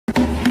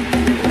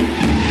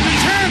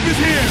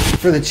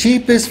For the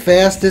cheapest,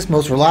 fastest,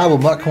 most reliable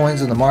MUT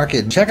coins in the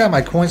market, check out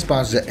my coin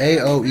sponsors at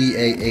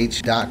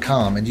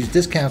aoeah.com and use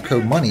discount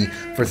code MONEY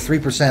for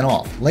 3%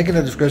 off. Link in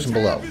the description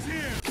below.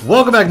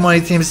 Welcome back,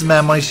 Money Team. This is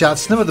Madden Money Shot.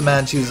 Snip with the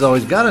Madden Cheese as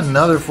always. Got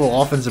another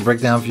full offensive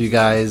breakdown for you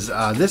guys.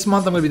 This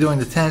month I'm going to be doing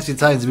the Tennessee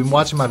Titans. If you've been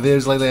watching my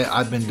videos lately,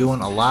 I've been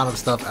doing a lot of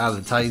stuff out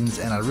of the Titans,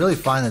 and I really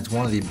find it's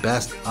one of the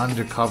best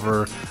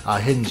undercover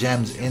hidden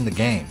gems in the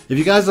game. If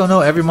you guys don't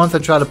know, every month I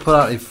try to put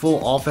out a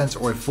full offense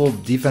or a full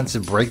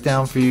defensive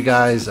breakdown for you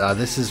guys.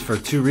 This is for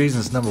two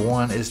reasons. Number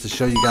one is to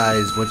show you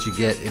guys what you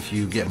get if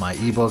you get my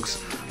ebooks,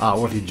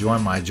 or if you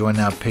join my Join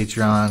Now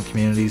Patreon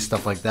community,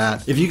 stuff like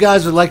that. If you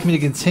guys would like me to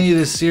continue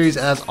this series,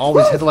 as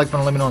always, hit the like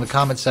button, let me know in the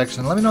comment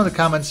section. Let me know in the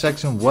comment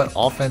section what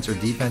offense or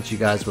defense you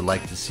guys would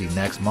like to see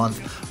next month.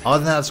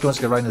 Other than that, let's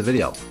get right into the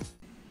video.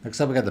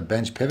 Next up, we got the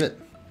bench pivot.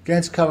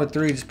 Against cover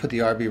 3, just put the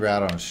RB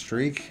route on a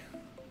streak.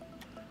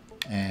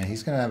 And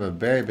he's going to have a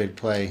very big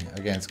play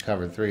against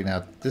cover 3.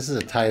 Now, this is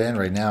a tight end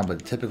right now,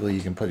 but typically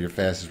you can put your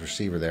fastest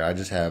receiver there. I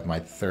just have my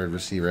third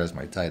receiver as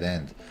my tight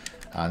end.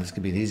 This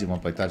could be an easy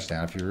one-play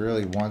touchdown. If you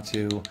really want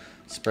to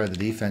spread the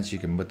defense, you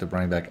can put the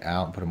running back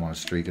out and put him on a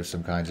streak of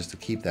some kind just to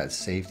keep that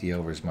safety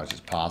over as much as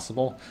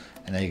possible.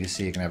 And then you can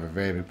see you can have a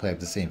very big play up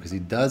the seam because he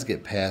does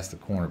get past the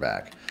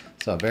cornerback.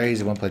 So a very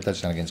easy one-play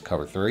touchdown against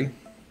cover 3.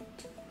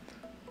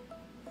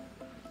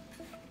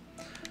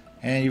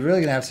 And you're really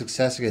going to have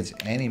success against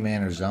any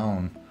man or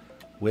zone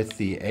with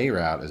the A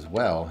route as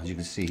well. As you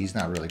can see, he's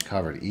not really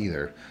covered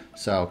either.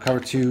 So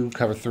cover 2,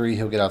 cover 3,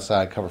 he'll get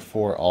outside. Cover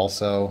 4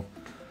 also.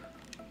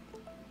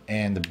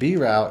 And the B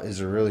route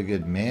is a really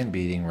good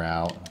man-beating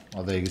route.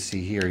 Although you can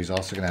see here, he's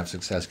also going to have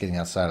success getting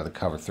outside of the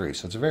cover 3.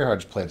 So it's a very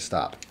hard play to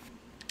stop.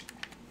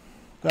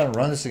 I'm going to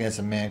run this against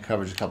a man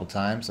coverage a couple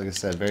times. Like I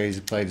said, very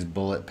easy play. Just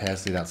bullet,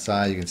 pass lead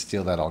outside. You can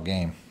steal that all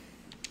game.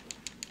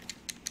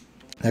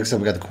 Next up,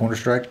 we got the corner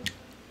strike.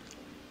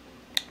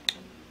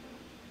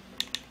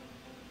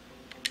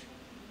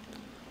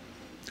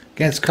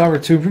 Against cover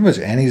 2, pretty much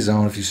any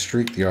zone, if you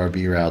streak the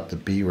RB route, the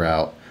B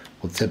route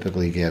will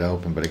typically get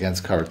open, but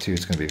against cover 2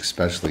 it's going to be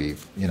especially,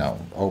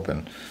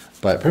 open.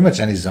 But pretty much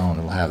any zone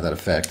will have that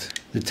effect.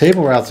 The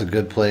table route's a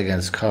good play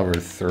against cover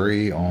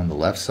 3 on the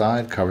left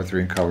side, cover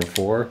 3 and cover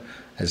 4,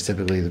 as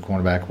typically the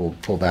cornerback will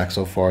pull back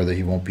so far that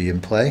he won't be in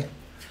play.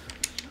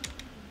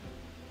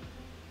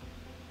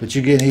 But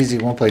you get an easy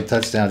one-play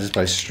touchdown just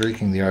by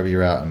streaking the RB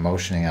route and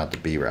motioning out the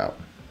B route.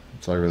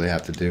 That's all you really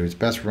have to do. It's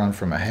best run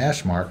from a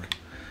hash mark,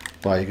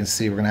 but you can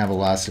see we're going to have a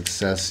lot of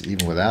success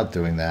even without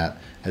doing that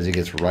as he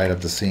gets right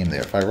up the seam there.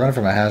 If I run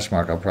from a hash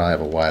mark, I'll probably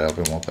have a wide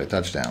open one-play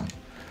touchdown.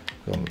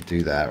 Go and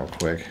do that real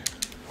quick.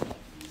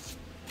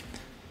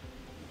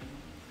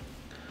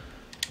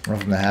 Run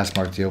from the hash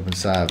mark to the open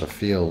side of the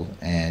field,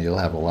 and you'll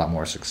have a lot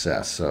more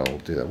success. So we'll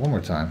do that one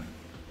more time.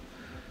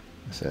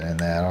 So in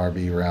that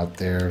RB route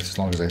there, as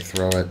long as I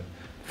throw it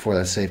before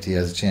that safety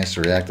has a chance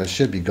to react, I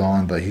should be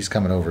gone, but he's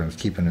coming over and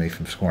keeping me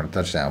from scoring a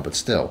touchdown. But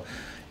still,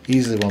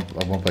 easily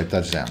a one-play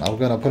touchdown. I'm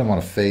going to put him on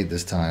a fade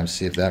this time,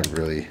 see if that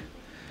really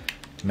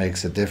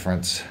makes a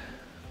difference.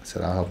 So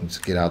I'll help him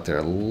to get out there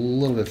a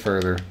little bit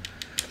further.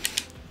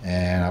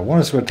 And I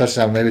want to score a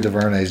touchdown. Maybe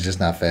DuVernay is just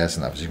not fast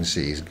enough. As you can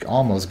see, he's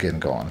almost getting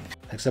going.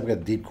 Next up, we got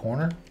the deep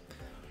corner.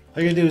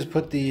 All you're going to do is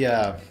put the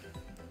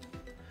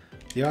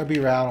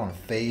RB route on a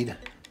fade.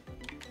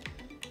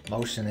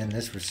 Motion in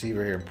this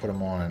receiver here and put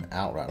him on an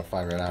out route, a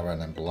 5-yard out route,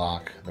 and then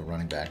block the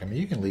running back. I mean,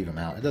 you can leave him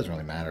out. It doesn't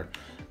really matter.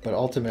 But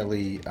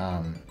ultimately,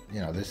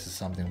 this is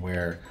something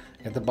where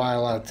you have to buy a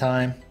lot of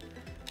time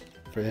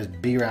for this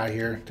B route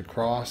here to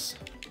cross.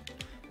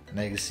 And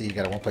now you can see you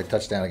got a one-play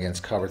touchdown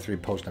against cover 3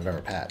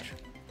 post-November patch.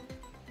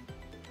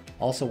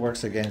 Also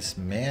works against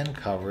man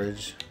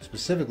coverage,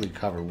 specifically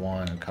cover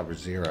 1 and cover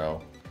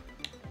 0.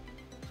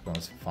 Let's go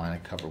and find a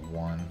cover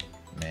 1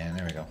 man.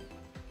 There we go.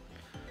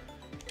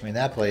 I mean,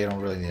 that play you don't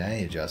really need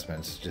any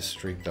adjustments. Just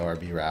streak the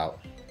RB route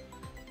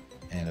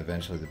and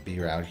eventually the B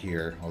route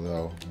here.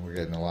 Although we're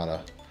getting a lot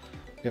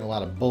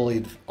of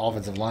bullied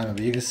offensive linemen,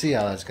 but you can see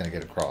how that's going to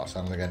get across. I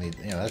don't think I need,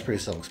 that's pretty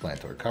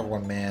self-explanatory. Cover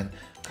 1 man,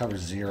 cover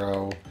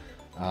 0.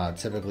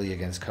 Typically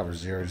against cover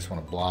 0, you just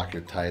want to block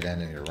your tight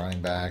end and your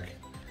running back.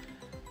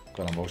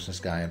 Go to motion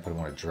this guy and put him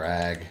on a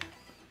drag.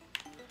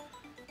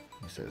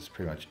 So that's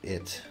pretty much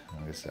it.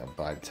 I'm going to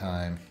buy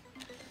time.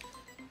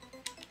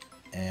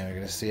 And we're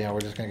going to see how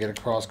we're just going to get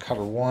across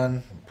cover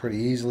 1 pretty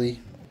easily.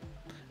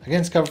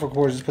 Against cover 4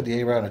 quarters, just put the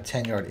A route on a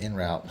 10-yard in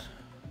route.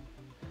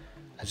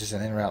 That's just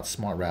an in route,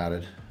 smart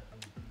routed.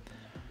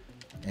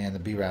 And the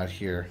B route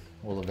here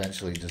will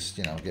eventually just,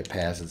 get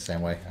past it the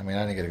same way. I mean,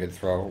 I didn't get a good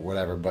throw,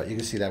 whatever, but you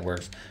can see that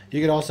works. You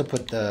could also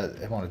put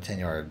him on a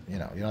 10-yard, you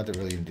don't have to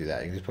really even do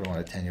that. You can just put him on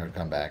a 10-yard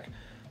comeback.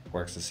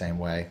 Works the same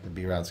way. The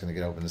B route's going to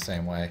get open the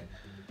same way.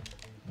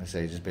 I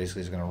say just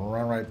basically is going to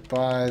run right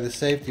by the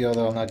safety,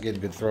 although I'm not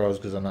getting good throws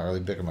because I'm not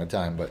really big on my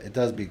time, but it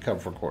does beat cover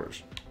 4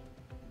 quarters.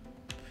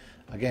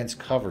 Against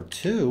cover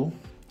 2,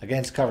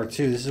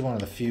 this is one of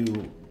the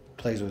few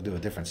plays we'll do a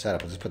different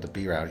setup. We'll just put the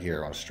B route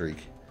here on a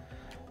streak.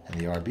 And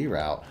the RB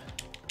route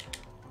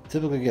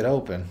typically get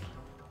open.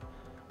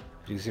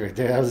 If You see right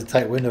there, that was a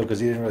tight window because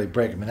he didn't really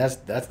break. I mean,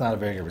 that's not a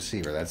very good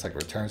receiver. That's like a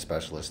return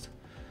specialist.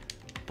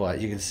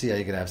 But you can see how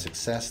you can have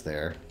success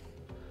there.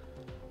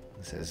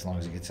 As long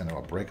as he gets into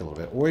a break a little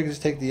bit. Or you can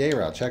just take the A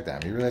route. Check that.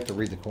 I mean, you really have to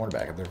read the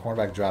cornerback. If the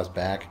cornerback drops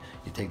back,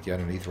 you take the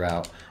underneath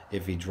route.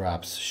 If he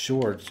drops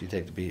short, you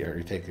take the B or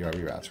you take the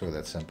RB route. It's really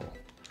that simple.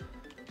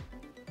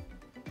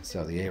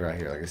 So the A route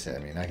here, like I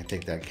said, I mean, I can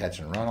take that catch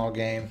and run all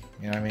game.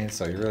 You know what I mean?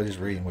 So you're really just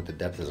reading what the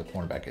depth as a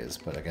cornerback is.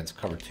 But against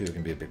cover 2, it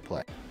can be a big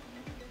play.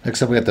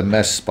 Next up, we got the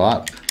mesh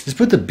spot. Just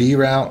put the B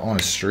route on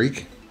a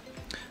streak.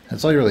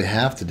 That's all you really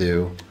have to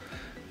do.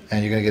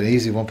 And you're going to get an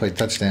easy one-play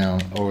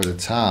touchdown over the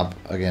top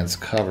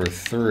against cover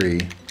 3.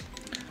 As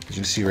you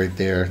can see right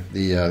there,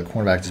 the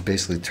cornerback just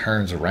basically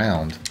turns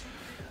around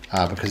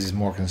because he's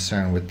more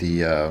concerned with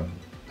the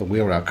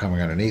wheel route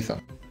coming underneath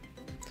him.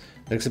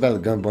 Next up out of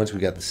the gun bunch,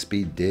 we got the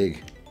speed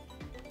dig.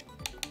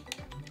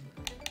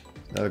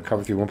 Another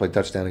cover 3 one-play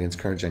touchdown against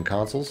current-gen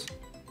consoles.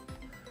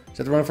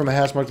 Set the run from a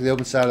hash mark to the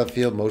open side of the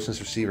field, motion this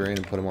receiver in,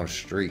 and put him on a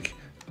streak.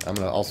 I'm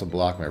going to also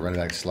block my running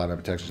back, slide my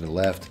protection to the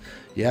left.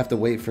 You have to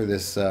wait for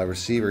this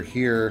receiver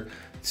here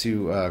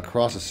to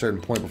cross a certain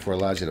point before it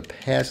allows you to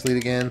pass lead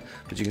again.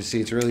 But you can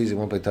see it's really easy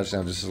one-play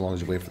touchdown just as long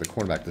as you wait for the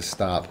cornerback to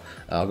stop.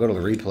 I'll go to the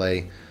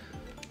replay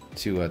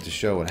to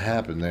show what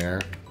happened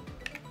there.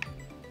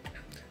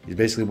 You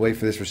basically wait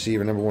for this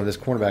receiver. Number one, this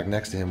cornerback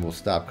next to him will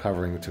stop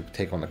covering to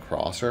take on the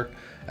crosser.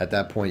 At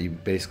that point, you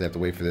basically have to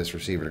wait for this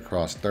receiver to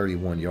cross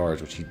 31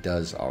 yards, which he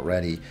does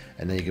already,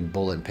 and then you can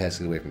bullet and pass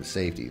lead away from the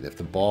safety. If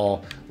the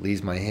ball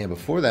leaves my hand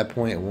before that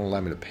point, it won't allow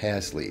me to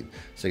pass lead.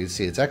 So you can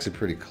see it's actually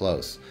pretty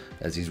close,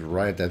 as he's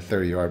right at that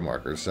 30-yard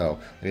marker. So,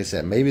 like I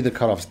said, maybe the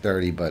cutoff's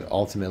 30, but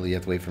ultimately you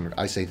have to wait for,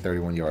 I say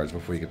 31 yards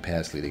before you can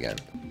pass lead again.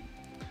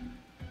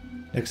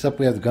 Next up,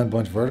 we have the gun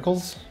bunch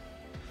verticals.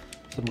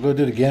 So I'm going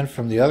to do it again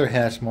from the other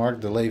hash mark,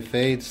 delay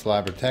fade,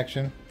 slide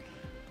protection.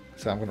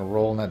 So I'm going to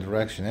roll in that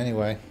direction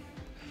anyway.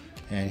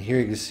 And here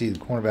you can see the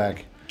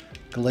cornerback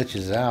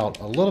glitches out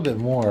a little bit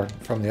more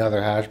from the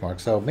other hash mark.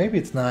 So maybe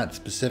it's not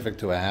specific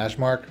to a hash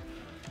mark,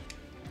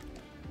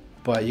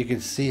 but you can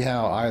see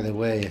how either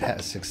way it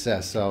has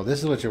success. So this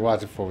is what you're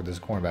watching for with this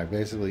cornerback.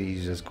 Basically,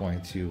 he's just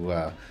going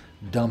to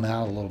dumb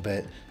out a little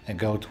bit and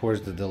go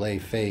towards the delay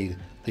fade,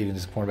 leaving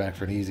this cornerback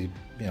for an easy,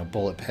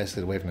 bullet pass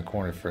it away from the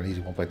corner for an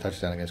easy one-play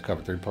touchdown against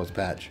cover 3 post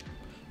patch.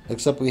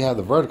 Next up, we have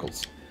the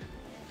verticals.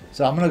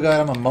 So I'm going to go ahead,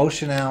 I'm going to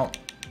motion out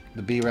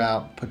the B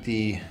route, put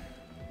the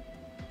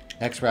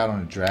X route on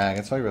a drag.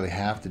 That's all you really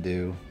have to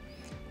do.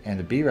 And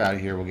the B route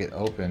here will get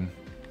open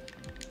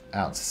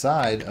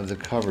outside of the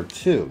cover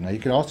 2. Now you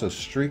can also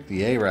streak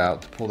the A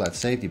route to pull that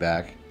safety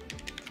back,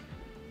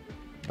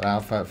 but I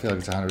don't feel like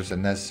it's 100%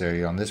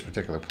 necessary on this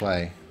particular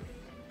play.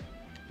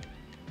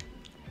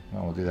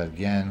 Well, we'll do that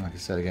again. Like I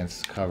said,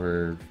 against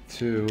cover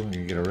 2, you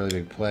can get a really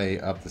big play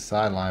up the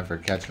sideline for a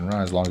catch and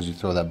run as long as you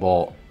throw that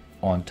ball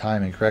on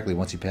timing correctly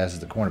once he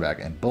passes the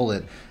cornerback, and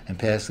bullet and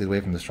pass lead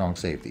away from the strong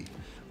safety.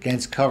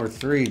 Against cover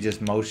 3,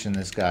 just motion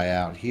this guy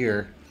out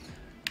here,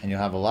 and you'll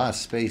have a lot of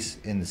space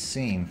in the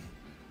seam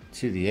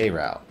to the A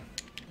route.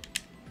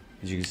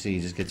 As you can see,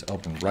 he just gets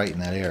open right in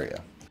that area.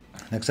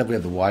 Next up, we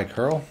have the Y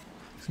curl.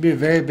 It's going to be a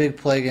very big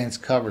play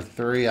against cover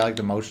 3. I like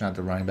to motion out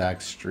the running back,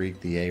 streak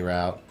the A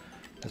route.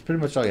 That's pretty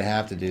much all you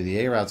have to do. The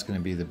A route's going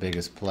to be the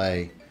biggest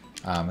play,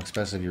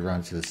 especially if you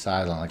run to the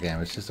sideline.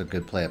 Again, it's just a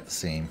good play up the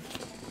seam.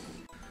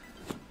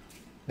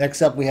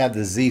 Next up, we have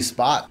the Z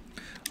spot.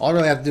 All I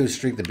really have to do is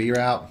streak the B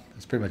route.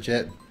 That's pretty much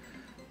it.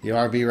 The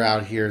RB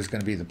route here is going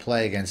to be the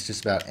play against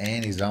just about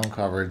any zone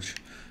coverage.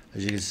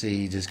 As you can see,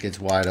 he just gets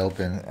wide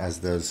open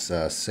as those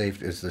the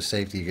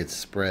safety gets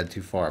spread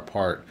too far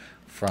apart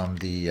from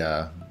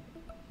the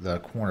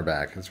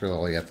cornerback. That's really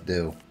all you have to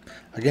do.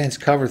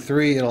 Against cover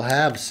 3, it'll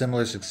have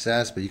similar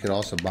success, but you could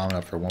also bomb it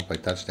up for a one-play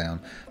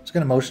touchdown. I'm just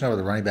going to motion over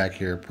the running back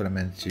here, put him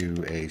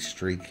into a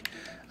streak.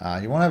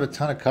 You won't have a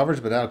ton of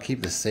coverage, but that'll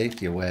keep the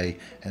safety away.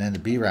 And then the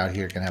B route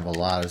here can have a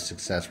lot of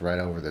success right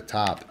over the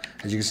top.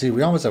 As you can see,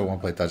 we almost have a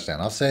one-play touchdown.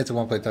 I'll say it's a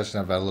one-play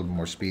touchdown. If I had a little bit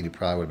more speed, he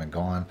probably would have been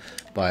gone.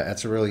 But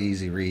that's a really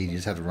easy read. You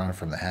just have to run it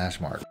from the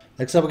hash mark.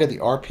 Next up, we got the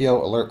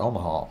RPO Alert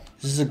Omaha.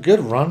 This is a good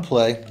run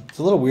play. It's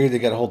a little weird they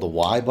got to hold the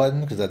Y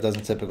button because that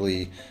doesn't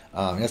typically,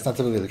 that's not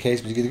typically the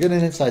case. But you get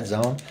an inside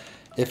zone.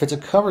 If it's a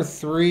cover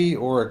 3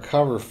 or a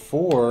cover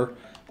 4,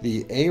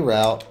 the A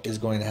route is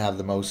going to have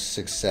the most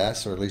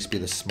success, or at least be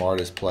the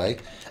smartest play.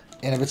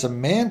 And if it's a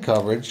man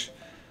coverage,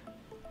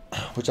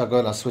 which I'll go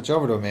ahead and I'll switch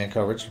over to a man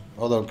coverage,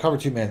 although cover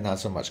 2 man not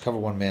so much, cover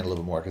 1 man a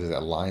little bit more because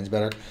that line's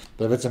better.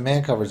 But if it's a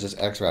man coverage, this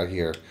X route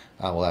here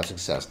will have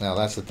success. Now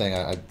that's the thing,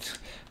 I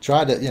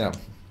tried to,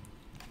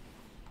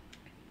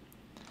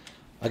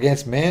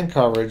 against man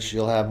coverage,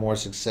 you'll have more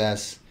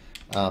success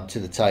to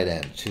the tight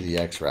end, to the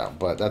X route.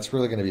 But that's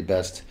really going to be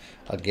best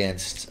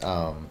against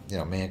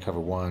man cover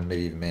 1,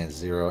 maybe even man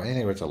 0,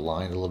 anything where it's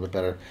aligned a little bit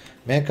better.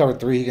 Man cover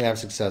 3, you can have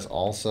success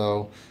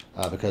also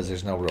because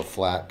there's no real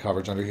flat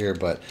coverage under here.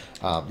 But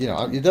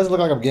it doesn't look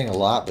like I'm getting a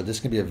lot, but this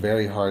can be a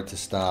very hard to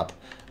stop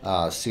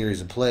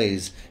series of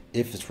plays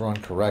if it's run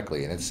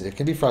correctly, and it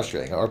can be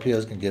frustrating.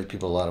 RPOs can give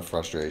people a lot of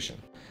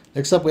frustration.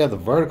 Next up, we have the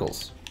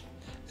verticals.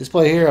 This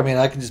play here, I mean,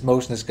 I can just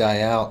motion this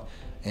guy out,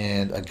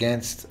 and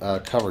against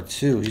cover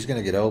 2, he's going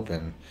to get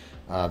open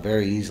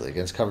very easily.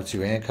 Against cover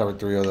 2 and cover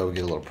 3, although we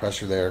get a little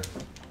pressure there.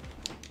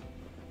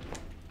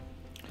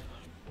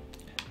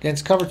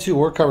 Against cover 2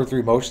 or cover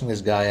 3, motioning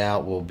this guy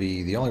out will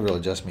be the only real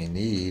adjustment you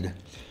need.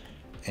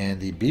 And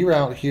the B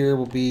route here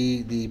will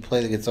be the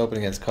play that gets open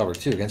against cover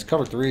 2. Against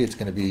cover 3, it's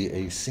going to be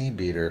a seam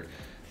beater,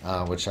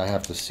 which I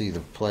have to see the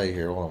play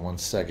here. Hold on one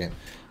second.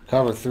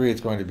 Cover 3,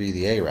 it's going to be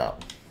the A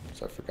route.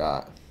 So I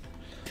forgot.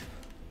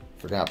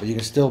 But you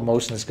can still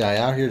motion this guy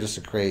out here just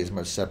to create as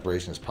much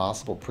separation as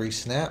possible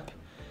pre-snap.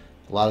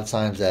 A lot of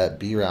times that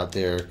B route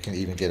there can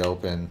even get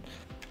open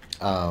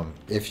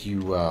if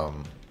you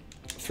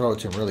throw it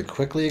to him really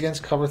quickly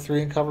against cover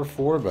 3 and cover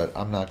 4, but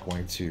I'm not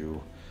going to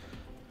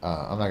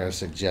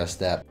suggest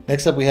that.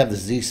 Next up, we have the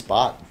Z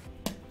spot.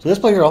 So this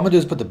play here, all I'm going to do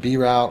is put the B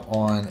route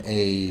on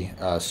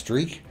a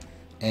streak.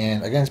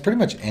 And again, it's pretty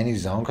much any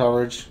zone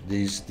coverage.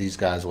 These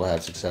guys will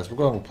have success. We're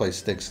going to play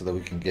sticks so that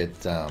we can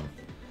get a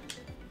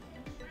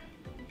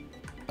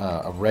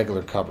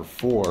regular cover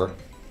 4.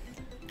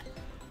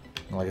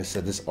 And like I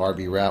said, this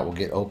RB route will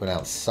get open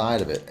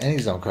outside of it. Any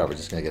zone coverage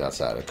is going to get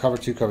outside of it. Cover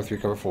 2, cover 3,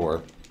 cover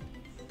 4.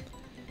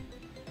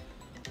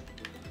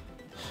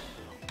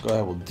 Go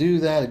ahead, we'll do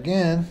that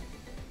again.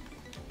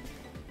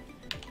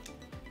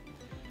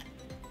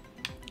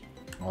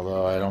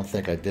 Although I don't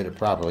think I did it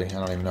properly. I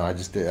don't even know. I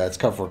just did. It's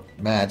cover 4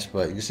 match,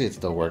 but you can see it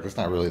still worked. It's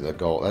not really the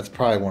goal. That's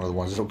probably one of the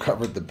ones that'll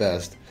cover it the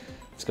best.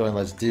 Let's go and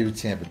let's do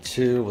Tampa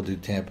 2. We'll do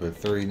Tampa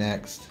 3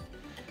 next.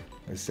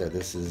 Like I said,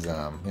 this is,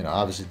 you know,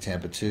 obviously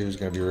Tampa 2 is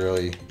going to be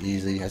really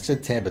easy. I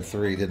said Tampa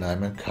 3, didn't I? I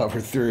meant cover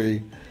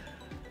 3.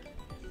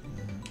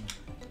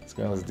 Let's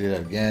go and let's do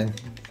that again.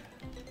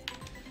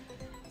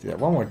 Do that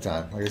one more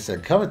time. Like I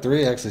said, cover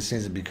 3 actually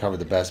seems to be covered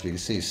the best, but you can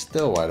see it's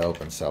still wide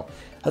open. So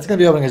that's going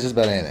to be open against just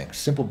about anything.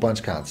 Simple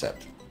bunch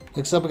concept.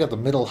 Next up, we got the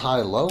middle,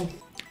 high, low.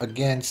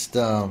 Against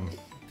cover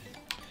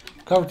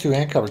 2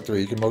 and cover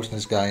 3, you can motion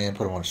this guy in,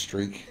 put him on a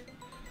streak.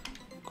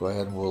 Go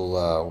ahead and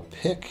we'll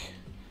pick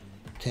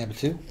Tampa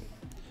 2.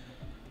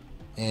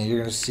 And you're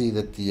going to see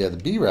that the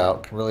B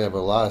route can really have a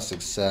lot of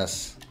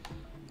success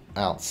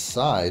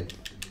outside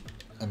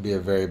and be a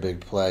very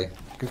big play.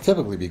 Can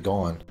typically be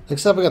gone.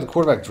 Next up, we got the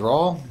quarterback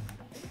draw.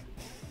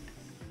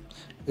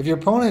 If your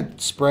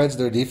opponent spreads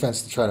their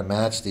defense to try to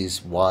match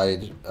these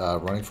wide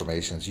running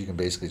formations, you can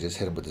basically just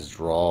hit them with this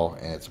draw,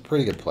 and it's a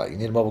pretty good play. You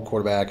need a mobile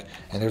quarterback,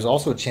 and there's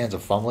also a chance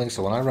of fumbling,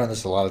 so when I run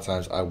this a lot of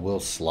times, I will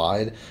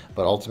slide,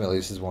 but ultimately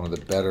this is one of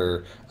the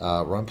better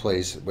run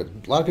plays, but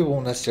a lot of people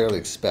won't necessarily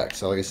expect.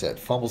 So like I said,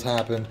 fumbles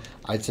happen.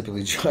 I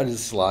typically try to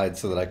slide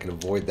so that I can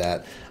avoid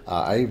that.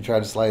 I even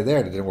tried to slide there,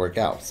 and it didn't work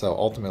out, so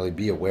ultimately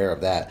be aware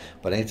of that.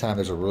 But anytime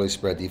there's a really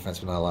spread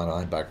defense with not a lot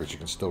of linebackers, you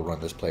can still run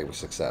this play with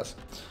success.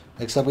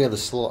 Next up, we have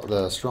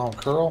the strong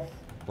curl.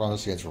 Run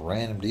this against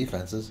random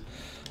defenses.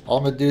 All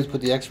I'm going to do is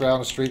put the X route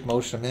on a streak,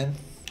 motion them in.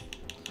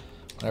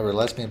 Whenever it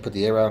lets me put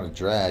the A route on a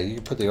drag, you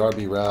can put the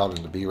RB route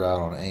and the B route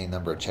on any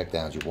number of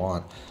checkdowns you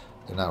want.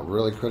 They're not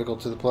really critical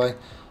to the play.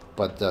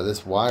 But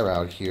this Y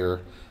route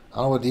here, I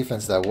don't know what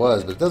defense that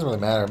was, but it doesn't really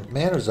matter.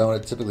 Man or zone,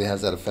 it typically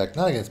has that effect.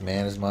 Not against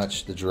man as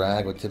much. The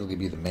drag would typically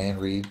be the man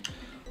read.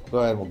 We'll go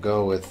ahead and we'll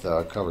go with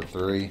cover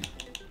 3.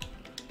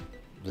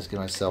 Just give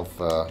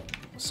myself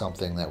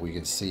something that we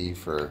can see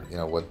for, you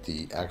know, what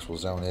the actual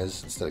zone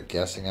is instead of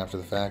guessing after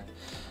the fact.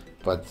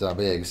 But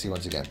yeah, you can see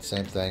once again,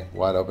 same thing,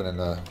 wide open in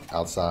the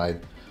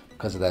outside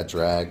because of that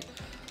drag.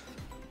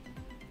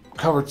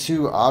 Cover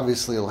 2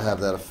 obviously will have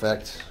that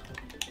effect.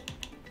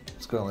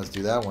 Let's go and let's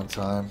do that one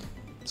time.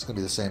 It's going to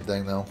be the same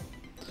thing though.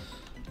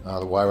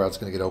 The Y route's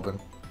going to get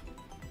open.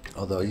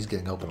 Although he's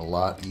getting open a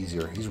lot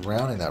easier. He's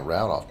rounding that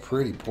route off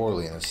pretty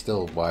poorly and it's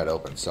still wide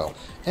open. So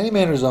any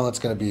man or zone that's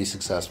going to be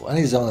successful,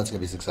 any zone that's going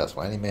to be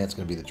successful, any man that's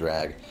going to be the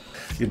drag.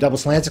 Your double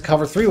slants at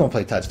cover 3 won't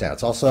play touchdown.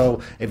 It's also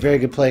a very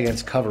good play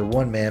against cover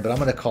 1 man, but I'm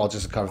going to call it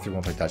just a cover 3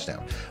 won't play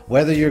touchdown.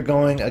 Whether you're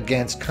going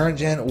against current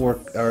gen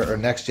or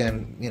next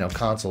gen, you know,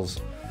 consoles.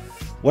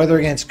 Whether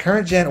against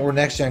current gen or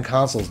next gen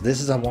consoles,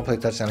 this is a one-play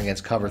touchdown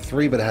against cover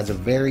 3, but it has a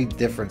very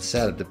different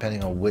setup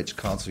depending on which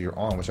console you're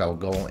on, which I will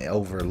go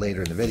over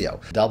later in the video.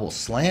 Double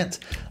slant,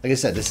 like I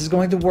said, this is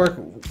going to work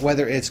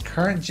whether it's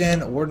current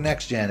gen or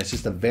next gen. It's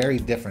just a very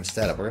different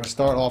setup. We're going to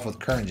start off with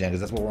current gen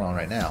because that's what we're on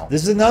right now.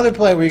 This is another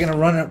play where you're going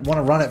to want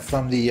to run it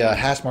from the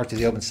hash mark to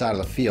the open side of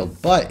the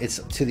field, but it's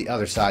to the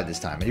other side this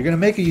time. And you're going to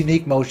make a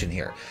unique motion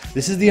here.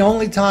 This is the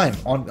only time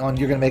on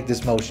you're going to make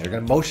this motion. You're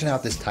going to motion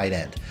out this tight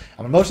end.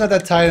 I'm going to motion out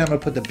that tight end. I'm going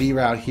to put the B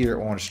route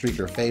here on a streak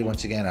or a fade.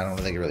 Once again, I don't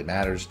think it really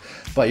matters,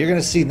 but you're going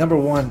to see, number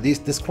one, this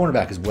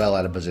cornerback is well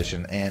out of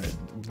position, and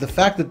the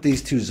fact that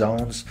these two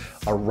zones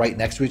are right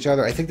next to each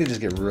other, I think they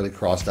just get really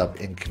crossed up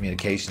in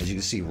communication. As you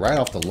can see right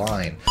off the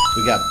line,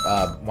 we got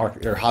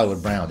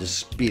Hollywood Brown just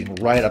speeding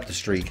right up the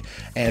streak.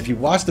 And if you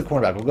watch the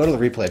cornerback, we'll go to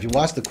the replay. If you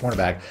watch the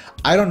cornerback,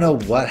 I don't know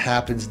what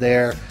happens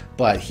there,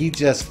 but he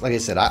just, like I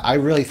said, I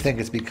really think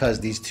it's because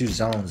these two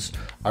zones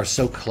are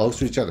so close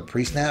to each other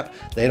pre-snap,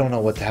 they don't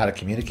know how to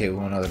communicate with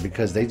one another,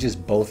 because they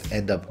just both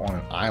end up on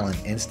an island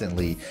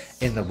instantly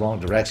in the wrong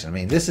direction. I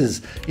mean, this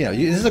is,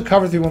 this is a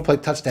cover 3 one-play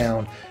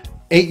touchdown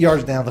 8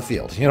 yards down the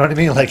field. You know what I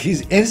mean? Like,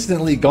 he's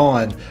instantly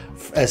gone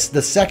as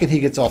the second he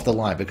gets off the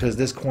line, because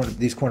these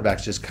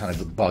cornerbacks just kind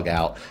of bug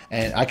out.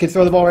 And I could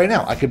throw the ball right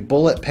now. I could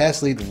bullet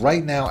pass lead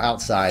right now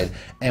outside,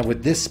 and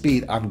with this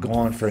speed, I'm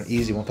going for an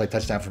easy one-play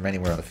touchdown from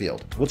anywhere on the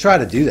field. We'll try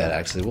to do that,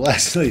 actually.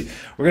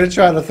 We're going to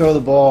try to throw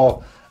the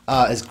ball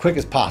as quick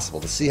as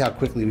possible to see how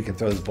quickly we can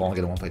throw this ball and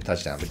get a one-play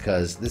touchdown,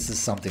 because this is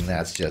something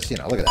that's just,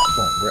 look at that.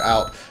 Boom, we're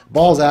out.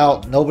 Ball's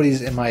out.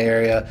 Nobody's in my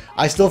area.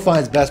 I still find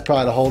it's best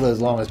probably to hold it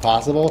as long as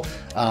possible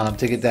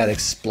to get that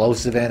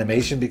explosive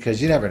animation,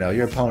 because you never know.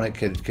 Your opponent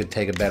could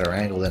take a better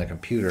angle than a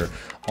computer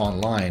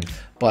online.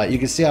 But you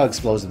can see how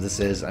explosive this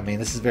is. I mean,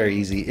 this is very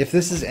easy. If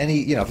this is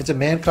any, if it's a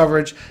man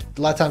coverage,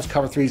 a lot of times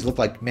cover 3s look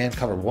like man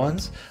cover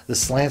 1s. The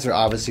slants are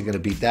obviously going to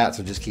beat that,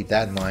 so just keep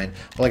that in mind.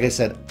 But like I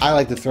said, I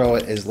like to throw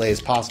it as late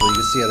as possible. You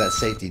can see how that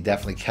safety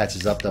definitely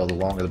catches up, though, the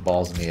longer the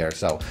ball's in the air.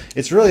 So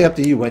it's really up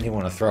to you when you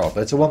want to throw it,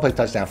 but it's a one-play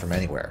touchdown from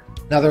anywhere.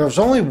 Now, there's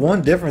only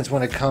one difference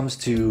when it comes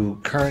to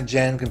current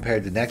gen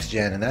compared to next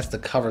gen, and that's the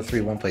cover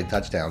 3 one-play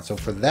touchdown. So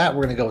for that,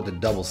 we're going to go with the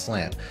double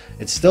slant.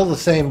 It's still the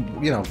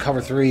same,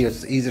 cover 3.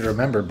 It's easy to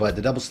remember, but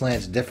the double slant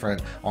is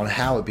different on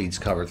how it beats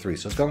cover 3.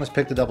 So let's go and let's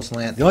pick the double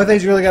slant. The only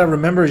things you really got to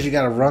remember is you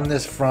got to run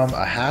this from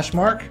a hash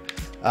mark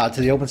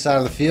to the open side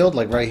of the field.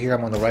 Like right here,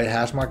 I'm on the right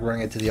hash mark,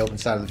 running it to the open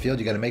side of the field.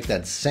 You got to make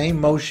that same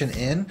motion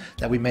in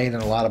that we made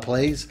in a lot of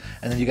plays,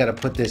 and then you got to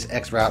put this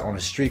X route on a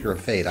streak or a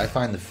fade. I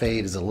find the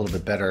fade is a little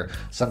bit better.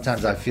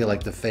 Sometimes I feel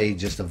like the fade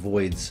just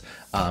avoids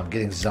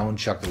getting zone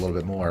chucked a little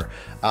bit more.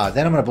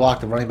 Then I'm going to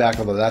block the running back,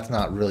 although that's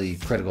not really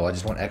critical. I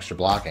just want extra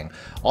blocking.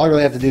 All I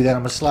really have to do then,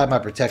 I'm going to slide my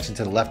protection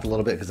to the left a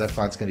little bit, because I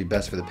find it's going to be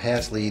best for the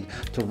pass lead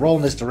to roll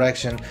in this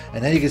direction.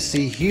 And then you can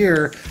see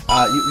here,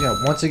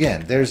 once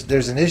again,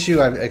 there's an issue.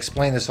 I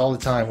explain this all the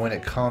time when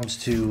it comes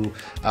to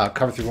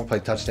cover 3 one-play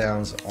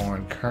touchdowns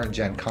on current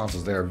gen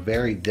consoles. They're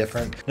very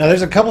different. Now,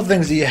 there's a couple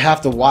things that you have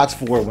to watch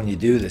for when you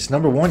do this.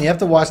 Number one, you have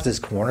to watch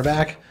this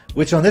cornerback,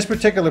 which on this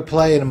particular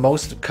play and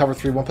most cover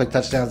 3 one-play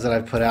touchdowns that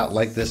I've put out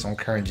like this on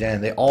current gen,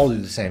 they all do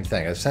the same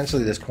thing.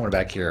 Essentially, this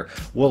cornerback here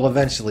will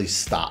eventually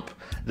stop.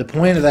 The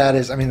point of that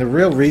is, I mean, the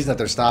real reason that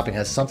they're stopping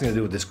has something to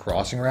do with this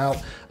crossing route.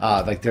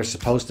 Like, they're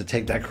supposed to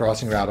take that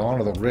crossing route on,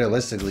 although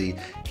realistically,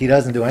 he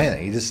doesn't do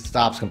anything. He just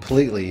stops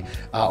completely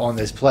on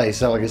this play.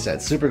 So, like I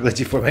said, super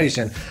glitchy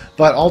formation.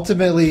 But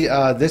ultimately,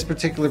 this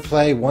particular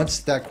play, once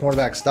that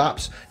cornerback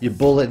stops, you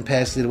bullet and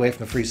pass lead away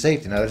from the free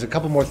safety. Now, there's a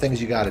couple more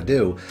things you got to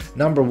do.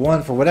 Number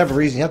one, for whatever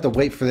reason, you have to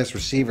wait for this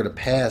receiver to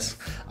pass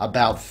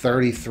about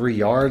 33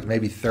 yards,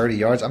 maybe 30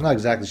 yards. I'm not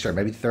exactly sure,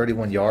 maybe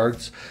 31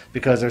 yards,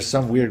 because there's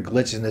some weird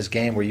glitch in this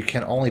game where you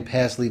can only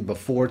pass lead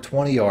before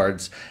 20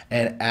 yards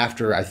and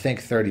after, I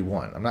think,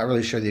 31. I'm not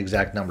really sure the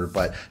exact number,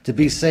 but to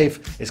be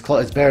safe, it's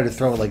better to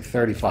throw it like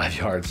 35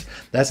 yards.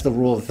 That's the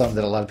rule of thumb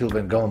that a lot of people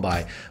have been going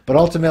by. But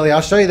ultimately,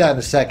 I'll show you that in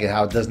a second,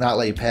 how it does not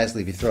let you pass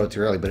lead if you throw it too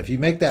early. But if you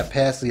make that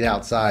pass lead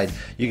outside,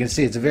 you can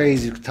see it's a very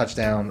easy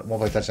touchdown,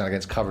 one-play touchdown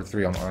against cover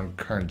 3 on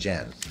current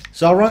gen.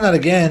 So I'll run that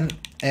again,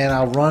 and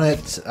I'll run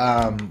it,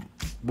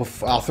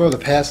 I'll throw the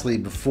pass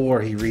lead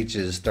before he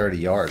reaches 30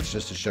 yards,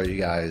 just to show you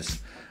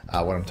guys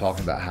what I'm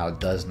talking about, how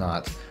it does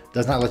not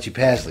let you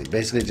pass lead.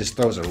 Basically, it just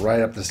throws it right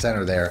up the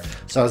center there.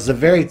 So it's a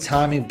very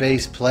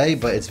timing-based play,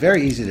 but it's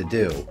very easy to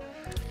do.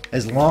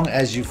 As long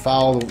as you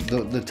follow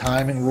the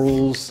timing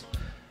rules,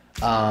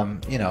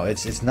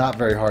 it's not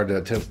very hard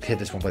to hit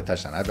this one-play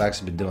touchdown. I've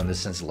actually been doing this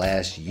since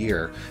last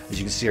year. As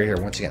you can see right here,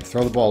 once again,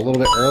 throw the ball a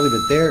little bit early,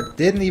 but there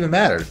didn't even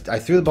matter. I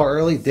threw the ball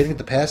early, didn't get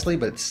the pass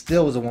lead, but it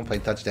still was a one-play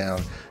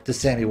touchdown to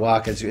Sammy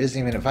Watkins, who isn't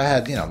even, if I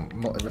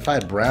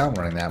had Brown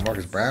running that,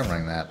 Marcus Brown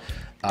running that,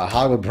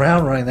 Hollywood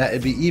Brown running that,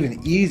 it'd be even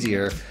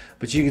easier.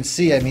 But you can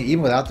see, I mean,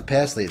 even without the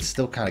pass lead, it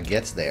still kind of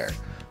gets there.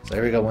 So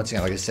here we go once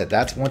again. Like I said,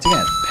 that's once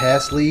again,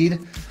 pass lead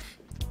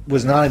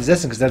was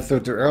non-existent because that threw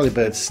it too early,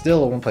 but it's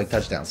still a one-play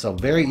touchdown. So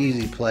very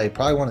easy play,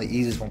 probably one of the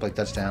easiest one-play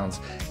touchdowns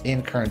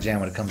in current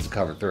gen when it comes to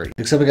cover 3.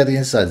 Except we got the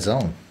inside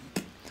zone.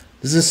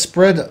 This is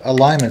spread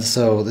alignment,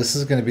 so this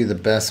is going to be the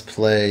best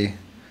play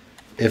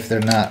if they're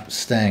not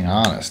staying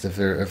honest. If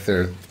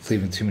they're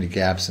leaving too many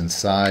gaps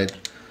inside.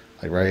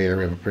 Like right here,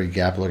 we have a pretty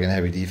gap-looking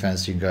heavy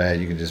defense. You can go ahead,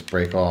 you can just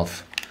break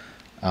off,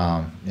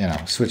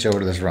 switch over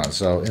to this run.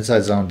 So inside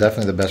zone,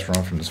 definitely the best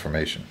run from this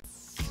formation.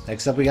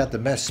 Next up, we got the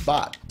mesh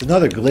spot.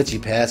 Another glitchy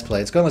pass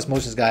play. It's going to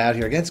motion this guy out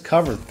here against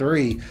cover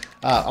 3.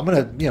 I'm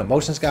gonna,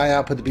 motion this guy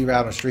out, put the B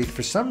route on a streak.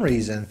 For some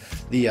reason,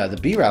 the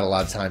B route a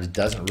lot of times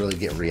doesn't really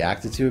get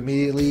reacted to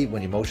immediately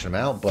when you motion him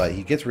out, but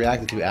he gets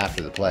reacted to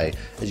after the play.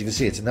 As you can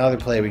see, it's another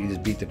play where you can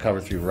just beat the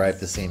cover 3 right at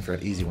the scene for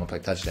an easy one-play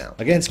touchdown.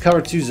 Against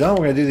cover 2 zone,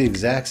 we're gonna do the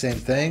exact same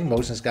thing.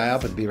 Motion this guy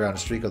out, put the B route on a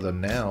streak, although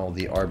now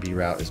the RB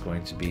route is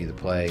going to be the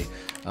play.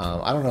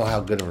 I don't know how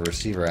good of a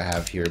receiver I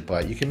have here,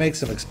 but you can make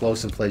some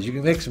explosive plays. You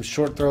can make some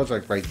short throws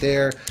like right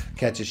there,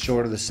 catch it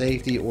short of the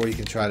safety, or you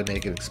can try to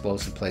make an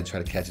explosive play and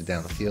try to catch it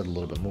down the field a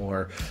little bit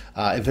more.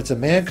 If it's a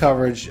man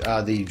coverage,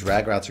 the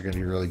drag routes are going to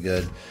be really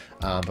good.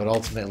 But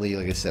ultimately,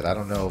 like I said, I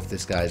don't know if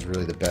this guy is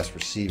really the best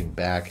receiving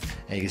back.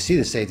 And you can see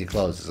the safety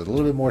closes. A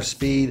little bit more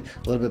speed,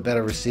 a little bit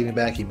better receiving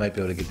back. He might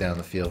be able to get down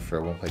the field for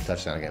a one-play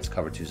touchdown against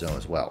cover 2 zone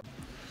as well.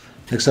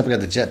 Next up, we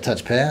got the jet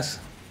touch pass.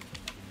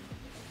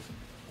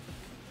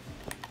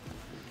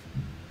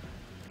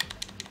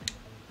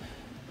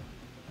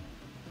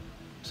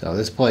 So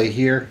this play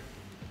here,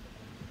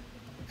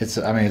 it's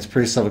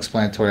pretty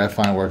self-explanatory. I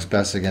find it works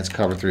best against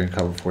cover 3 and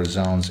cover 4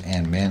 zones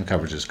and man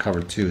coverages.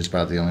 Cover 2 is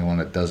about the only one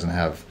that doesn't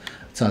have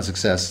a ton of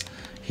success.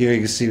 Here you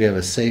can see we have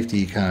a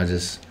safety kind of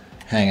just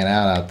hanging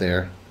out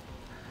there.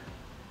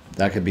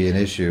 That could be an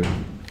issue.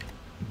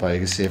 But you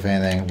can see, if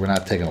anything, we're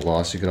not taking a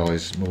loss. You could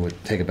always move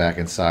it, take it back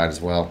inside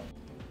as well.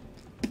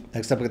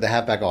 Next up, we got the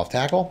halfback off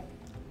tackle.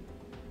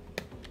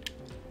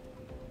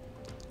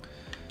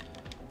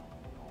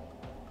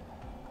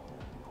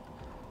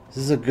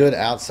 This is a good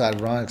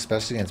outside run,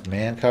 especially against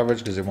man coverage,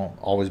 because there won't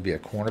always be a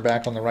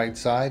cornerback on the right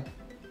side.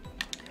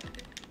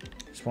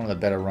 It's one of the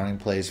better running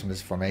plays from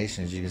this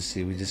formation. As you can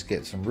see, we just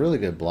get some really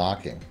good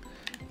blocking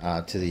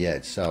to the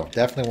edge. So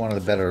definitely one of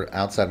the better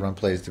outside run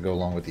plays to go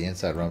along with the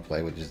inside run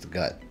play, which is the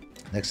gut.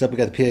 Next up, we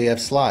got the PAF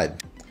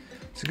slide.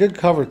 It's a good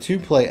cover 2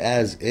 play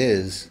as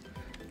is.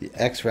 The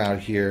X route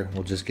here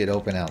will just get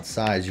open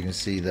outside. As you can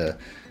see, the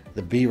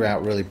B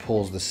route really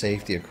pulls the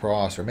safety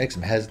across, or makes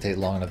him hesitate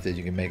long enough that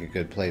you can make a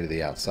good play to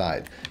the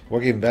outside.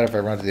 Work even better if I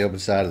run to the open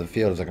side of the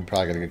field, as I can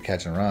probably get a good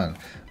catch and run.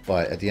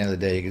 But at the end of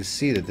the day, you can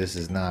see that this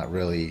is not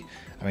really,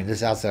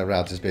 this outside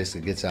route just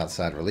basically gets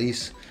outside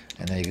release,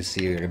 and then you can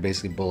see you can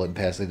basically bullet and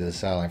pass it to the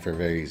sideline for a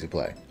very easy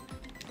play.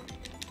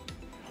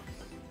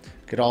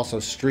 Could also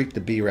streak the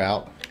B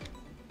route,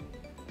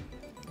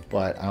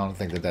 but I don't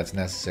think that that's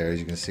necessary. As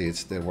you can see,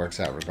 it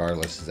works out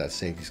regardless, as that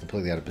safety's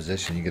completely out of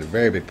position. You get a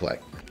very big play.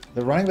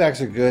 The running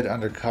backs are good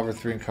under cover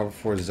 3 and cover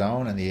 4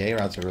 zone, and the A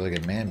route's a really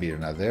good man beater.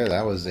 Now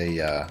that was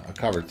a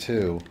cover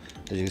 2.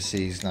 As you can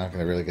see, he's not going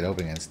to really get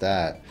open against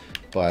that.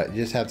 But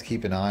you just have to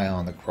keep an eye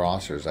on the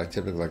crossers. I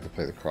typically like to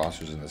play the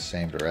crossers in the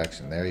same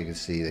direction. There you can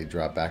see they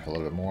drop back a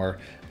little bit more.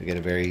 We get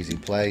a very easy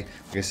play.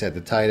 Like I said,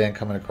 the tight end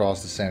coming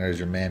across the center is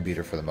your man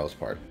beater for the most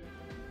part.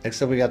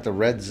 Next up, we got the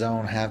red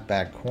zone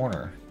halfback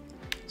corner.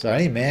 So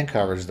any man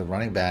coverage, the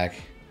running back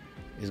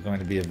is going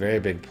to be a very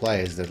big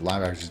play, as the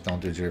linebackers just don't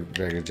do a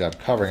very good job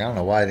covering. I don't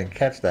know why I didn't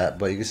catch that,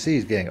 but you can see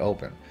he's getting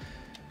open.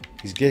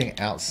 He's getting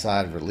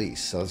outside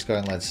release. So let's go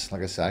ahead and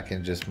like I said, I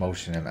can just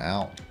motion him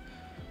out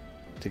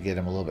to get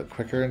him a little bit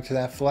quicker into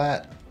that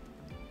flat.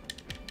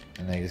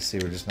 And then you can see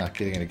we're just not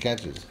getting any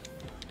catches.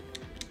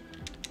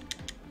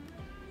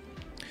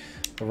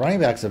 The running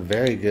back's a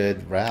very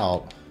good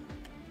route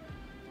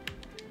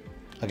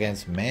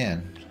against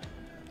man.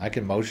 I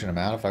can motion him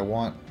out if I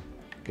want,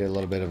 get a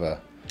little bit of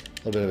a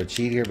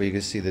cheat here, but you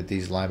can see that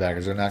these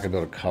linebackers are not going to be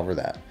able to cover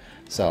that.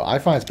 So I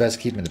find it's best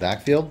to keep him in the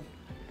backfield,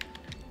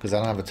 because I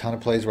don't have a ton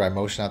of plays where I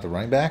motion out the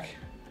running back.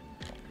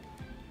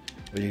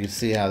 But you can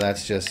see how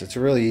it's a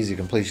really easy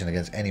completion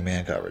against any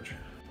man coverage.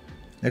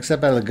 Next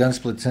up, out of the gun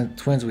split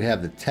twins, we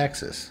have the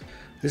Texas.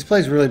 This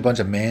plays really a bunch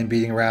of man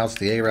beating routes.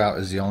 The A route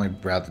is the only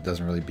route that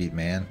doesn't really beat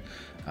man.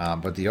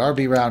 But the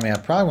RB route, I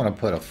probably want to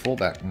put a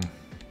fullback.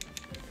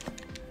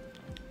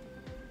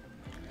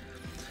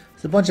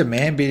 It's a bunch of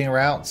man beating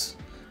routes.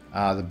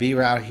 The B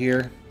route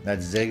here,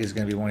 that zig is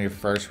going to be one of your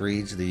first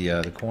reads.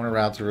 The corner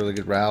route's a really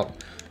good route,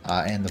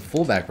 and the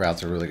fullback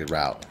route's a really good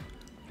route.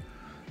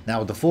 Now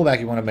with the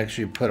fullback, you want to make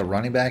sure you put a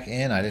running back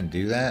in. I didn't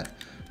do that,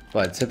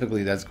 but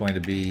typically that's going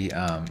to be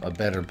a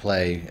better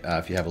play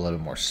if you have a little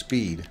bit more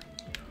speed.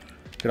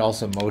 You could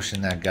also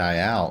motion that guy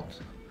out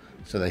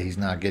so that he's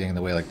not getting in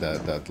the way, like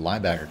the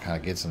linebacker kind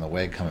of gets in the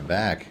way coming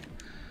back.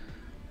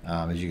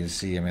 As you can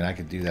see, I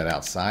could do that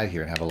outside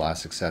here and have a lot of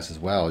success as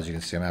well. As you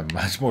can see, I'm having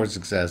much more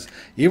success.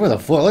 Even with a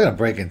foot, look at him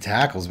breaking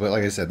tackles. But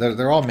like I said,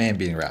 they're all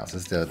man-beating routes.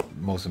 That's the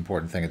most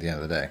important thing at the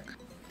end of the day.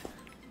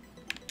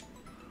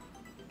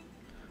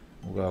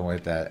 We'll go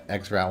with that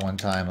X route one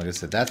time. Like I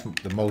said, that's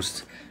the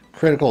most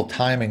critical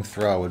timing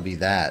throw would be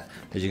that.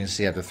 As you can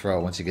see, I have to throw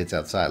it once he gets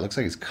outside. It looks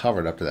like he's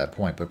covered up to that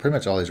point, but pretty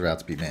much all these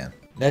routes beat man.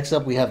 Next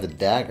up, we have the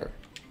dagger.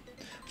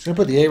 Just gonna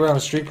put the A route on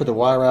a streak, put the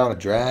Y route on a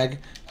drag.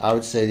 I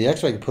would say the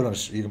X route you can put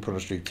on a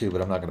streak too,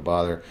 but I'm not gonna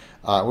bother.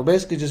 We're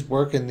basically just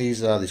working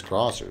these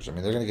crossers.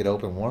 They're gonna get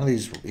open. One of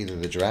these, either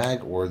the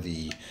drag or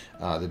the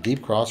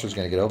deep crosser, is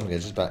gonna get open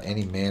against just about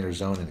any man or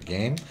zone in the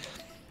game.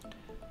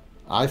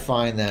 I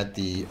find that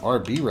the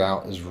RB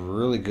route is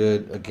really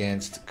good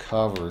against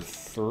cover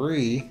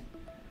 3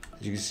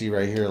 As you can see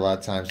right here, a lot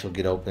of times he'll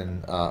get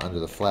open under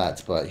the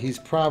flats, but he's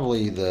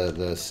probably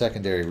the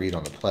secondary read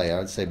on the play. I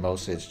would say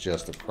mostly it's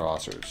just the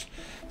crossers.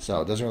 So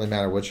it doesn't really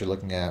matter what you're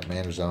looking at,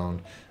 man or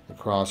zone. The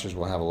crossers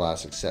will have a lot of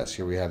success.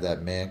 Here we have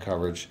that man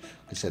coverage.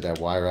 Like I said, that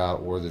wire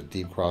out or the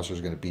deep crosser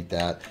is going to beat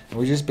that. And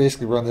we just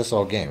basically run this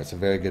all game. It's a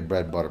very good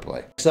bread and butter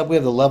play. Next up, we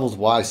have the levels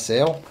Y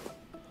sail.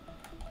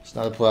 It's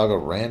another play. I'll go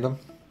random.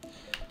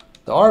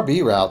 The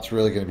RB route's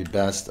really going to be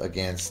best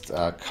against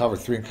cover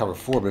 3 and cover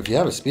 4, but if you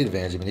have a speed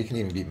advantage, I mean, you can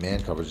even beat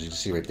man coverage. You can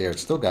see right there, it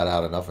still got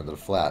out enough into the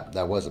flat.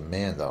 That wasn't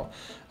man, though.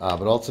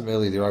 But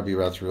ultimately, the RB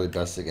route's really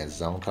best against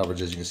zone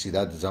coverage. As you can see,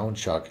 that zone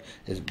chuck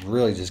is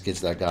really just gets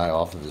that guy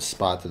off of his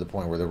spot to the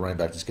point where the running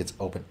back just gets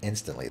open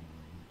instantly.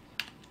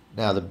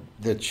 Now,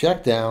 the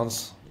check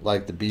downs,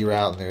 like the B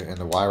route and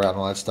the Y route and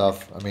all that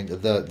stuff, I mean,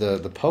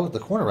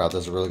 the corner route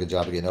does a really good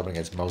job of getting open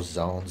against most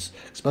zones,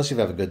 especially if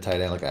you have a good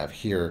tight end like I have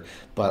here.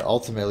 But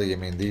ultimately, I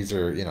mean, these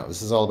are, you know,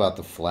 this is all about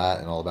the flat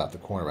and all about the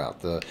corner route.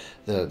 The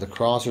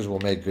crossers will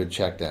make good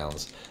check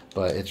downs,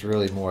 but it's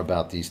really more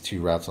about these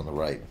two routes on the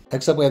right.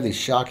 Next up, we have the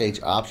shock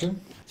H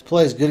option. This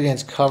play is good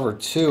against cover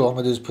 2. All I'm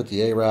going to do is put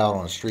the A route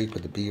on a streak,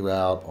 put the B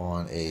route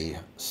on a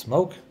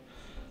smoke.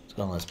 Let's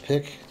go on, let's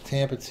pick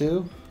Tampa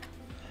 2.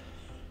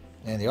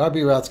 And the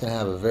RB route's going to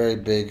have a very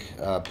big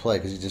play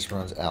because he just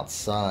runs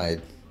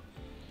outside,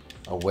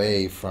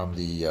 away from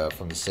the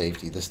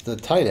safety. The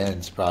tight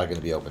end's probably going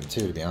to be open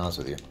too, to be honest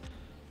with you.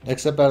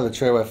 Next up, out of the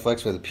trey wide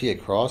flex, we have the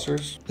PA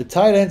crossers. The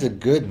tight end's a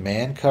good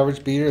man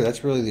coverage beater.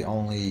 That's really the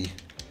only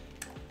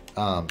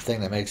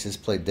thing that makes this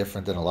play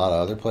different than a lot of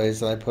other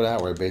plays that I put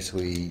out, where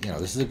basically, you know,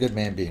 this is a good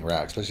man beating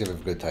route, especially if you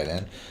have a good tight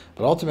end.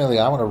 But ultimately,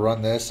 I want to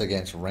run this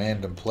against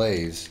random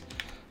plays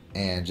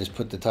and just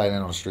put the tight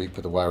end on a streak,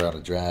 put the wire out a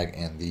drag,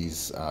 and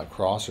these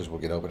crossers will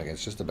get open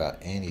against just about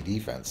any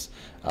defense.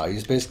 You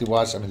just basically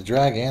watch, I mean, the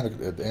drag and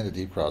the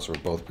deep crosser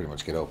will both pretty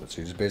much get open. So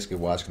you're just basically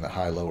watching the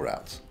high-low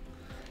routes.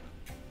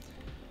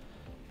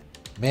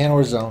 Man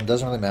or zone,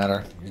 doesn't really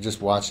matter. You're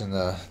just watching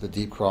the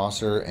deep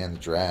crosser and the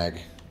drag.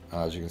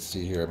 As you can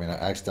see here, I mean, I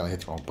accidentally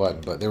hit the wrong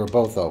button, but they were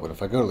both open.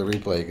 If I go to the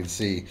replay, you can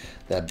see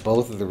that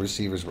both of the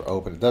receivers were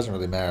open. It doesn't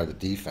really matter the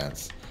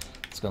defense.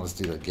 Let's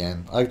do that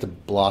again. I like to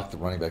block the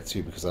running back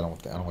too because I don't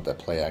want that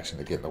play action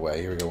to get in the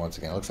way. Here we go once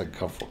again. It looks like a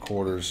cover 4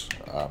 quarters,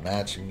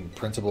 matching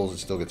principles. It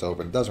still gets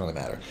open. It doesn't really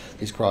matter.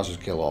 These crossers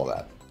kill all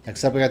that.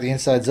 Next up, we got the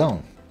inside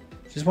zone.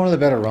 Just one of the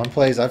better run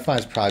plays. I find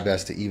it's probably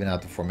best to even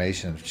out the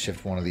formation and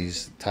shift one of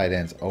these tight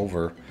ends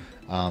over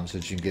so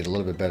that you can get a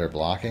little bit better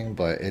blocking.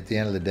 But at the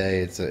end of the day,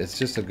 it's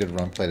just a good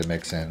run play to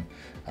mix in.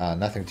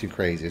 Nothing too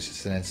crazy. It's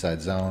just an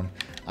inside zone.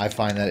 I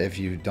find that if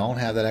you don't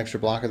have that extra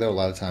blocker, though, a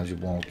lot of times you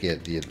won't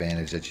get the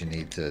advantage that you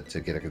need to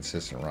get a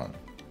consistent run.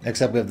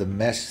 Next up, we have the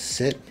mesh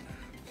sit.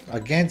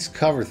 Against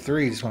cover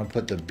 3, you just want to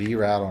put the B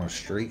route on a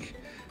streak.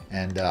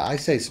 And I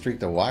say streak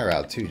the Y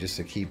route, too, just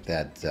to keep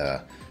that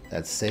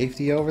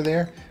safety over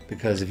there.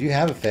 Because if you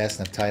have a fast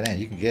enough tight end,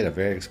 you can get a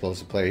very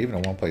explosive player, even a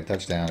one-play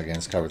touchdown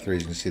against cover 3.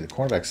 As you can see, the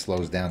cornerback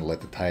slows down to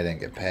let the tight end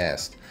get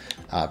past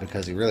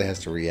because he really has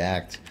to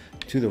react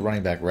to the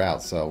running back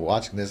route. So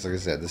watching this, like I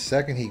said, the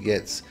second he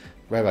gets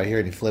right about here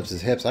and he flips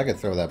his hips, I could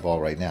throw that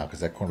ball right now because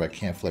that cornerback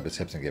can't flip his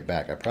hips and get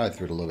back. I probably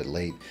threw it a little bit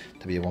late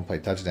to be a one-play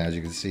touchdown. As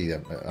you can see,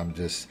 I'm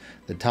just,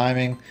 the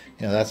timing,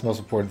 you know, that's the most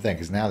important thing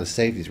because now the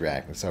safety's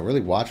reacting. So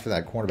really watch for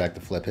that cornerback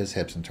to flip his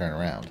hips and turn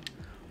around.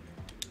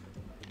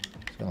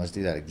 So let's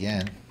do that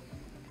again.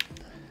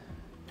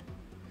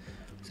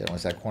 So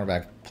once that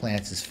cornerback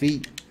plants his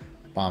feet,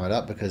 bomb it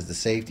up because the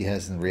safety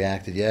hasn't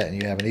reacted yet,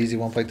 and you have an easy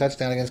one-play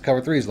touchdown against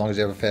cover 3 as long as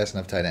you have a fast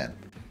enough tight end.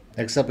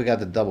 Next up, we got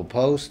the double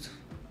post.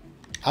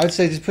 I would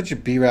say just put your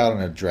B route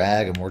on a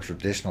drag, a more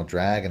traditional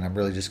drag, and I'm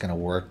really just going to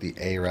work the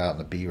A route and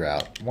the B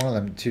route. One of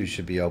them two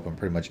should be open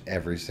pretty much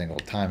every single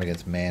time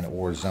against man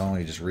or zone.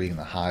 You're just reading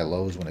the high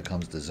lows when it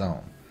comes to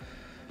zone.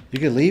 You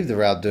could leave the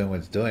route doing what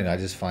it's doing. I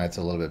just find it's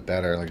a little bit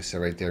better. Like I said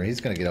right there,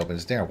 he's going to get open.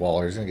 It's Darren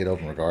Waller. He's going to get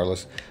open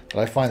regardless. But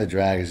I find the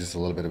drag is just a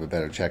little bit of a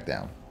better check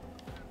down.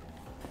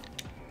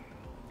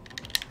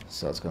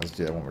 So let's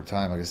do that one more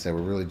time. Like I said,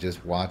 we're really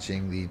just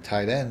watching the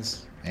tight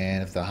ends.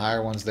 And if the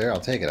higher one's there, I'll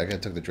take it. I could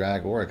have took the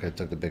drag or I could have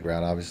took the big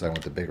route. Obviously, I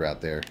went the big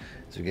route there.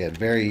 So we get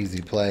very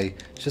easy play.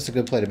 It's just a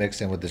good play to mix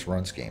in with this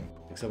run scheme.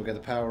 Next up, we got the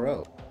power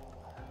row.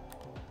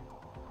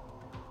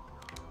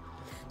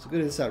 It's a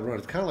good inside run.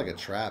 It's kind of like a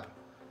trap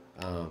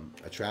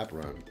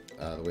run,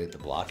 the way the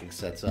blocking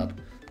sets up.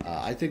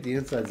 I think the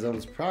inside zone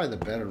is probably the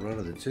better run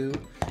of the two,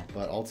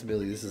 but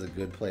ultimately this is a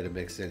good play to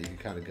mix in. You can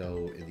kind of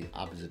go in the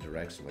opposite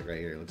direction. Like right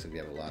here, it looks like we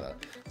have a lot of,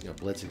 you know,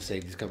 blitzing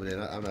safeties coming in.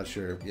 I'm not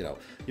sure, you know,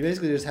 you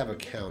basically just have a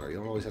counter. You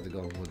don't always have to go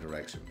in one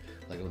direction.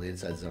 Like on the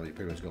inside zone, you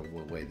pretty much go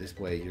one way. This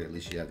way here, at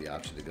least you have the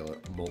option to go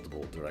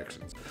multiple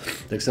directions.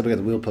 Next up, we got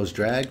the wheel post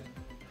drag.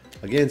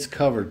 Against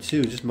cover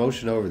 2, just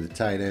motion over the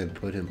tight end,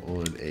 put him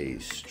on a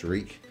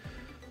streak.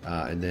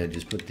 and then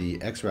just put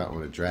the X route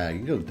on a drag.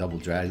 You can go double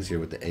drags here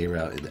with the A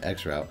route and the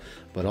X route,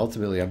 but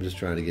ultimately I'm just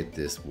trying to get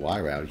this Y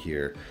route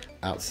here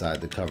outside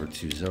the cover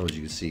 2 zones.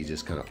 You can see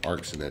just kind of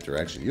arcs in that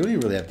direction. You don't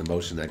even really have to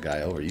motion that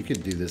guy over. You can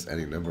do this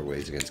any number of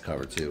ways against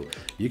cover 2.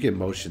 You can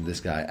motion this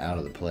guy out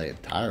of the play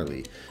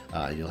entirely,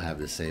 and you'll have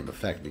the same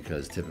effect,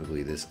 because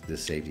typically this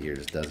safety here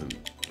just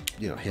doesn't,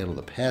 you know, handle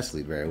the pass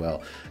lead very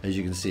well. As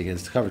you can see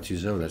against the cover 2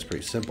 zone, that's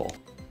pretty simple.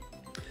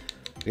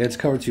 Against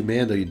cover 2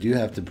 man, though, you do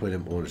have to put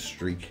him on a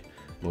streak,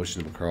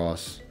 motion him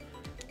across,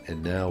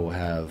 and now we'll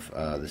have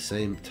the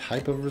same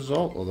type of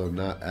result, although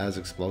not as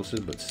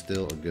explosive, but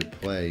still a good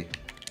play.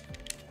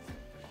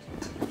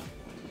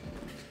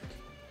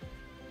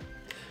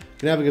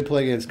 You can have a good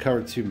play against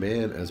cover 2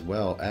 man as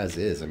well, as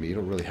is. I mean, you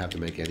don't really have to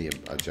make any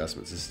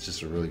adjustments. This is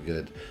just a really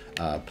good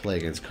play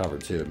against cover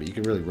 2. I mean, you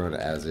can really run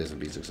it as is and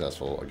be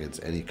successful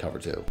against any cover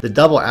 2. The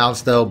double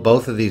outs, though,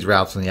 both of these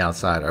routes on the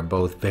outside are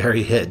both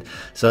very hit.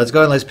 So let's go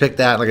ahead and let's pick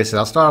that. Like I said,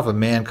 I'll start off with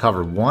man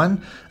cover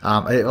 1.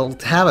 It'll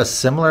have a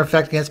similar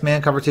effect against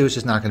man cover 2. It's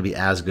just not going to be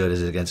as good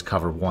as it against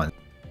cover 1.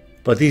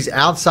 But these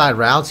outside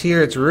routes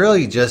here, it's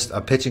really just a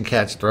pitch and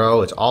catch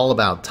throw. It's all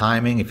about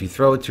timing. If you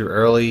throw it too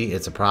early,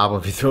 it's a problem.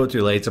 If you throw it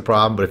too late, it's a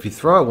problem. But if you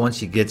throw it once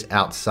he gets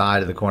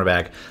outside of the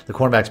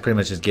cornerback's pretty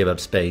much just give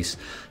up space.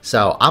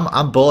 So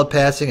I'm bullet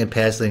passing and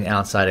passing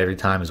outside every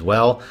time as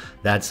well.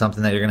 That's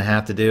something that you're going to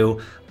have to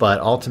do. But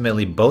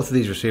ultimately, both of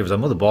these receivers, I'll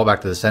move the ball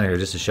back to the center here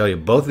just to show you,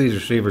 both of these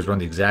receivers run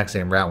the exact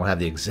same route and will have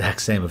the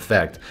exact same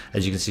effect.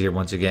 As you can see here,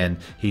 once again,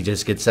 he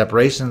just gets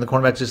separation and the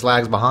cornerback just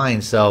lags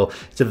behind. So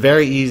it's a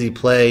very easy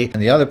play.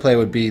 And the other play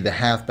would be the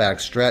halfback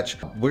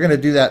stretch. We're going to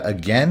do that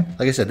again.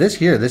 Like I said,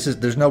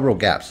 there's no real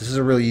gaps. This is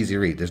a really easy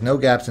read. There's no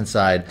gaps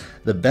inside.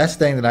 The best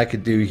thing that I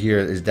could do here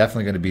is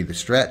definitely going to be the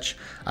stretch.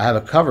 I have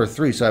a cover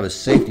 3, so I have a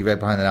safety right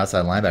behind that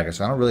outside linebacker,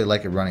 so I don't really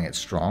like it running it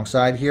strong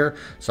side here.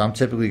 So I'm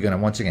typically going to,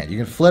 once again, you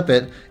can flip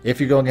it if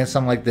you go against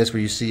something like this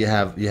where you see you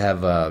have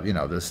you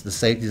know, the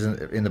safeties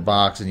in the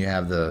box and you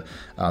have the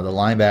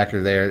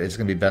linebacker there. It's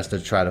going to be best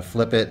to try to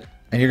flip it.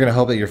 And you're going to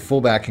hope that your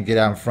fullback can get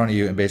out in front of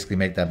you and basically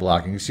make that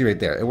block. And you can see right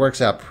there, it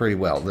works out pretty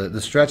well. The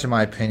stretch, in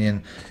my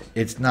opinion,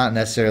 it's not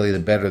necessarily the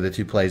better of the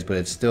two plays, but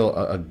it's still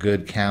a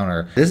good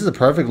counter. This is a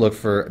perfect look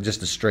for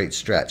just a straight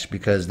stretch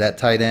because that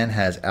tight end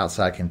has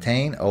outside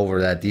contain over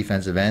that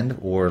defensive end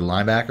or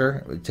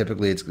linebacker.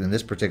 Typically, it's in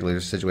this particular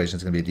situation,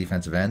 it's going to be a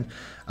defensive end.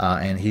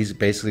 And he's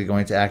basically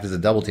going to act as a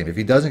double team. If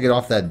he doesn't get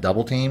off that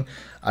double team,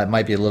 it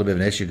might be a little bit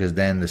of an issue because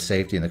then the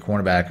safety and the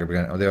cornerback are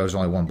going to, there's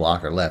only one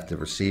blocker left, the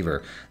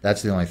receiver.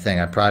 That's the only thing.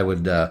 I probably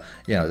would,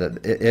 you know,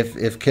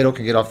 if Kittle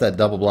can get off that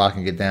double block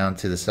and get down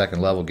to the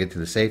second level, get to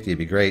the safety, it'd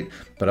be great.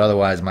 But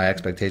otherwise, my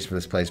expectation for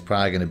this play is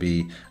probably going to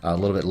be a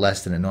little bit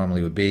less than it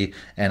normally would be.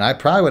 And I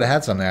probably would have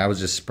had something. I was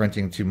just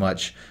sprinting too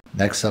much.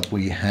 Next up,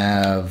 we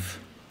have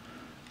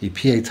the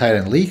PA tight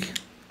end leak.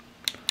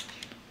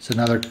 It's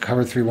another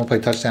cover 3 one-play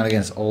touchdown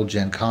against old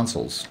gen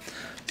consoles.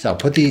 So I'll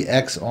put the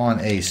X on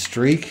a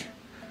streak,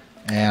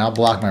 and I'll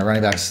block my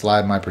running back,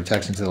 slide my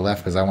protection to the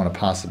left because I want to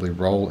possibly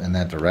roll in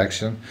that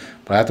direction.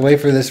 But I have to wait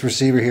for this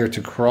receiver here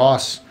to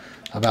cross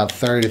about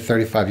 30 to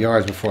 35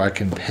 yards before I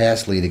can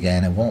pass lead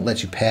again. It won't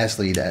let you pass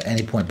lead at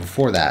any point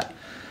before that.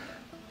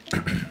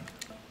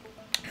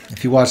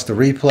 If you watch the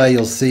replay,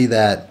 you'll see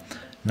that,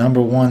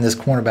 number one, this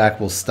cornerback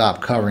will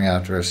stop covering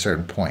after a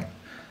certain point.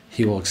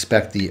 He will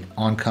expect the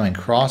oncoming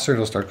crosser.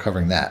 He'll start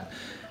covering that.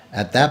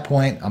 At that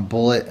point, I'm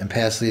bullet and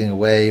pass leading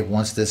away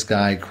once this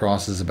guy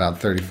crosses about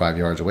 35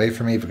 yards away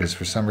from me because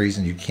for some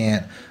reason you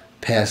can't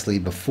pass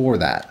lead before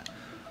that.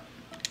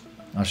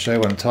 I'll show you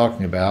what I'm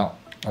talking about,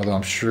 although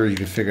I'm sure you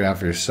can figure it out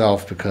for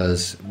yourself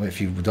because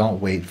if you don't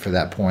wait for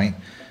that point,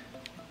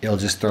 it'll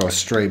just throw a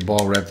straight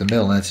ball right up the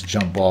middle and it's a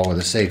jump ball with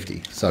a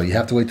safety. So you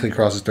have to wait till he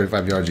crosses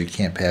 35 yards or you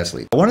can't pass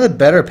lead. One of the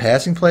better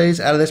passing plays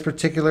out of this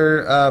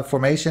particular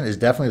formation is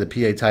definitely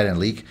the PA tight end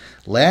leak.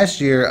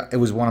 Last year, it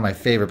was one of my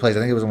favorite plays.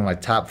 I think it was one of my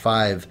top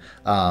 5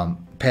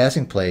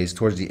 passing plays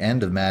towards the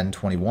end of Madden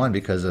 21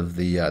 because of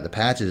the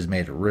patches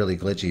made it really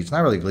glitchy. It's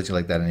not really glitchy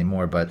like that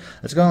anymore, but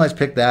let's go and let's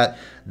pick that.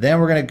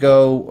 Then we're going to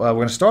go, we're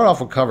going to start off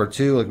with cover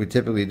 2 like we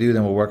typically do.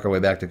 Then we'll work our way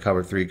back to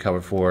cover 3,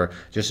 cover 4,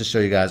 just to show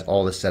you guys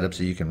all the setups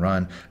that you can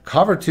run.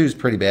 Cover 2 is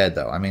pretty bad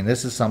though. I mean,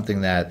 this is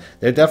something that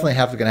they're definitely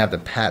going to have to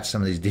patch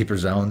some of these deeper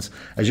zones.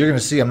 As you're going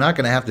to see, I'm not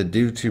going to have to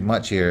do too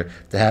much here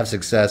to have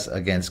success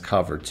against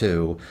cover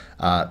 2.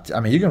 I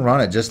mean, you can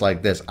run it just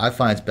like this. I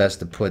find it's best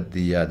to put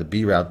the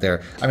B route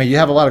there. I mean, you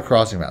have a lot of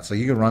crossing routes, so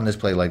you can run this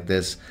play like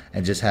this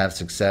and just have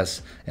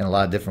success in a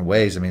lot of different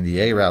ways. I mean, the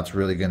A route's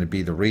really going to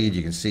be the read.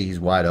 You can see he's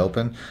wide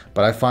open,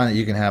 but I find that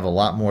you can have a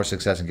lot more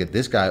success and get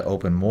this guy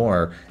open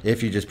more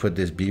if you just put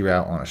this B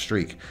route on a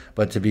streak.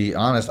 But to be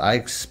honest, I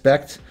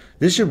expect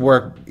this should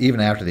work even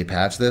after they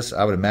patch this.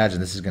 I would imagine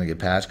this is going to get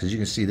patched because you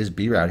can see this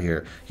B route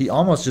here. He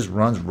almost just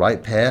runs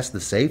right past the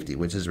safety,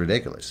 which is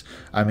ridiculous.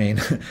 I mean,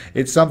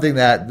 it's something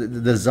that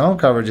the zone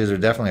coverages are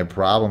definitely a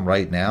problem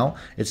right now.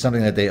 It's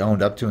something that they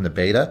owned up to in the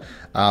beta.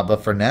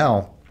 But for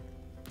now,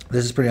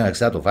 This is pretty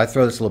unacceptable. If I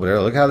throw this a little bit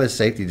early, look how this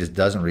safety just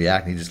doesn't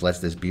react and he just lets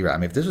this be route. I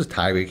mean, if this was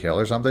Tyreek Hill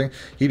or something,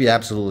 he'd be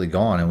absolutely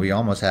gone, and we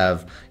almost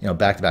have, you know,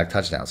 back-to-back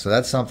touchdowns. So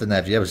that's something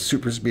that if you have a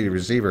super speedy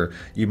receiver,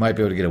 you might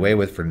be able to get away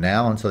with for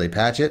now until they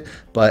patch it.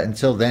 But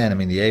until then, I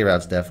mean, the A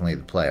route's definitely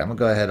the play. I'm going to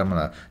go ahead, I'm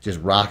going to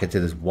just rock it to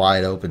this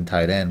wide open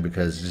tight end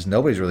because just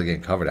nobody's really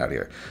getting covered out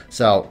here.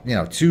 So, you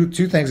know, two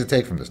things to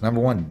take from this.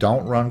 Number one,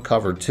 don't run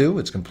cover two.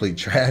 It's complete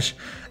trash.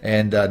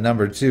 And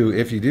number two,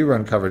 if you do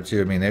run cover two,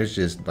 I mean, there's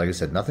just, like I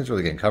said, nothing's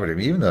really getting covered. I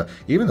mean,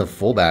 even the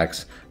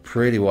fullback's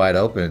pretty wide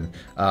open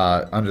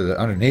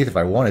underneath if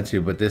I wanted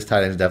to, but this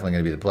tight end is definitely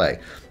going to be the play.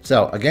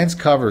 So against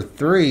cover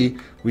three,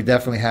 we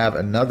definitely have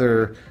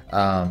another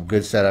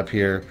good setup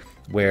here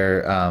where,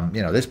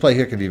 you know, this play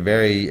here can be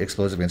very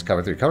explosive against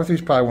cover three. Cover three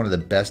is probably one of the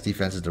best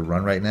defenses to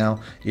run right now,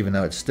 even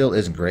though it still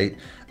isn't great.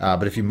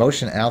 But if you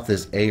motion out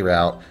this A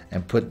route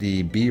and put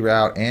the B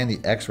route and the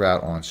X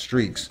route on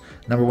streaks,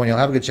 number one, you'll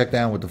have a good check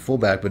down with the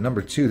fullback. But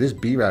number two, this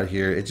B route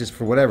here, it just,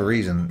 for whatever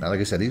reason, like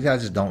I said, these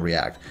guys just don't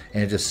react.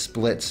 And it just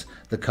splits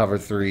the cover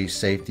three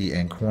safety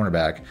and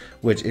cornerback,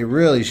 which it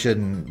really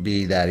shouldn't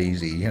be that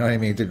easy. You know what I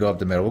mean? To go up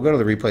the middle. We'll go to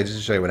the replay just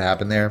to show you what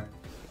happened there.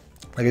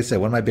 Like I said,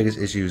 one of my biggest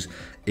issues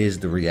is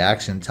the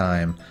reaction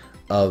time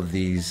of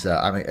these.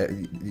 I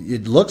mean,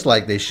 it looks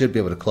like they should be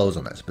able to close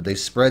on this, but they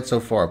spread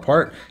so far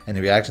apart, and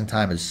the reaction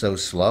time is so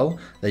slow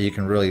that you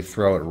can really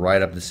throw it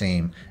right up the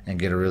seam and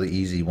get a really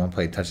easy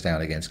one-play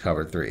touchdown against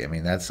cover three. I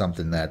mean, that's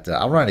something that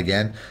I'll run it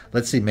again.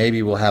 Let's see,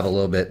 maybe we'll have a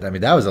little bit. I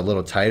mean, that was a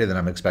little tighter than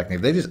I'm expecting.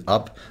 If they just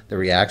up the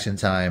reaction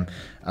time,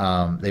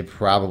 they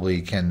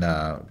probably can,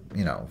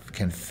 you know,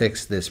 can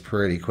fix this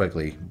pretty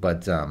quickly.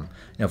 But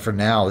you know, for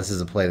now, this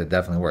is a play that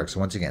definitely works. So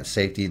once again,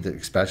 safety,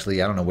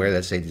 especially, I don't know where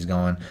that safety's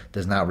going,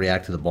 does not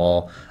react to the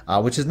ball,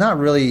 which is not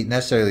really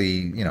necessarily,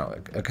 you know,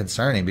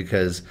 concerning,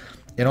 because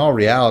in all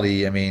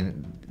reality, I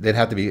mean, they'd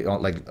have to be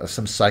on like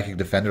some psychic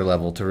defender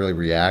level to really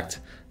react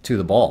to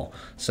the ball.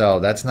 So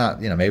that's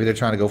not, you know, maybe they're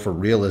trying to go for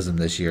realism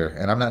this year,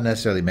 and I'm not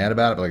necessarily mad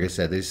about it, but like I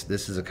said,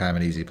 this is a kind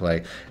of an easy play.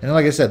 And then,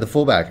 like I said, the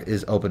fullback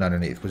is open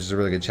underneath, which is a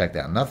really good check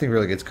down. Nothing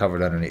really gets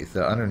covered underneath.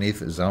 The underneath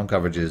zone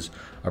coverages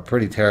are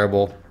pretty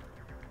terrible.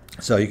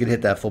 So you can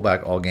hit that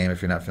fullback all game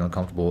if you're not feeling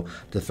comfortable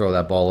to throw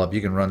that ball up.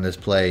 You can run this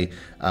play,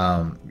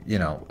 you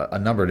know, a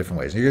number of different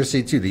ways. And you're going to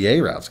see too, the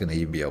A route's going to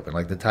even be open,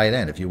 like the tight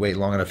end. If you wait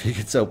long enough, he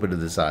gets open to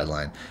the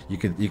sideline. You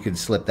can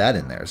slip that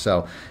in there.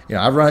 So, you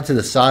know, I've run it to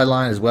the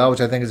sideline as well,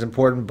 which I think is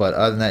important. But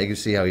other than that, you can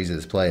see how easy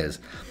this play is.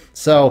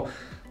 So,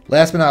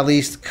 last but not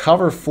least,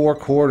 cover four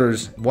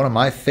quarters. One of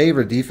my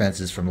favorite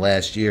defenses from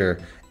last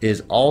year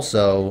is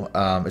also,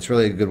 it's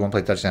really a good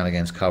one-play touchdown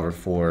against cover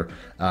four.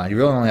 You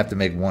really only have to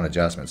make one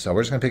adjustment. So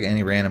we're just going to pick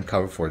any random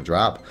cover four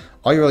drop.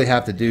 All you really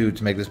have to do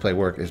to make this play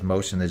work is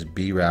motion this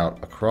B route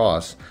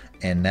across,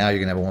 and now you're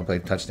going to have a one-play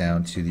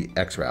touchdown to the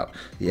X route.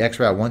 The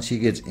X route, once he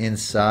gets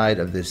inside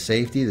of this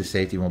safety, the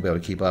safety won't be able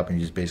to keep up, and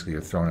you just basically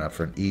are throwing it up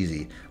for an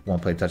easy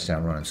one-play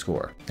touchdown run and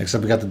score. Next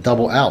up, we got the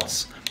double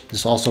outs.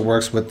 This also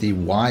works with the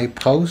Y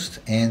post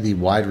and the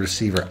wide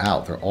receiver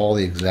out. They're all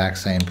the exact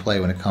same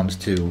play when it comes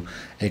to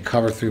a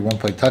cover three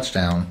one-play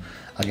touchdown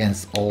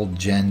against old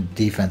gen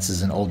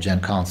defenses and old gen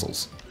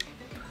consoles.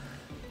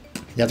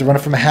 You have to run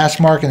it from a hash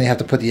mark, and you have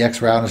to put the X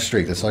route on a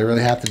streak. That's all you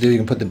really have to do. You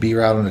can put the B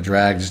route on a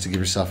drag just to give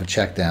yourself a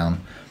check down.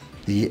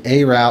 The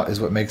A route is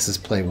what makes this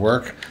play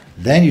work.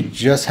 Then you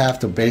just have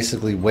to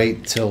basically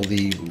wait till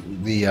the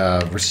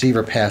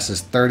receiver passes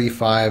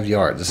 35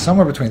 yards. It's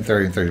somewhere between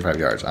 30 and 35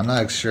 yards. I'm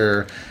not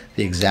sure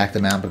the exact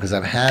amount because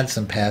I've had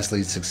some pass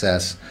lead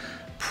success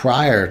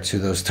prior to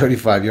those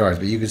 35 yards.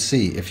 But you can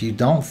see if you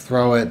don't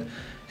throw it,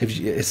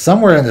 it's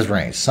somewhere in this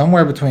range,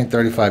 somewhere between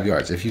 35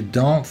 yards. If you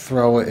don't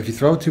throw it, if you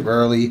throw it too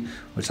early,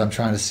 which I'm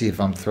trying to see if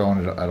I'm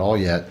throwing it at all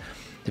yet.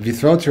 If you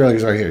throw it too early,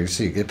 it's right here. You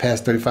see, you get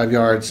past 35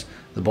 yards,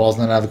 the ball's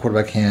not out of the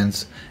quarterback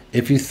hands.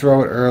 If you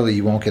throw it early,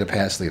 you won't get a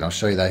pass lead. I'll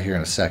show you that here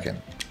in a second.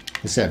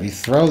 Like I said, if you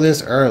throw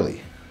this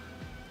early,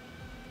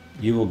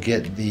 you will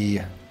get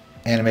the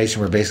animation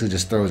where it basically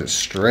just throws it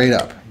straight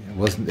up.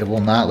 It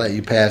will not let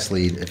you pass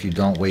lead if you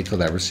don't wait till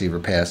that receiver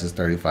passes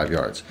 35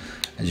 yards.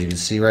 As you can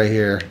see right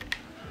here,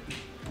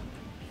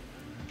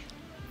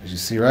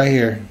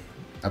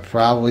 I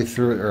probably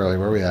threw it early.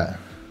 Where are we at?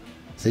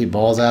 See,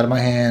 ball's out of my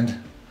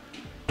hand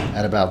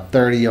at about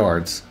 30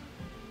 yards.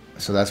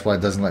 So that's why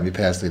it doesn't let me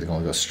pass lead. It can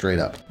only go straight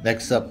up.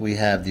 Next up, we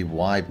have the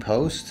Y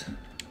post.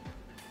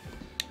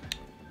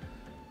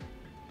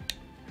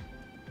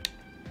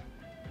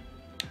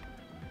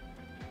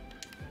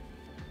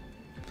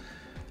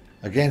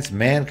 Against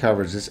man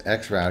coverage, this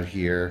X route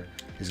here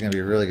is going to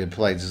be a really good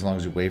play just as long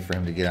as you wait for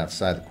him to get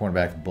outside the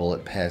cornerback,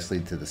 bullet, pass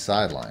lead to the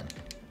sideline.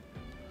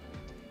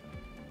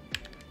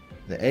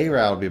 The A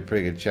route will be a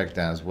pretty good check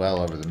down as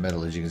well over the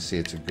middle. As you can see,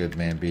 it's a good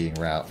man beating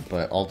route,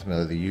 but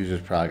ultimately the user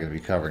is probably going to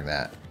be covering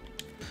that.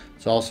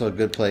 It's also a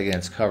good play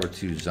against cover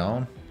 2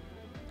 zone.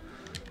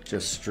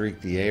 Just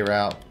streak the A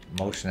route,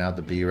 motion out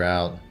the B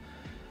route.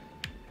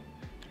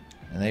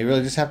 And then you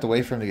really just have to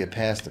wait for him to get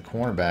past the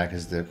cornerback,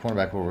 as the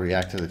cornerback will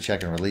react to the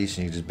check and release,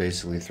 and you just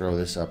basically throw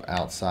this up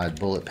outside,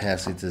 bullet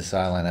pass it to the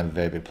sideline, have a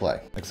very big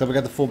play. Next up, we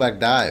got the fullback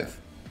dive.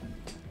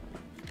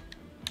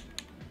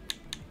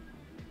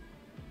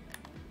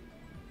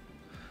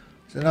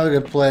 It's another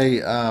good play,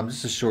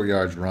 just a short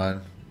yards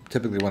run.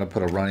 Typically want to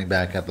put a running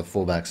back at the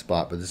fullback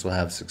spot, but this will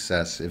have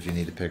success if you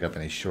need to pick up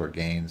any short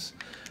gains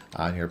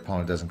and your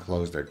opponent doesn't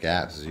close their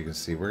gaps. As you can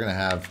see, we're going to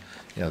have,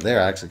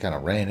 there I actually kind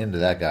of ran into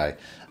that guy.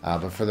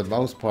 But for the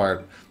most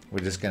part,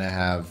 we're just going to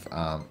have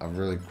a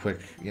really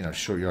quick,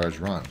 short yards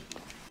run.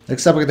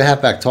 Next up, we get the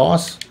halfback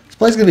toss. This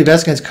play's going to be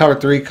best against cover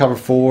 3, cover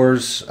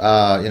 4s,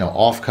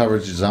 off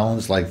coverage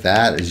zones like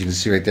that. As you can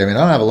see right there, I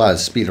don't have a lot of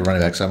speed of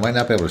running back, so I might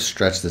not be able to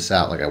stretch this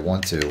out like I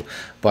want to.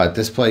 But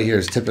this play here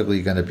is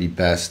typically going to be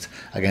best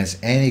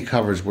against any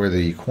coverage where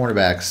the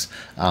cornerbacks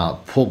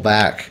pull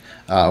back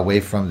away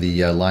from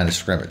the line of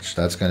scrimmage.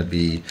 That's going to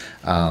be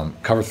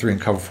cover 3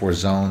 and cover 4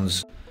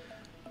 zones.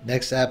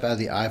 Next up, out of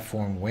the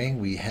I-form wing,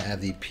 we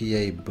have the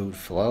PA boot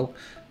flow.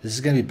 This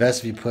is going to be best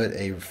if you put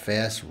a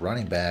fast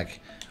running back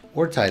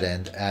or tight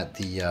end at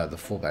the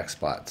fullback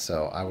spot.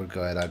 So I would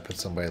go ahead, I'd put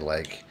somebody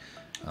like,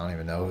 I don't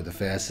even know who the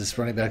fastest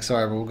running backs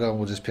are, but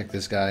we'll just pick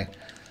this guy.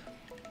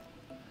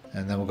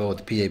 And then we'll go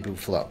with the PA boot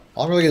flow.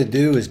 All I'm really going to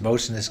do is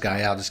motion this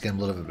guy out, just get him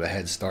a little bit of a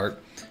head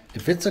start.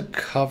 If it's a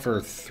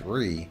cover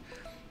 3,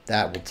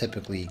 that will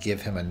typically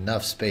give him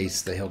enough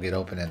space that he'll get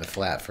open in the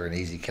flat for an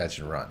easy catch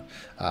and run.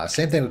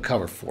 Same thing with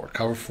cover 4.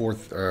 Cover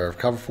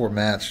 4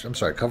 match. I'm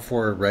sorry, cover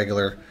 4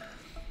 regular.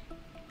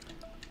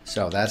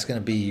 So that's going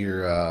to be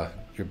your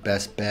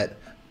best bet.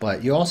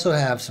 But you also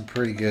have some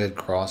pretty good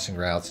crossing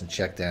routes and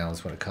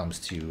checkdowns when it comes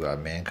to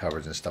man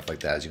coverage and stuff like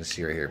that. As you can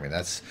see right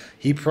here,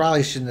 he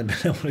probably shouldn't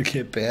have been able to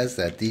get past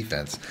that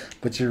defense.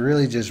 But you're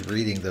really just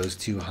reading those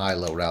 2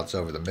 high-low routes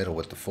over the middle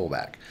with the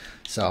fullback.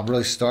 So I'm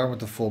really starting with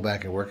the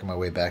fullback and working my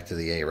way back to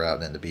the A route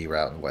and then the B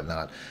route and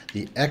whatnot.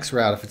 The X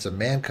route, if it's a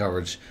man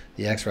coverage,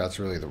 the X route's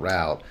really the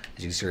route.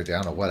 As you can see right there,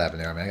 I don't know what happened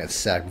there. I got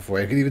sacked before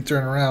I could even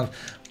turn around.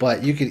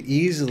 But you could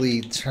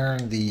easily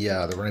turn the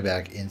running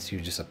back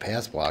into just a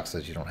pass block so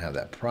that you don't have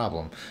that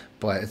problem.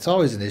 But it's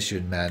always an issue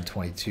in Madden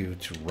 22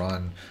 to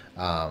run,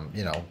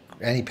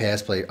 any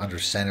pass play under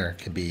center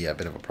can be a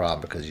bit of a problem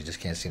because you just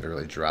can't seem to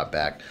really drop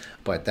back.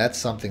 But that's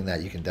something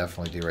that you can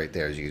definitely do right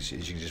there. You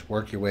can just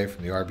work your way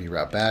from the RB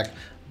route back,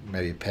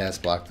 maybe pass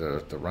block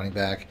the running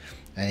back.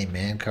 Any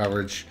man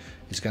coverage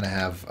is going to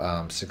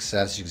have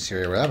success. You can see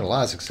here we're having a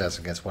lot of success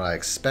against what I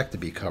expect to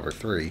be cover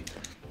 3.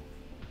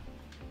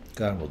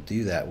 Go ahead and we'll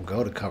do that. We'll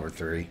go to cover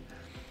 3.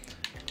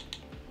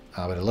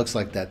 But it looks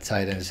like that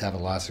tight end is having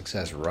a lot of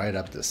success right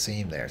up the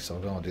seam there. So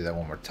we're going to do that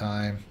one more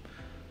time.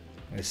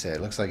 Like I said,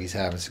 it looks like he's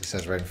having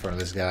success right in front of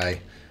this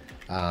guy,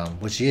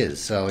 which he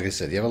is. So like I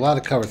said, you have a lot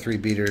of cover 3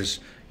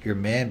 beaters. Your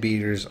man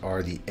beaters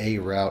are the A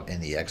route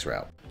and the X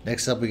route.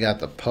 Next up, we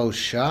got the post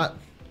shot.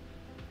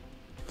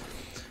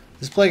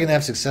 This play can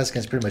have success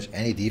against pretty much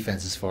any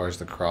defense as far as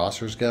the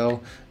crossers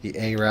go. The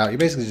A route, you're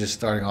basically just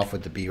starting off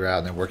with the B route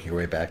and then working your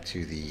way back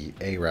to the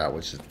A route,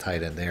 which is the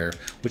tight end there.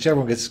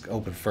 Whichever one gets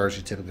open first,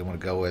 you typically want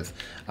to go with.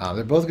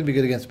 They're both going to be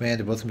good against man.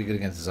 They're both going to be good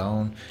against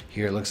zone.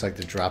 Here it looks like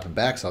they're dropping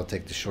back, so I'll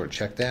take the short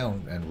check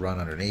down and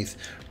run underneath.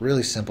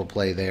 Really simple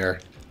play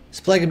there. This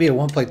play can be a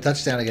one-play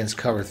touchdown against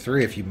cover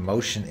 3 if you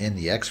motion in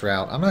the X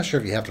route. I'm not sure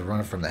if you have to run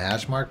it from the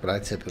hash mark, but I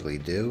typically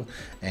do.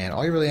 And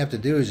all you really have to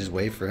do is just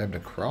wait for him to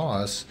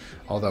cross.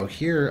 Although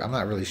here, I'm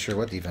not really sure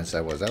what defense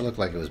that was. That looked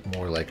like it was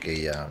more like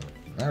a,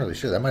 not really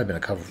sure. That might have been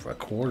a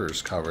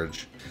quarters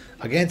coverage.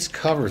 Against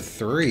cover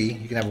 3,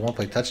 you can have a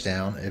one-play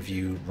touchdown if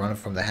you run it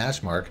from the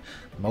hash mark,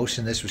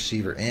 motion this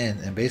receiver in,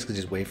 and basically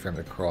just wait for him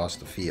to cross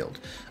the field.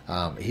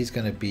 He's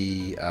going to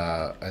be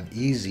an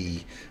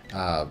easy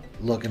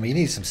look. I mean,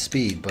 he needs some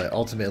speed, but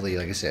ultimately,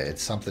 like I said,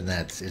 it's something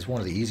that is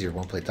one of the easier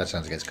one-play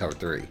touchdowns against cover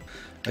 3.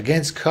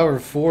 Against cover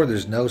 4,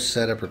 there's no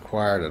setup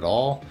required at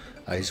all.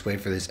 I just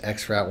wait for this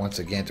X route once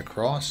again to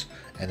cross,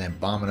 and then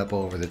bomb it up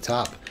over the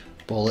top.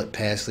 Bullet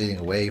pass leading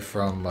away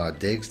from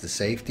Diggs to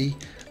safety.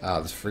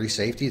 This free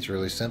safety, it's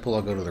really simple.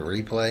 I'll go to the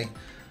replay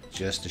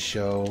just to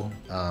show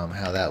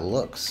how that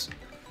looks.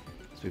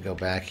 So we go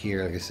back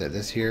here, like I said,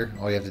 this here,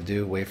 all you have to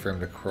do, wait for him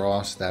to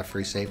cross that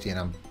free safety, and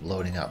I'm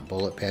loading up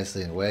bullet pass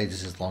leading away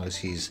just as long as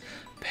he's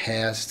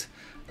past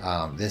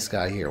this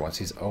guy here. Once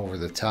he's over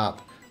the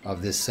top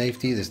of this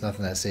safety, there's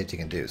nothing that safety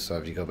can do. So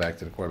if you go back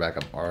to the quarterback,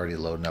 I'm already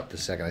loading up the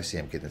second I see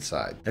him get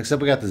inside. Next up,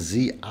 we got the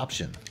Z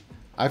option.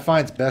 I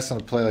find it's best on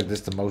a play like this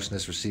to motion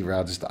this receiver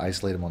out just to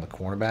isolate him on the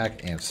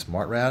cornerback and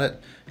smart route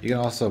it. You can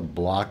also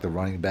block the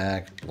running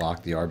back,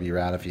 block the RB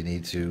route if you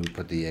need to,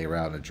 put the A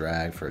route in a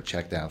drag for a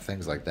check down,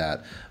 things like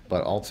that.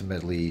 But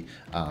ultimately,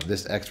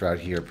 this X route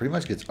here pretty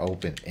much gets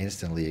open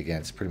instantly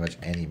against pretty much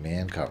any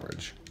man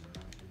coverage.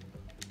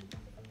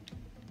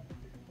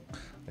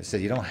 Like I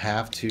said, you don't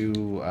have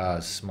to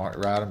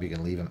smart route him. You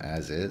can leave him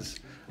as is.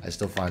 I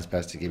still find it's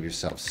best to give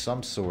yourself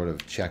some sort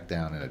of check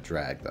down and a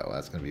drag, though.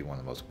 That's going to be one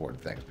of the most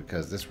important things,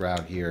 because this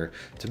route here,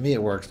 to me,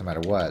 it works no matter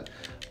what.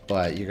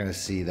 But you're going to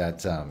see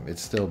that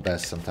it's still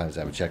best sometimes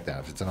to have a check down.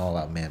 If it's an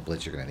all-out man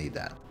blitz, you're going to need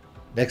that.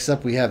 Next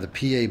up, we have the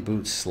PA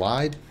boot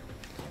slide.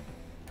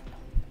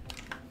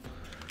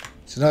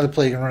 It's another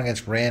play you can run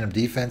against random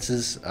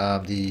defenses.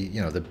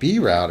 The B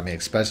route, I mean,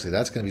 especially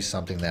that's going to be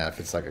something that if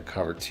it's like a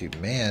cover 2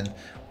 man,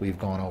 we've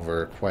gone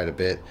over quite a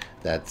bit.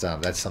 That's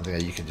something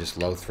that you can just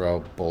low throw,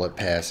 bullet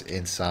pass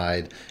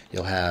inside.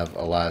 You'll have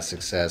a lot of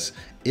success.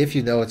 If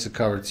you know it's a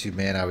cover 2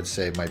 man, I would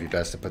say it might be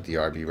best to put the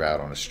RB route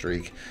on a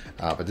streak.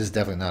 But this is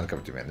definitely not a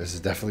cover 2 man. This is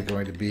definitely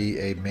going to be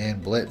a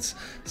man blitz.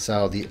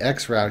 So the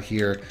X route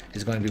here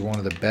is going to be one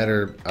of the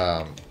better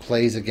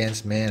plays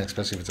against man,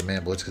 especially if it's a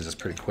man blitz because it's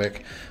pretty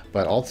quick.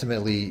 But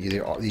ultimately,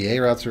 the A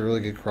route's a really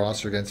good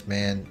crosser against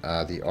man.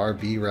 The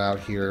RB route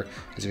here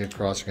is a good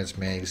crosser against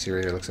man. You can see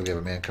right here, it looks like we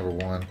have a man cover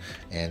 1,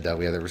 and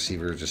we have the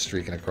receiver just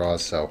streaking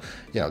across. So,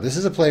 this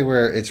is a play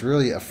where it's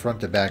really a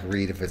front-to-back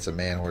read if it's a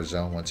man or a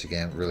zone, once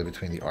again, really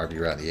between the RB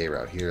route and the A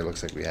route. Here, it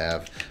looks like we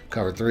have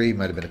cover 3,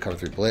 might have been a cover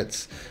 3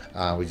 blitz.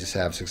 We just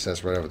have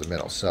success right over the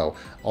middle. So,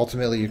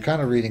 ultimately, you're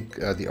kind of reading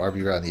the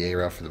RB route and the A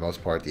route for the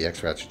most part. The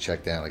X route's your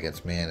check down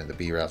against man, and the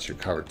B route's your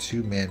cover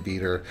 2 man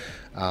beater.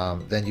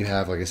 Then you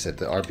have, like I said,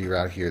 the RB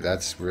route here.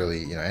 That's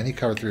really, any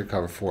cover 3 or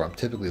cover 4, I'm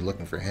typically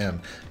looking for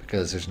him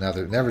because there's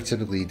never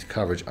typically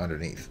coverage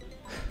underneath.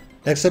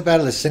 Next up out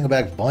of the single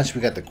back bunch,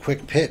 we got the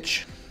quick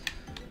pitch.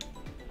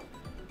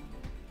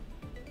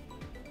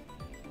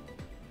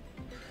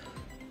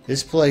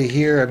 This play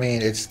here, I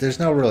mean, there's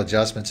no real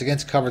adjustments.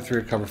 Against cover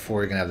 3 or cover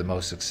 4, you're going to have the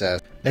most success.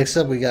 Next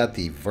up, we got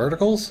the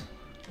verticals.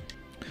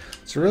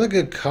 It's a really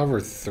good cover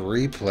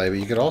 3 play, but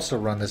you could also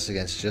run this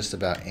against just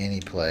about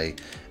any play.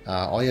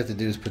 All you have to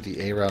do is put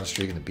the A route on a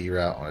streak and the B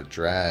route on a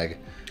drag,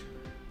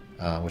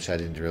 which I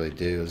didn't really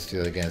do. Let's do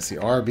it again. It's the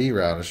RB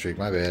route on a streak,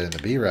 my bad, and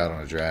the B route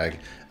on a drag.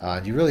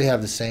 And you really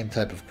have the same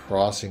type of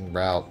crossing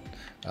route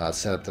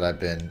setup that I've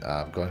been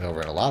going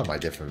over in a lot of my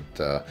different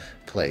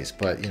plays.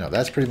 But,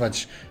 that's pretty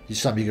much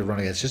something you could run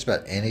against just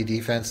about any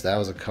defense. That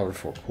was a cover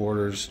 4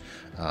 quarters.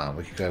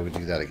 We could go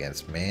do that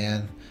against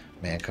man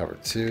cover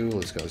 2.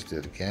 Let's do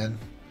it again.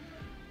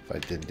 If I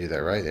didn't do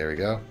that right, there we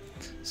go.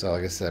 So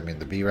like I said, I mean,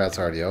 the B route's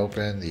already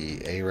open,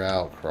 the A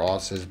route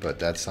crosses, but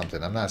that's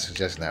something, I'm not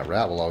suggesting that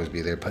route will always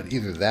be there, but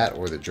either that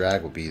or the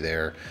drag will be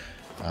there.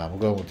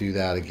 We'll do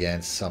that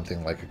against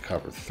something like a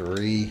cover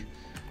 3.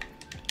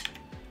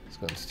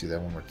 Let's do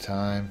that one more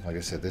time. Like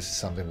I said, this is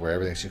something where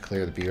everything should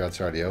clear. The B route's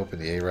already open,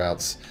 the A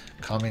route's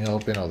coming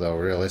open, although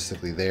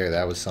realistically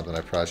that was something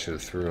I probably should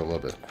have threw a little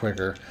bit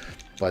quicker.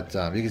 But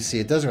you can see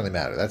it doesn't really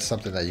matter. That's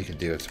something that you can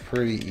do. It's a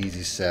pretty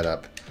easy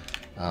setup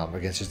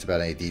against just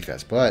about any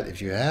defense. But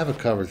if you have a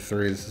cover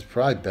 3, this is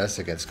probably best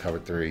against cover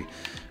 3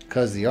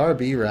 because the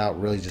RB route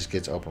really just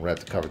gets open right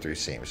at the cover 3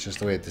 seam. It's just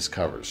the way it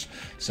discovers.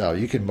 So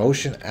you can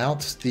motion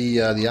out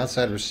the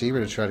outside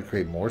receiver to try to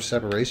create more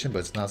separation, but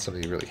it's not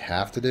something you really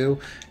have to do.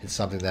 It's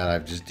something that I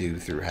just do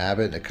through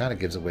habit, and it kind of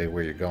gives away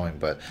where you're going.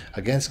 But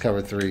against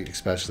cover 3,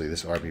 especially,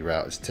 this RB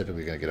route is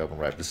typically going to get open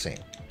right at the seam.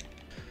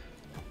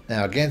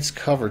 Now against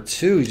cover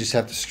 2, you just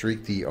have to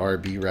streak the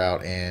RB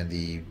route, and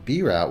the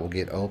B route will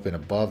get open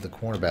above the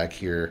cornerback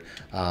here.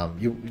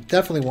 You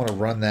definitely want to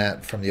run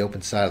that from the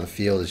open side of the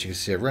field. As you can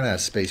see, I run out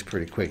of space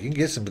pretty quick. You can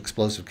get some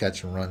explosive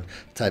catch and run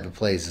type of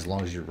plays as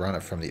long as you run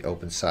it from the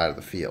open side of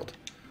the field.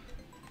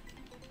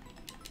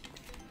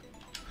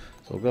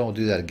 So we'll go and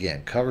do that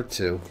again. Cover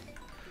 2,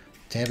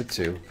 Tampa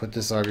 2, put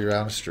this RB route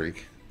on a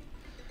streak.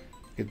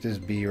 Get this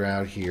B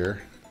route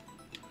here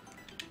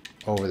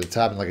over the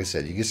top, and like I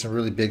said, you get some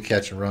really big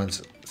catch and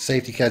runs.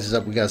 Safety catches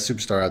up. We got a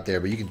superstar out there,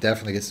 but you can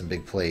definitely get some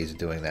big plays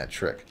doing that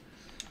trick.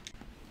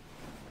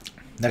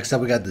 Next up,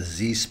 we got the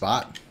Z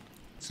spot.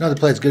 It's another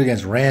play that's good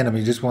against random.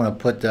 You just want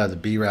to put the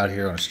B route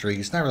here on a streak.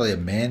 It's not really a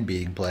man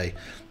beating play,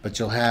 but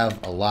you'll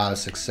have a lot of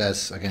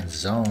success against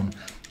zone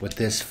with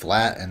this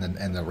flat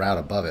and the route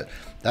above it.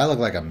 That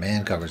looked like a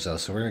man coverage though,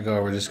 so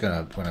we're just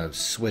gonna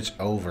switch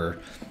over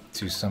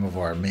to some of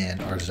our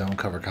zone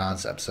cover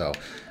concept. So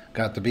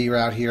got the B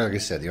route here. Like I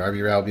said, the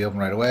RB route will be open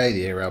right away.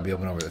 The A route will be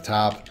open over the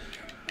top.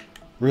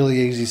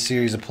 Really easy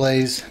series of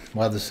plays.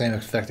 We'll have the same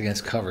effect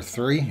against cover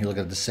 3. You look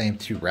at the same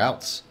 2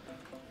 routes.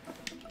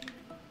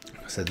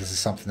 So this is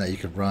something that you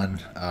could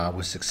run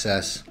with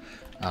success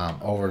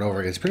over and over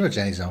again. It's pretty much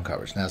any zone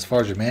coverage. Now, as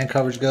far as your man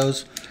coverage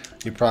goes,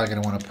 you're probably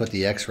going to want to put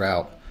the X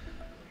route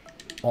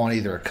on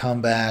either a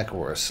comeback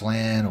or a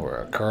slant or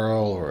a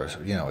curl or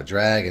a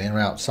drag, an in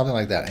route, something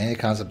like that. Any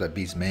concept that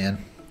beats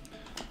man.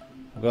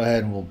 We'll go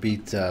ahead and we'll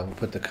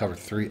put the cover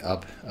 3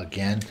 up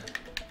again.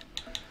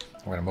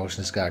 We're going to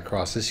motion this guy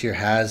across. This here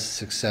has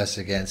success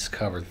against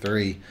cover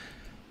 3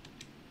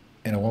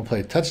 in a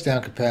one-play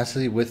touchdown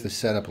capacity with the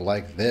setup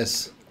like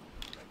this.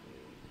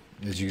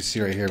 As you can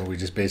see right here, we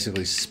just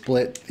basically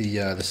split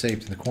the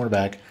safety and the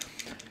cornerback.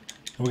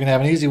 We're going to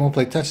have an easy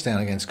one-play touchdown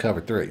against cover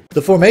 3.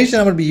 The formation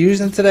I'm going to be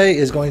using today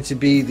is going to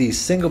be the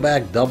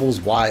singleback doubles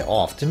Y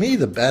off. To me,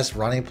 the best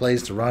running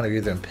plays to run are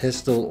either in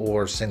pistol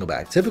or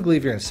singleback. Typically,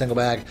 if you're in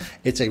singleback,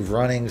 it's a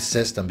running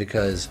system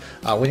because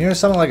when you're in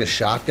something like a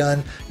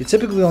shotgun, you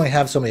typically only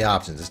have so many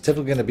options. It's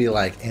typically going to be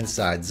like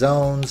inside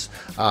zones,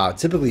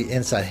 typically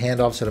inside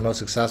handoffs are the most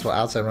successful.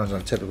 Outside runs are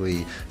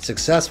typically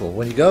successful.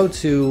 When you go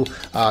to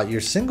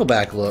your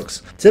singleback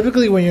looks,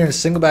 typically when you're in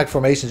singleback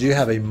formations, you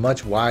have a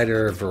much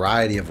wider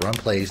variety of run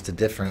plays to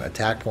different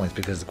attack points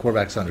because the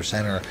quarterback's under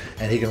center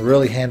and he can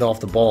really hand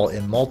off the ball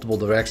in multiple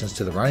directions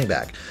to the running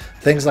back.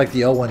 Things like the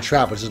 0-1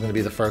 trap, which is going to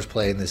be the first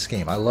play in this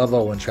scheme. I love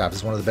 0-1 trap.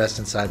 It's one of the best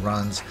inside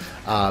runs.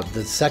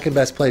 The second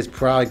best play is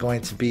probably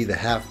going to be the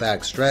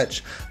halfback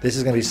stretch. This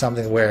is going to be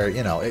something where,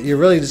 you know, you're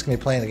really just going to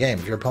be playing the game.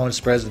 If your opponent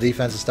spreads the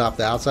defense to stop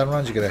the outside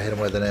runs, you're going to hit them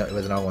with an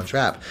 0-1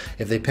 trap.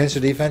 If they pinch the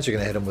defense, you're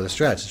going to hit them with a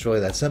stretch. It's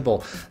really that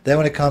simple. Then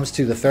when it comes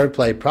to the third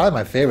play, probably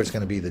my favorite is going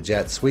to be the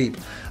jet sweep.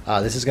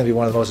 This is going to be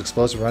one of the most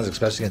explosive runs,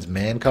 especially against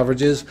man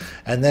coverages.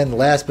 And then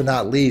last but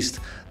not least,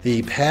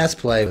 the pass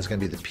play is going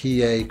to be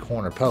the PA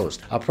corner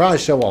post. I'll probably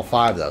show all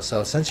 5 though.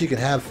 So since you can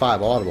have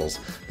 5 audibles,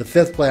 the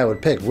 5th play I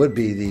would pick would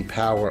be the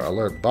power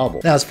alert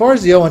bubble. Now, as far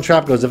as the 0-1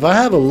 trap goes, if I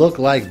have a look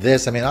like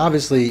this, I mean,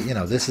 obviously, you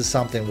know, this is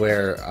something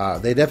where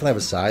they definitely have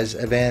a size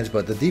advantage,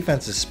 but the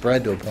defense is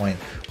spread to a point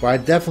where I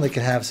definitely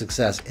can have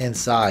success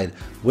inside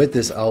with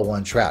this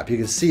 0-1 trap. You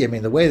can see, I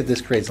mean, the way that this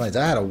creates lanes,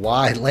 I had a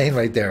wide lane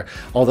right there,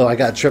 although I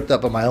got tripped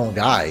up on my own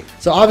guy.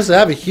 So obviously I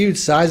have a huge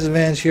size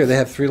advantage here. They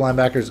have 3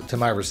 linebackers to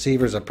my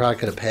receivers. I probably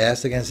could have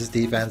passed against this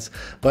defense,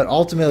 but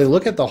ultimately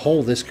look at the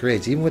hole this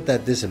creates, even with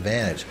that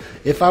disadvantage.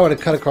 If I were to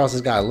cut across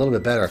this guy a little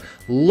bit better,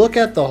 look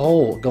at the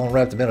hole going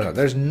right up the middle.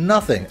 There's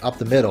nothing up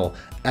the middle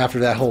after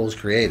that hole is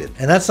created.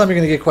 And that's something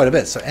you're going to get quite a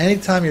bit. So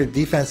anytime your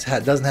defense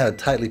doesn't have a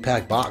tightly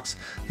packed box,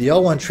 the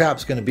 0-1 trap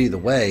is going to be the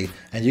way,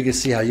 and you can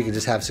see how you can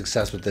just have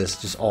success with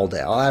this just all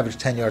day. I'll average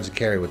 10 yards a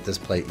carry with this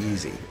play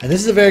easy. And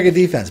this is a very good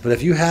defense, but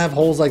if you have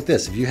holes like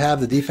this, if you have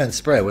the defense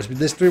spread, which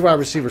this 3 wide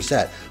receiver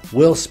set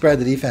will spread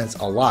the defense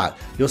a lot,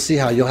 you'll see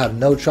how you'll have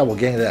no trouble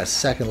getting to that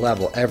second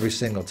level every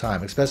single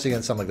time, especially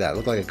against something like that.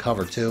 Look like a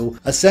cover 2.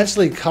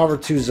 Essentially cover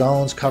 2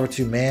 zones, cover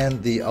 2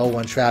 man, the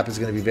 0-1 trap is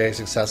going to be very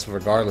successful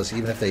regardless,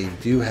 even if they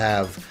do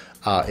have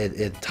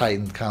it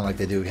tightened kind of like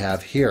they do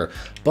have here.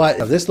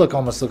 But this look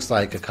almost looks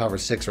like a cover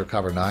 6 or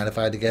cover 9 if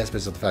I had to guess,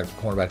 based on the fact that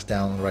the cornerback's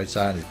down on the right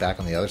side and he's back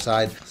on the other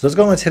side. So let's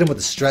go and hit him with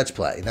the stretch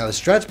play. Now the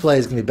stretch play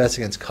is going to be best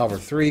against cover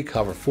 3,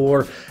 cover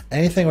 4,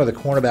 anything where the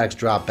cornerbacks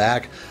drop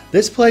back.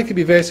 This play could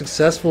be very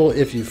successful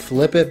if you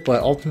flip it,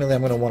 but ultimately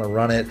I'm going to want to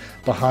run it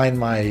behind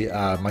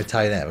my my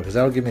tight end because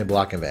that'll give me a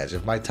block advantage.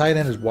 If my tight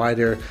end is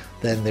wider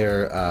than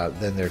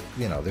their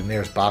you know, their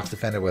nearest box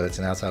defender, whether it's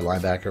an outside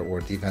linebacker or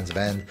defensive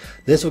end,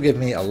 this will give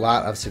me a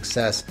lot of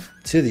success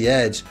to the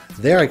edge.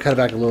 There I cut it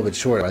back a little bit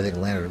short. I think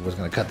Leonard was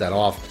going to cut that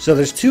off. So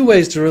there's 2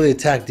 ways to really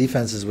attack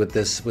defenses with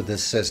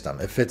this system.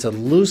 If it's a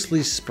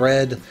loosely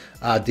spread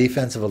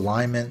defensive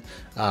alignment,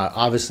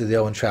 obviously the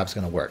 0-1 trap is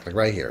going to work. Like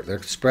right here,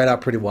 they're spread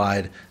out pretty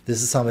wide.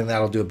 This is something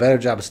that'll do a better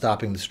job of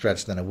stopping the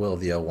stretch than it will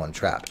the 0-1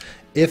 trap.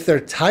 If they're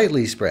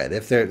tightly spread,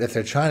 if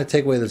they're trying to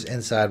take away those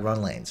inside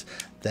run lanes,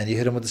 then you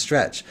hit them with the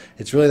stretch.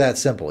 It's really that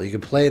simple. You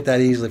can play it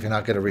that easily if you're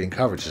not good at reading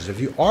coverages.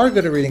 If you are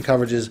good at reading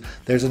coverages,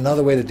 there's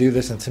another way to do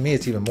this, and to me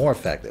it's even more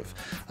effective.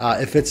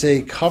 If it's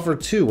a cover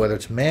 2, whether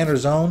it's man or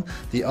zone,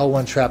 the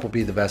 0-1 trap will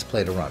be the best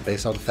play to run,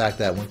 based on the fact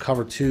that when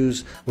cover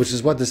 2s, which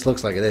is what this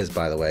looks like it is,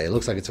 by the way, it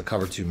looks like it's a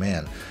cover 2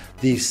 man,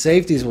 the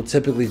safeties will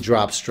typically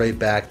drop straight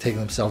back, taking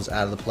themselves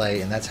out of the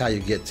play, and that's how you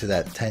get to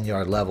that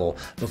 10-yard level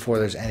before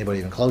there's anybody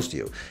even close to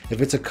you.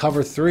 If it's a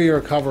cover 3 or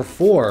a cover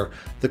 4,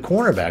 the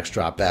cornerbacks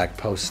drop back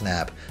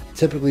post-snap,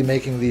 typically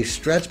making the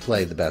stretch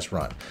play the best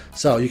run.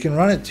 So you can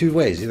run it 2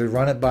 ways. Either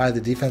run it by the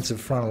defensive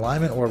front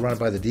alignment or run it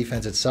by the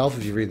defense itself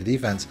if you read the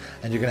defense,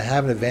 and you're going to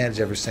have an advantage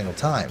every single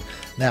time.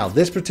 Now,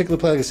 this particular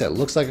play, like I said,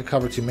 looks like a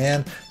cover 2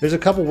 man. There's a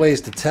couple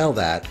ways to tell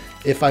that.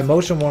 If I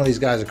motion one of these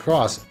guys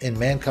across, in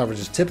man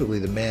coverages, typically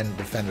the man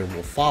defender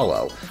will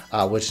follow,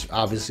 which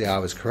obviously I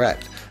was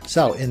correct.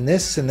 So in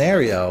this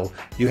scenario,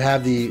 you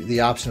have the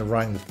option of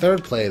running the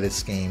third play of this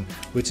scheme,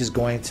 which is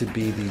going to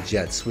be the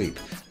jet sweep.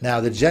 Now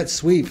the jet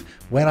sweep,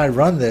 when I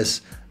run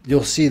this,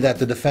 you'll see that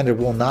the defender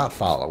will not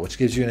follow, which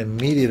gives you an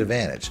immediate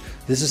advantage.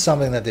 This is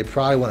something that they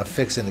probably want to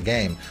fix in the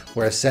game,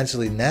 where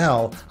essentially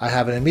now I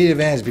have an immediate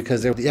advantage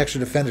because the extra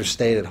defender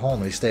stayed at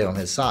home and he stayed on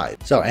his side.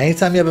 So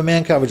anytime you have a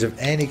man coverage of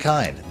any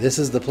kind, this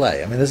is the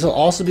play. I mean, this will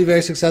also be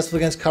very successful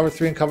against cover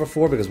 3 and cover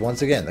 4 because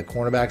once again, the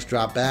cornerbacks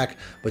drop back,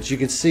 but you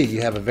can see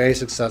you have a very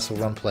successful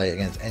run play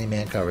against any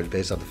man coverage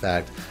based on the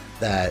fact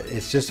that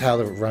it's just how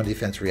the run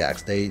defense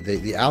reacts.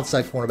 The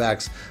outside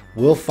cornerbacks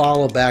will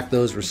follow back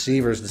those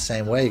receivers the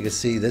same way. You can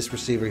see this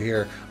receiver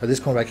here, or this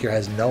cornerback here,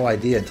 has no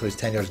idea until he's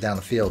 10 yards down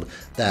the field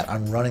that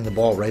I'm running the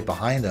ball right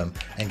behind him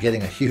and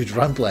getting a huge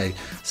run play.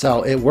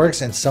 So it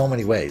works in so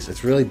many ways.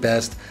 It's really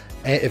best.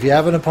 If you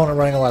have an opponent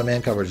running a lot of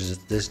man coverage,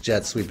 this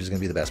jet sweep is going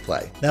to be the best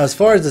play. Now, as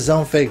far as the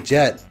zone fake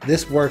jet,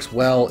 this works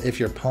well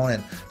if your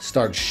opponent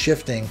starts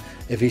shifting.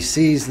 if he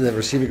sees the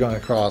receiver going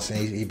across and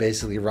he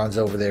basically runs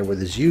over there with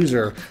his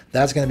user,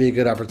 that's going to be a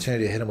good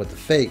opportunity to hit him with the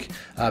fake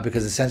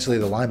because essentially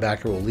the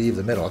linebacker will leave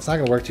the middle. It's not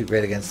going to work too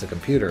great against the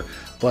computer,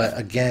 but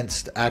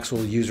against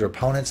actual user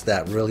opponents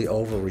that really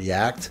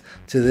overreact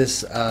to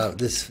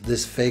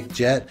this fake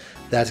jet,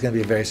 that's going to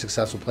be a very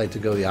successful play to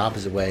go the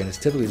opposite way, and it's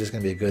typically just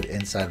going to be a good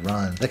inside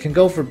run that can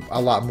go for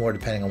a lot more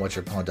depending on what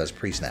your opponent does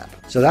pre-snap.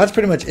 So that's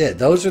pretty much it.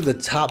 Those are the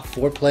top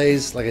 4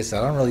 plays. Like I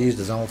said, I don't really use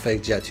the zone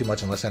fake jet too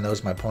much unless I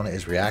notice my opponent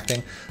is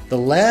reacting. The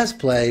last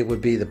play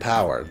would be the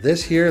power.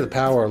 This here, the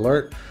power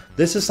alert,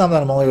 this is something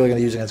I'm only really going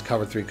to use against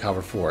cover 3,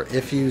 cover 4.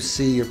 If you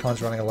see your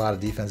punch running a lot of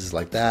defenses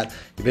like that,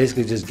 you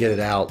basically just get it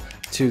out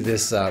to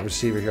this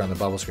receiver here on the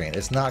bubble screen.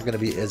 It's not going to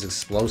be as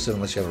explosive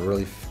unless you have a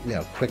really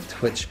quick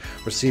twitch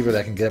receiver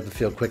that can get up the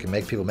field quick and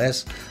make people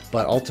miss,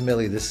 but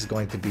ultimately this is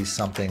going to be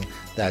something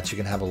that you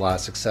can have a lot of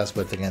success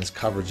with against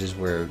coverages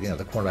where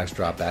the cornerbacks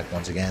drop back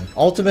once again.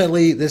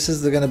 Ultimately, this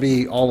is going to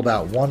be all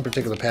about one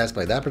particular pass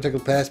play. That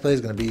particular pass play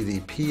is going to be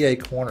the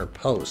PA corner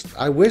post.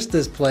 I wish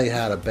this play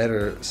had a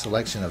better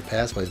selection of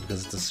pass plays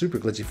because it's a super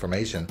glitchy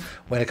formation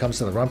when it comes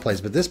to the run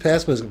plays, but this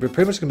pass play is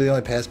pretty much going to be the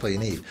only pass play you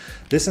need.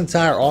 This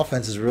entire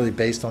offense is really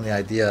based on the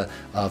idea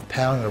of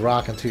pounding the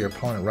rock until your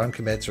opponent run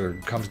commits or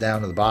comes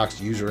down to the box,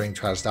 usering,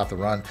 try to stop the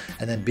run,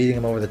 and then beating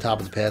him over the top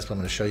of the pass play I'm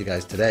going to show you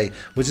guys today,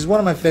 which is one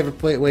of my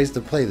favorite ways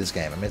to play this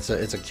game. I mean, it's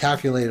a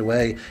calculated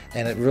way,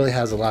 and it really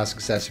has a lot of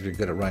success if you're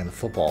good at running the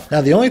football.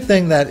 Now, the only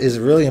thing that is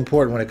really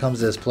important when it comes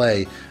to this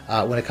play,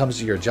 when it comes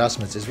to your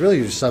adjustments, is really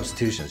your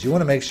substitutions. You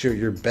want to make sure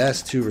your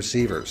best 2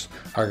 receivers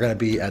are going to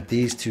be at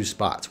these 2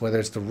 spots, whether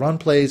it's the run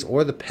plays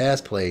or the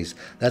pass plays.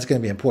 That's going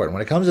to be important.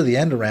 When it comes to the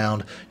end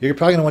around, you're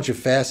probably going to want your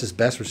fastest,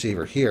 best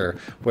receiver here,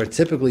 where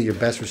typically your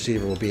best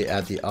receiver will be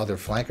at the other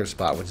flanker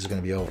spot, which is going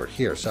to be over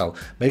here. So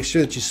make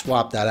sure that you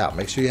swap that out.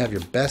 Make sure you have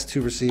your best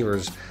 2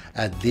 receivers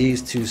at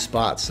these 2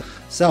 spots.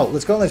 So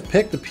let's go and let's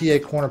pick the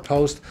PA corner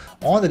post.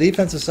 On the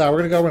defensive side,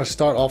 we're going to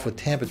start off with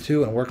Tampa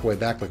 2 and work our way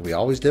back like we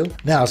always do.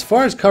 Now, as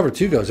far as cover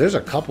 2 goes, there's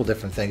a couple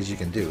different things you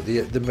can do.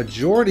 The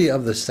majority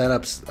of the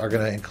setups are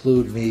going to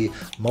include me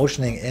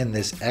motioning in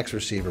this X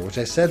receiver, which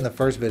I said in the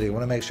first video, you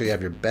want to make sure you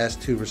have your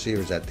best 2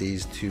 receivers at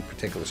these 2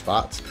 particular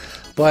spots.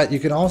 But you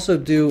can also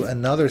do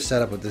another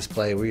setup with this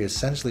play where you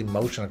essentially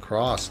motion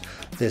across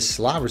this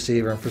slot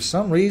receiver, and for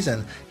some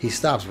reason he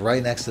stops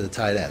right next to the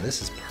tight end.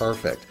 This is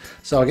perfect.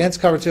 So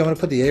against cover 2, I'm going to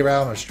put the A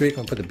route on a streak. I'm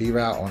going to put the B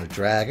route on a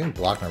drag and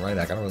block my running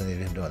back. I don't really need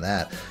him doing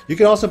that. You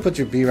can also put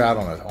your B route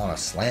on a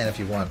slant if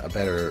you want a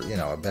better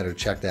a better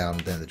check down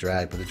than the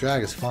drag, but the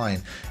drag is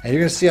fine. And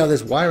you're going to see how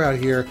this Y route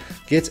here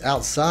gets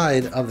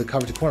outside of the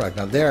cover 2 cornerback.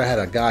 Now there I had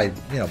a guy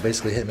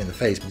basically hit me in the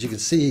face, but you can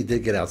see he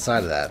did get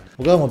outside of that.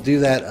 We'll go and we'll do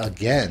that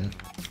again.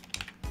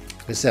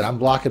 Like I said, I'm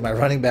blocking my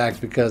running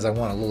back because I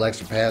want a little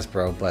extra pass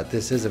pro, but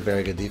this is a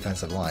very good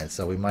defensive line,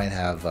 so we might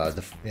have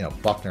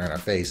Buckner in our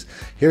face.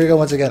 Here we go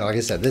once again. Like I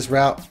said, this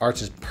route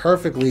arches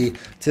perfectly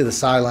to the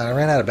sideline. I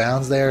ran out of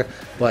bounds there,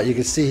 but you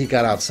can see he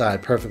got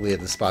outside perfectly at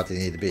the spot that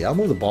he needed to be. I'll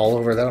move the ball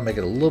over. That'll make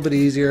it a little bit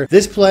easier.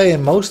 This play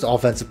and most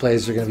offensive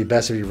plays are going to be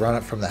best if you run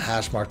it from the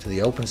hash mark to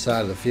the open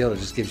side of the field. It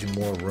just gives you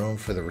more room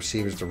for the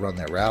receivers to run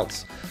their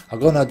routes. I'll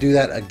go now do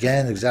that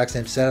again, exact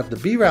same setup. The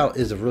B route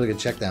is a really good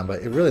check down,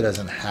 but it really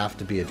doesn't have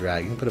to be a drag.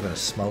 You can put him in a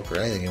smoke or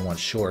anything you want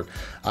short.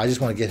 I just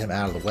want to get him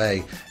out of the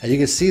way. And you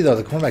can see though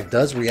the cornerback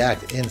does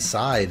react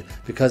inside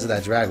because of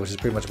that drag, which is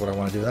pretty much what I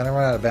want to do. Then I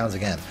run out of bounds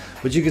again.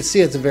 But you can see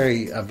it's a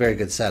very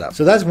good setup.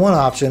 So that's one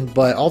option,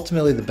 but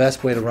ultimately the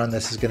best way to run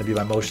this is going to be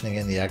by motioning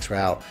in the X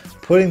route,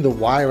 putting the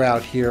Y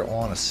route here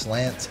on a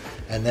slant,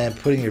 and then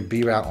putting your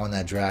B route on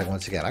that drag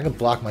once again. I can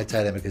block my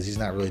tight end because he's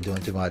not really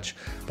doing too much,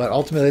 but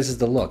ultimately this is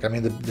the look. I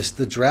mean,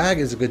 the drag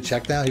is a good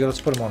check down. You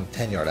just put him on a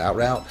 10-yard out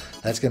route.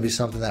 That's going to be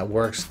something that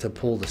works to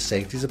pull the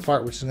safeties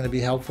apart, which is going to be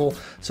helpful.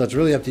 So it's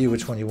really up to you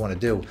which one you want to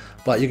do.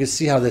 But you can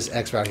see how this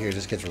X route here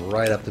just gets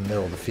right up the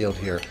middle of the field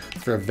here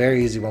for a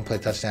very easy one-play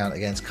touchdown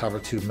against cover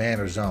 2 man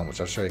or zone, which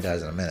I'll show you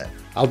guys in a minute.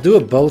 I'll do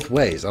it both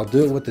ways. I'll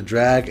do it with the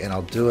drag and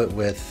I'll do it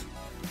with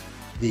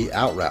the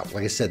out route.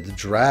 Like I said, the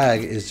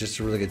drag is just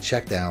a really good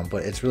check down,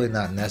 but it's really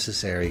not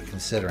necessary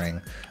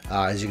considering,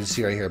 as you can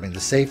see right here, I mean, the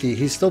safety,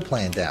 he's still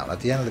playing down.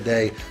 At the end of the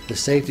day, the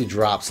safety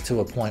drops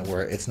to a point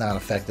where it's not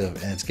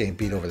effective and it's getting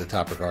beat over the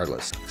top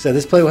regardless. So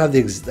this play will have the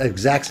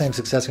exact same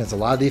success against a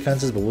lot of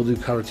defenses, but we'll do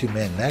cover 2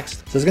 man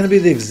next. So it's going to be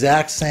the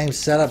exact same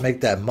setup.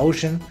 Make that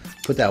motion,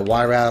 put that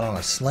Y route on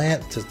a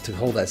slant to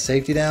hold that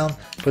safety down,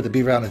 put the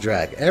B route on a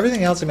drag.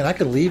 Everything else, I mean, I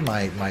could leave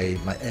my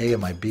A and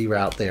my B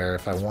route there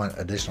if I want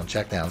additional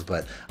checkdowns,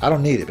 but I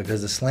don't need it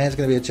because the slant's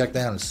going to be a check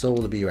down and so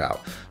will the B route.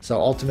 So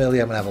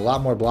ultimately, I'm going to have a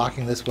lot more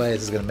blocking this way.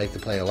 This is going to make the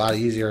play a lot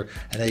easier.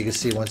 And then you can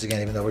see, once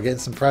again, even though we're getting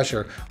some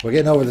pressure, we're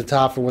getting over the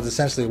top for what's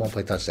essentially a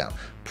one-play touchdown.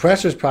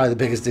 Pressure is probably the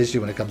biggest issue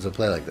when it comes to a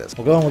play like this.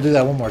 We'll go and we'll do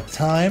that one more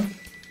time.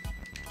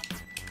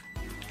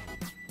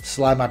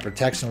 slide my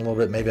protection a little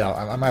bit. Maybe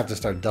I might have to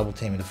start double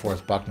teaming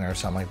DeForest Buckner or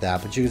something like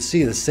that. But you can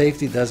see the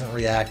safety doesn't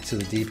react to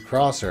the deep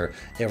crosser.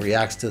 It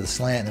reacts to the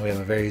slant, and we have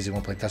a very easy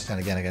one-play touchdown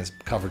again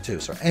against cover 2.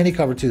 So any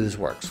cover 2, this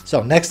works.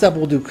 So next up,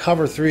 we'll do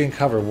cover 3 and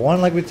cover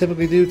 1 like we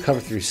typically do. Cover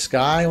 3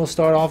 sky we'll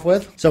start off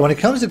with. So when it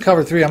comes to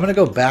cover 3, I'm going to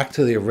go back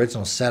to the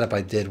original setup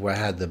I did where I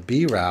had the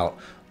B route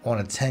on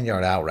a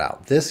 10-yard out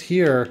route. This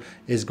here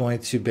is going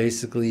to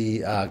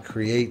basically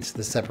create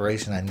the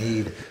separation I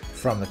need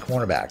from the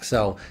cornerback.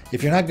 So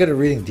if you're not good at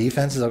reading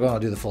defenses, I'll go and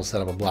do the full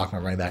setup of block my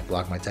running back,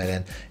 block my tight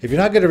end. If you're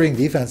not good at reading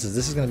defenses,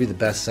 this is going to be the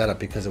best setup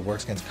because it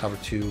works against cover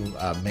 2,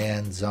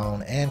 man,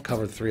 zone, and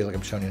cover 3 like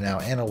I'm showing you now,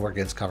 and it'll work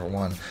against cover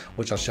 1,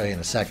 which I'll show you in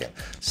a second.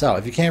 So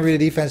if you can't read a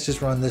defense,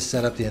 just run this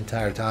setup the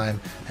entire time,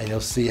 and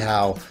you'll see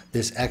how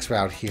this X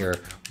route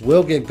here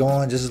will get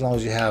going just as long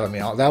as you have, I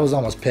mean, that was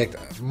almost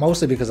picked,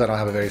 mostly because I don't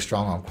have a very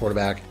strong arm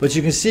quarterback, but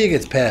you can see it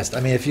gets passed. I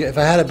mean, if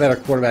I had a better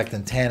quarterback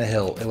than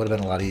Tannehill, it would have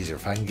been a lot easier.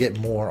 If I can get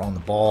more on the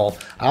ball.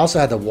 I also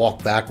had to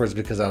walk backwards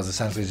because I was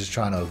essentially just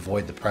trying to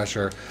avoid the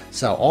pressure.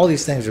 So all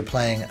these things are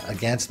playing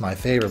against my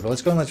favor, but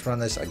let's go and let's run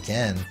this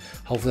again.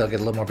 Hopefully I'll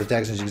get a little more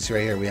protection. As you can see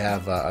right here, we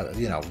have,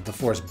 you know,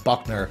 DeForest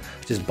Buckner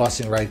just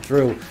busting right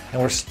through,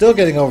 and we're still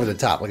getting over the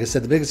top. Like I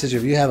said, the biggest issue,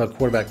 if you have a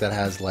quarterback that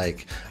has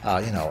like,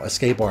 you know,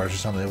 escape bars or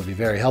something, it would be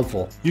very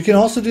helpful. You can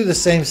also do the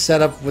same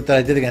setup that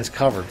I did against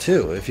cover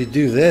 2. If you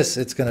do this,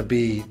 it's going to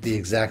be the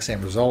exact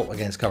same result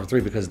against cover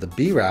 3 because the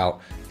B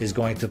route is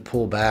going to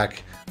pull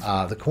back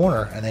the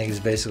corner, and then he's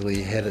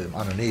basically hit it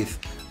underneath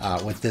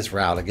with this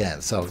route again.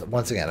 So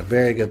once again, a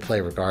very good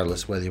play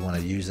regardless whether you want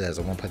to use it as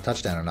a one-play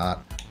touchdown or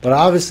not. But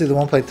obviously the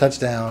one-play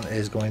touchdown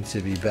is going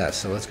to be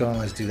best. So let's go and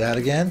let's do that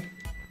again.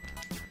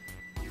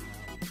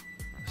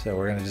 So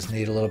we're going to just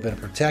need a little bit of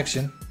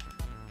protection.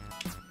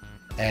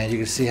 And you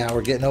can see how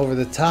we're getting over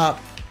the top.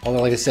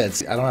 Although, like I said,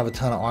 I don't have a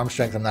ton of arm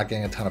strength. I'm not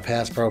getting a ton of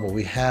pass pro, but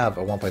we have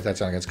a one-play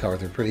touchdown against cover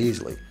 3 pretty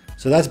easily.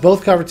 So that's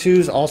both cover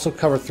 2s, also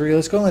cover 3.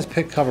 Let's go and let's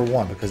pick cover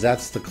 1 because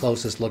that's the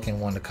closest looking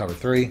one to cover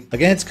 3.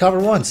 Again, it's cover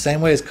 1, same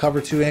way as cover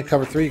 2 and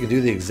cover 3. You can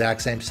do the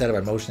exact same setup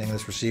by motioning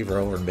this receiver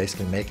over and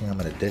basically making him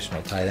an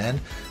additional tight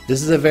end.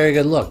 This is a very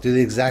good look. Do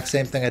the exact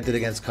same thing I did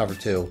against cover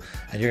 2,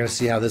 and you're going to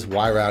see how this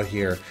Y route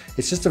here,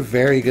 it's just a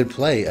very good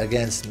play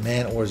against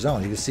man or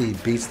zone. You can see he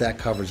beats that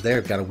coverage there.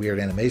 It's got a weird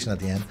animation at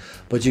the end,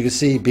 but you can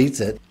see he beats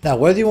it. Now,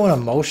 whether you want to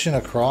motion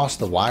across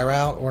the Y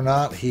route or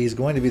not, he's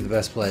going to be the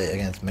best play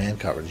against man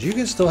coverage. You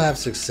can still have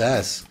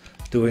success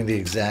doing the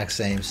exact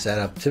same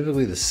setup.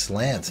 Typically the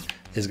slant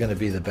is going to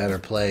be the better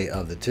play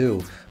of the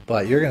two,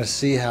 but you're going to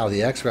see how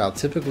the X route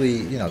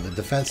typically, you know, the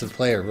defensive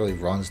player really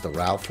runs the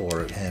route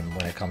for him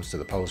when it comes to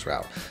the post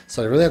route.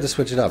 So you really have to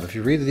switch it up. If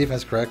you read the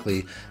defense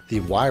correctly, the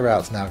Y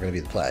route's now going to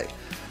be the play.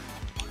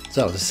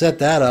 So to set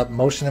that up,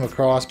 motion him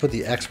across, put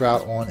the X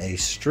route on a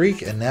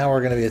streak, and now we're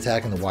going to be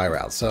attacking the Y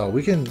route. So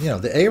we can, you know,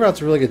 the A route's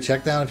a really good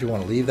check down if you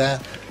want to leave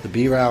that. The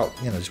B route,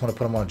 you know, just want to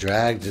put him on a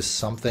drag, just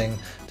something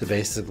to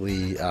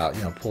basically, you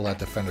know, pull that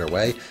defender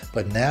away.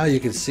 But now you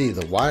can see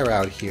the Y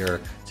route here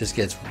just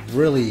gets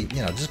really,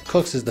 you know, just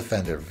cooks his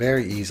defender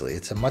very easily.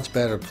 It's a much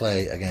better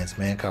play against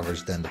man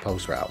coverage than the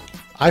post route.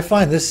 I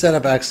find this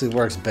setup actually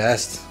works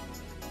best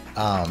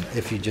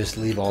if you just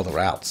leave all the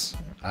routes.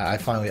 I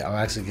find I'm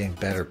actually getting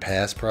better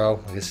pass pro.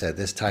 Like I said,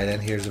 this tight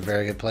end here is a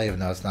very good play,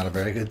 even though it's not a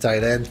very good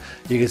tight end.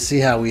 You can see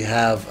how we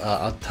have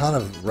a ton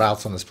of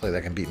routes on this play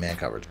that can beat man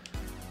coverage.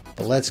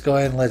 But let's go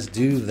ahead and let's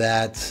do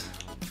that.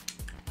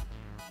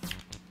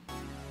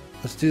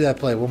 Let's do that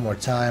play one more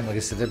time. Like I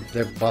said,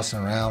 they're busting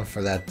around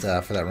for that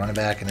running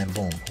back, and then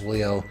boom,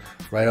 Julio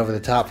right over the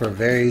top for a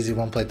very easy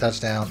one-play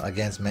touchdown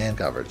against man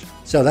coverage.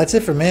 So that's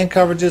it for man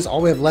coverages.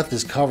 All we have left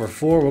is cover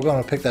 4. We're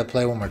going to pick that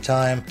play one more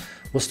time.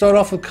 We'll start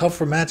off with cover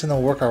 4 match and then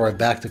we'll work our way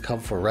back to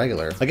cover 4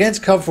 regular.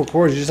 Against cover 4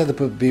 quarters, you just have to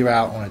put B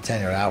route on a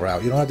 10-yard out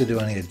route. You don't have to do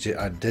any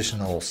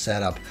additional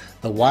setup.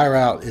 The Y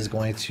route is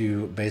going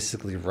to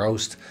basically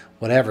roast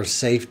whatever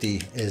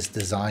safety is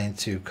designed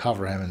to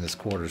cover him in this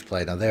quarters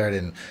play. Now there it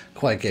didn't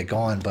quite get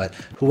going, but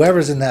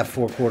whoever's in that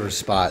 4 quarters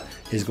spot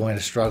is going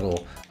to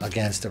struggle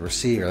against a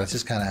receiver. That's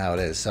just kind of how it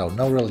is. So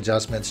no real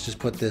adjustments. Just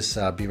put this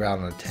B route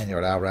on a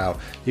 10-yard out route.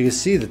 You can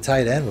see the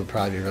tight end would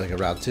probably be a really good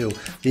route too.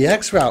 The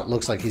X route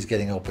looks like he's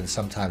getting open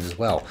sometimes as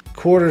well.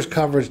 Quarters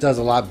coverage does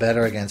a lot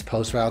better against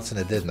post routes than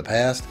it did in the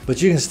past,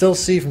 but you can still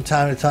see from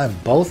time to time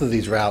both of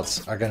these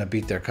routes are going to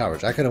beat their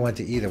coverage. I could have went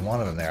to either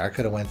one of them there. I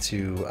could have went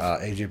to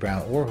A.J.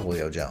 Brown or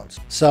Julio Jones.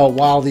 So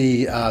while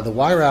the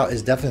Y route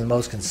is definitely the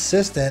most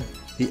consistent,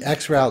 the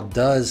X route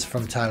does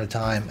from time to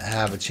time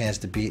have a chance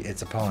to beat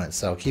its opponent.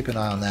 So keep an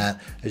eye on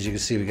that. As you can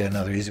see, we get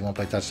another easy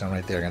one-play touchdown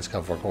right there against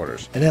cover 4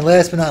 quarters. And then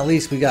last but not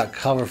least, we got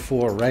cover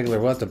 4 regular.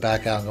 We'll have to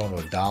back out and go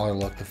into a dollar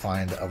look to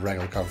find a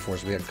regular cover 4.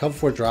 So we have cover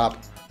 4 drop.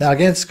 Now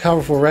against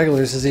cover 4 regular,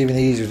 this is even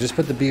easier. Just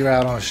put the B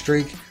route on a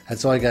streak.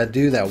 That's all you got to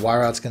do. That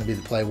wire out's going to be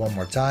the play one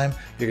more time.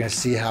 You're going to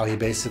see how he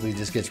basically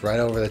just gets right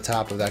over the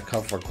top of that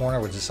cover four corner,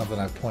 which is something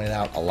I've pointed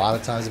out a lot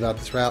of times about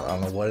this route. I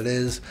don't know what it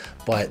is,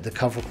 but the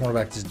cover four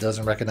cornerback just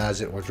doesn't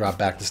recognize it or drop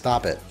back to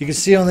stop it. You can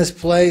see on this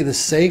play, the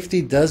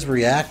safety does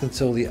react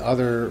until the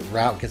other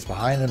route gets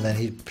behind him, then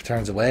he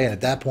turns away, and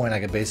at that point I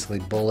can basically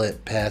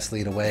bullet, pass,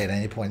 lead away at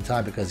any point in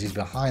time because he's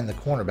behind the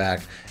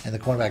cornerback, and the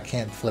cornerback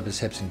can't flip his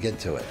hips and get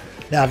to it.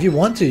 Now, if you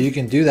want to, you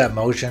can do that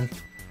motion.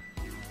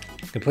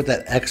 You can put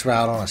that X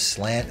route on a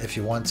slant if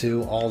you want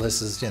to. All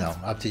this is,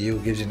 up to you.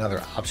 It gives you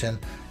another option.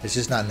 It's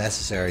just not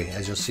necessary.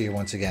 As you'll see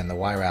once again, the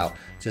Y route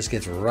just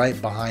gets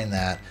right behind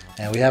that,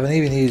 and we have an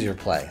even easier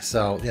play.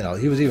 So,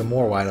 he was even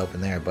more wide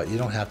open there, but you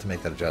don't have to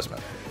make that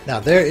adjustment. Now,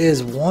 there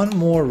is one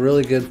more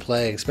really good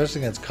play,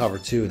 especially against cover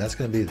two, and that's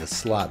going to be the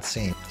slot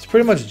seam. It's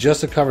pretty much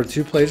just a cover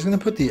two play. Just going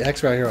to put the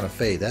X route here on a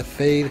fade. That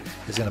fade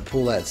is going to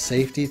pull that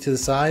safety to the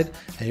side,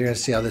 and you're going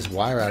to see how this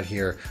Y route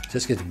here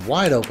just gets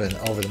wide open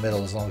over the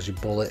middle as long as you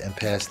bullet and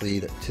pass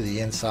lead to the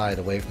inside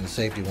away from the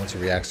safety once he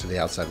reacts to the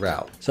outside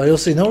route. So you'll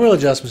see no real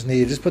adjustments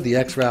needed. Just put the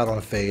X route on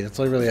a fade. That's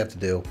all you really have to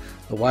do.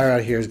 The Y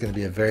route here is going to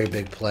be a very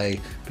big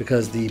play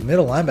because the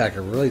middle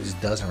linebacker really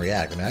just doesn't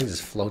react. I mean, I can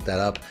just float that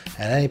up,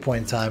 and at any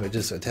point in time, it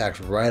just attacks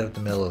right up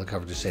the middle of the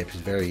coverage of safeties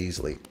very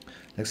easily.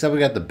 Next up, we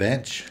got the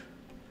bench.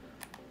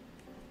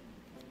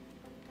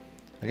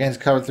 Against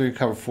cover three,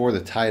 cover four, the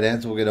tight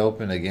ends will get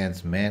open.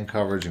 Against man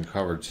coverage and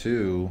cover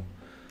two,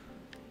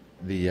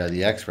 the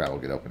X route will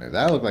get open there.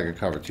 That looked like a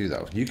cover two,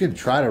 though. You can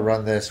try to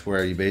run this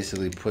where you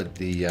basically put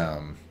the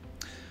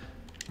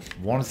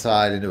one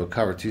side into a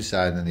cover two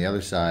side and then the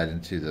other side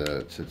into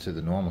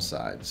the normal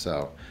side.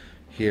 So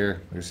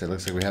here, like I said,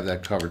 looks like we have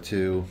that cover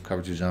two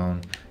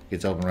zone.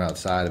 Gets open right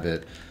outside of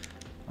it.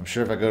 I'm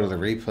sure if I go to the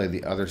replay,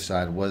 the other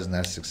side wasn't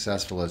as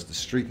successful as the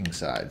streaking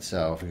side.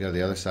 So if we go to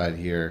the other side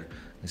here,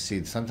 you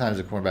see sometimes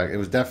the cornerback,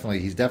 he's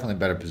definitely in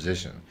better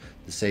position,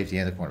 the safety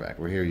and the cornerback.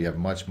 Where here you have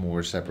much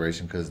more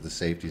separation because the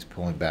safety's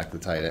pulling back the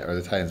tight end, or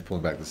the tight end's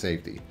pulling back the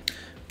safety.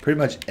 Pretty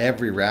much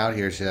every route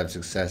here should have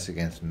success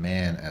against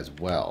man as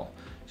well.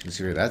 You can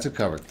see here, that's a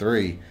cover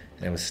three,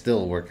 and it was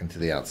still working to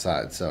the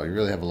outside. So you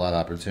really have a lot of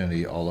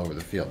opportunity all over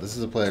the field. This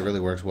is a play that really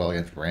works well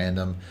against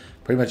random.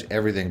 Pretty much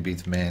everything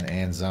beats man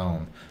and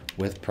zone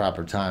with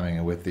proper timing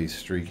and with these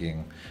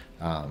streaking,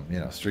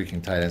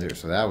 streaking tight ends here.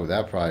 So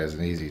that probably is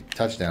an easy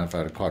touchdown if I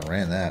would have caught and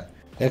ran that.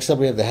 Next up,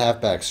 we have the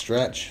halfback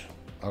stretch.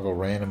 I'll go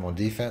random on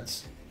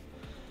defense.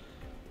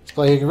 This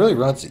play, you can really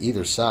run to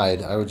either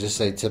side. I would just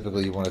say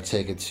typically you want to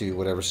take it to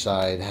whatever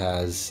side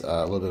has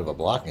a little bit of a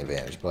blocking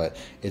advantage, but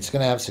it's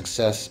going to have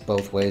success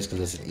both ways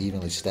because it's an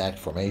evenly stacked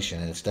formation,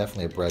 and it's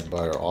definitely a bread and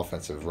butter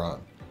offensive run.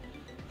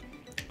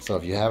 So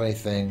if you have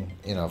anything,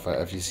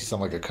 if you see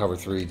something like a cover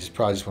three, you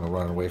probably just want to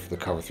run away for the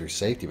cover three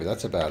safety, but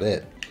that's about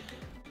it.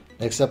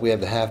 Next up, we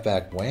have the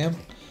halfback wham.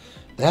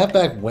 The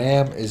halfback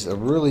wham is a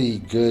really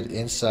good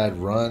inside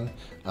run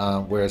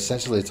where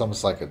essentially it's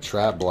almost like a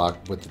trap block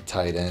with the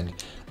tight end.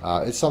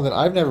 It's something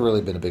I've never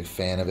really been a big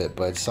fan of it,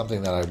 but it's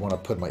something that I want to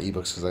put in my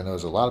ebooks because I know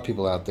there's a lot of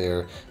people out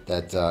there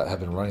that have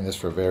been running this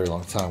for a very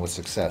long time with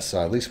success. So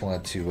I at least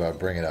wanted to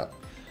bring it up.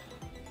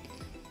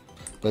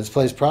 But this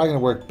play is probably going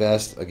to work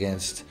best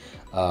against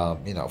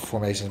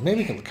formations,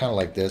 maybe kind of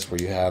like this, where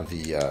you have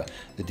the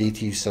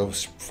DT so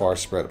far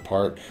spread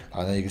apart.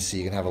 Then you can see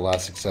you can have a lot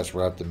of success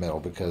right up the middle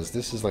because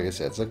this is, like I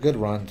said, it's a good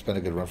run. It's been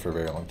a good run for a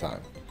very long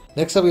time.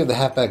 Next up, we have the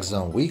halfback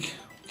zone weak.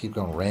 Keep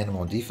going random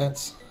on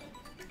defense.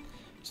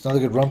 It's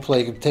another good run play.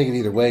 You can take it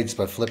either way just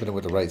by flipping it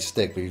with the right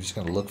stick, but you're just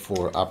going to look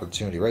for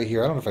opportunity. Right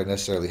here, I don't know if I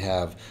necessarily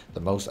have the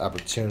most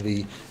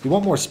opportunity. You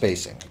want more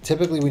spacing.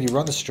 Typically, when you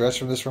run the stretch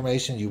from this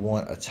formation, you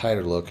want a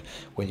tighter look.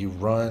 When you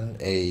run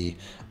a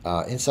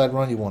inside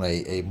run, you want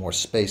a more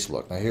spaced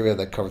look. Now here we have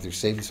that cover through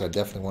safety, so I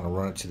definitely want to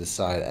run it to the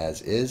side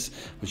as is.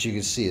 But you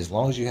can see, as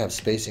long as you have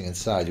spacing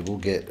inside, you will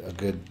get a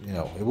good,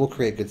 it will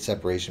create good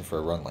separation for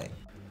a run lane.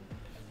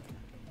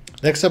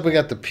 Next up, we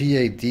got the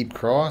PA deep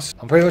cross.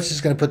 I'm pretty much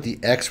just going to put the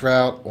X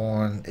route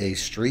on a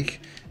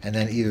streak and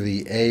then either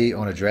the A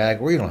on a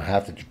drag, or you don't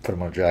have to put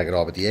them on a drag at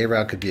all, but the A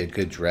route could be a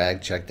good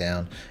drag check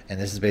down, and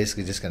this is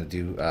basically just going to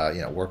do,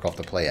 work off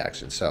the play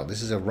action. So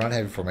this is a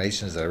run-heavy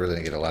formation, so I really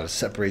didn't get a lot of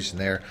separation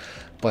there,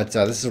 but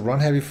this is a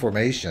run-heavy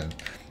formation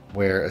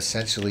where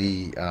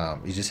essentially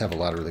you just have a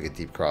lot of really good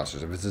deep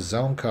crossers. If it's a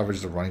zone coverage,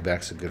 the running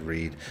back's a good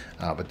read,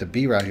 but the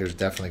B route here is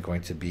definitely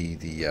going to be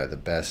the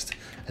best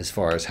as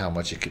far as how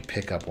much it could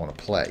pick up on a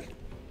play.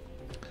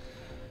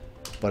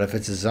 But if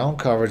it's a zone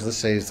coverage, let's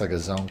say it's like a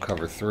zone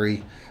cover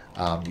three,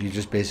 you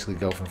just basically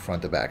go from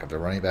front to back. If the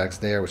running back's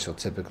there, which he'll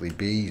typically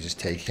be, you just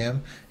take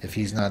him. If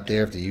he's not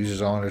there, if the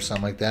user's on it or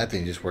something like that,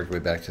 then you just work your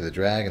way back to the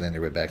drag and then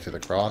your way back to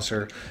the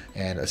crosser.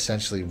 And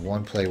essentially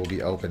one play will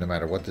be open no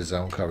matter what the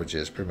zone coverage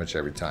is pretty much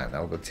every time. Now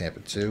we'll go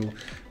Tampa 2,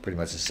 pretty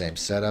much the same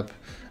setup.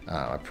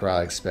 I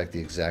probably expect the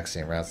exact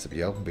same routes to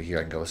be open, but here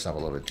I can go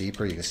something a little bit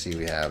deeper. You can see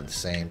we have the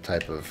same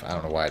type of, I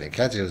don't know why I didn't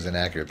catch it, it was an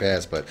accurate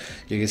pass, but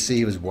you can see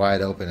he was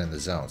wide open in the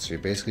zone. So you're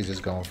basically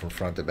just going from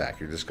front to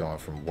back. You're just going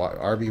from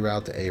RB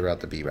route to A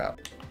route to B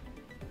route.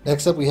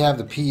 Next up, we have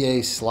the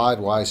PA slide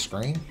Y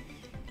screen.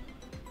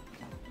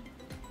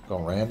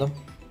 going random.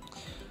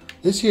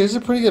 This here is a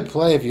pretty good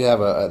play if you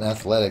have an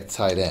athletic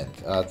tight end.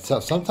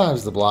 So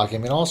sometimes the blocking,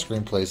 I mean, all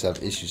screenplays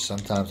have issues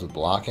sometimes with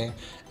blocking,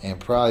 and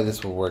probably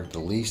this will work the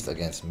least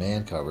against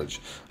man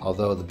coverage.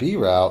 Although the B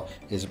route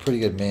is a pretty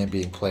good man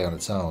being play on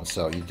its own,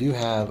 so you do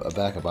have a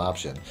backup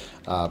option.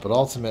 But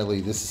ultimately,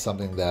 this is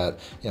something that,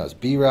 you know, it's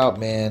B route,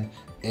 man,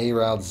 A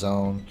route,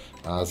 zone.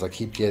 As I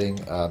keep getting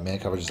man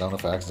coverage zone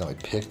if I accidentally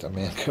picked a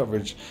man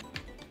coverage.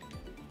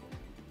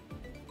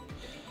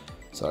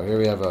 So here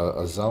we have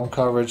a zone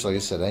coverage. Like I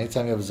said,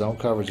 anytime you have zone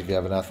coverage, if you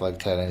have an athletic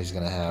tight end, he's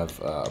going to have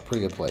a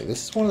pretty good play.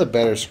 This is one of the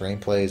better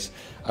screenplays.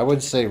 I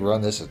wouldn't say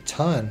run this a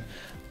ton,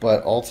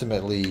 but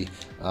ultimately,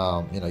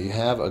 you know, you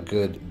have a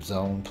good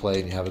zone play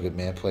and you have a good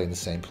man play in the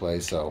same play.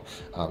 So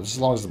just as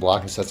long as the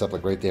blocking sets up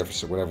like right there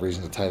for whatever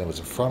reason, the tight end was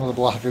in front of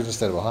the blockers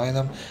instead of behind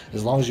them.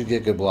 As long as you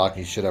get good blocking,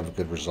 you should have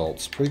good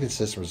results. Pretty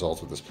consistent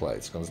results with this play.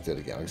 It's going to do it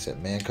again. Like I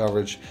said, man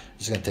coverage,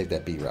 just going to take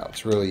that B route.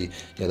 It's really, you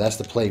know, that's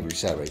the play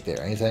reset right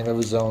there. Anytime you have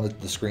a zone,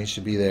 the screen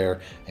should be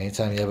there.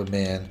 Anytime you have a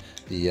man,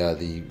 the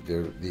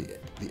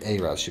A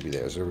route should be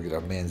there. So we get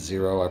a man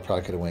 0. I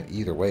probably could have went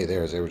either way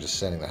there as they were just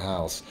setting the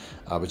house.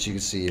 But you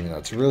can see, you know,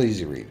 it's a really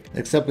easy read.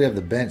 Next up, we have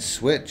the bench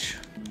switch.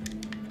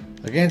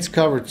 Against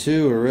cover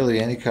 2, or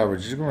really any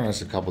coverage, you can run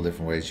this a couple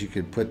different ways. You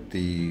could put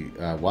the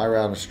Y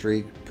route on a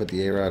streak, put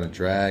the A route on a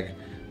drag.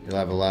 You'll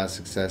have a lot of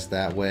success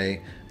that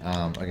way.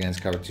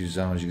 Against cover 2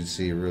 zones, you can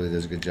see it really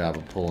does a good job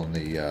of pulling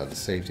the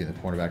safety and the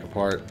cornerback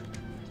apart.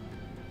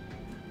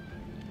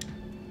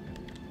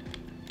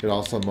 You could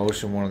also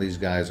motion one of these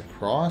guys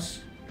across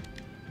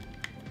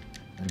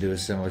and do a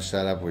similar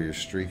setup where you're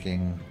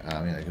streaking. You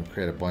know, you can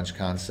create a bunch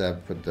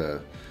concept, put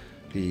the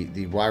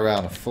Y route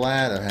on a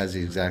flat. That has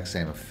the exact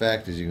same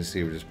effect. As you can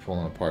see, we're just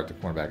pulling apart the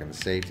cornerback and the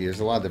safety.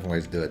 There's a lot of different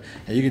ways to do it,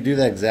 and you can do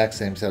that exact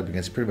same setup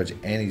against pretty much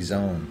any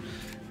zone,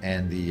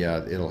 and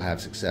it'll have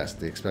success.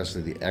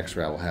 Especially the X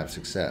route will have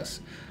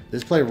success.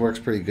 This play works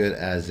pretty good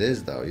as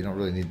is, though. You don't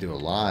really need to do a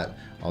lot.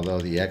 Although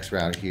the X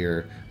route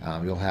here,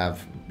 you'll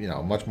have, you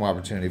know, much more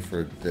opportunity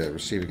for the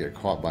receiver to get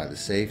caught by the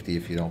safety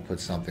if you don't put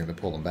something to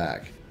pull them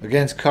back.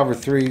 Against cover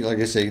 3, like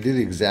I said, you do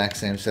the exact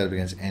same setup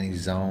against any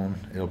zone.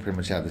 It'll pretty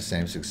much have the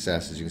same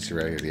success. As you can see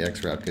right here, the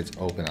X route gets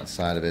open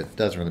outside of it.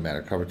 Doesn't really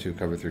matter. Cover 2,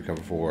 cover 3,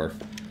 cover 4.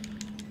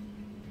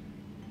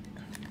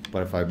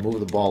 But if I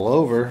move the ball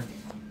over,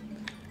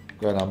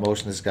 go ahead and I'll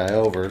motion this guy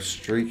over,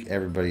 streak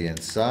everybody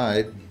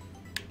inside.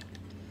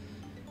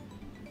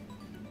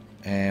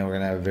 And we're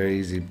going to have a very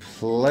easy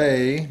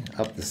play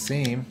up the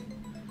seam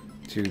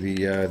to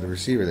the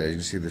receiver there. You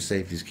can see the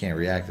safeties can't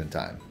react in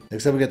time.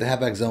 Next up, we got the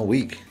halfback zone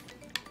weak.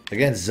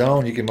 Against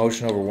zone, you can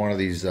motion over one of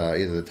these,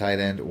 either the tight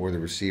end or the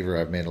receiver.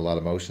 I've made a lot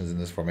of motions in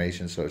this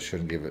formation, so it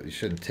shouldn't give it. You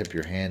shouldn't tip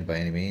your hand by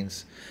any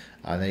means.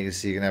 And then you can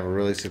see you can have a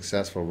really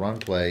successful run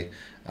play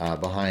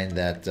behind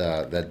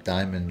that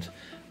diamond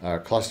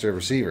cluster of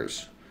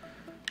receivers.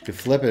 You can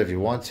flip it if you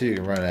want to. You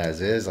can run it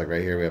as is. Like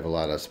right here, we have a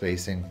lot of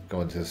spacing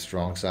going to the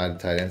strong side, the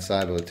tight end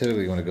side. But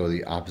typically, you want to go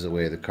the opposite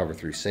way of the cover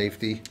 3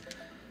 safety.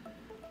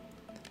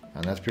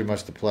 And that's pretty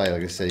much the play.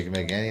 Like I said, you can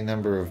make any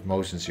number of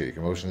motions here. You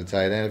can motion the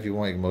tight end if you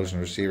want. You can motion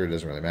the receiver. It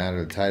doesn't really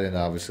matter. The tight end,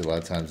 obviously, a lot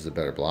of times is a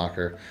better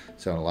blocker.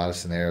 So in a lot of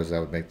scenarios,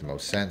 that would make the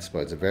most sense. But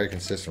it's a very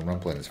consistent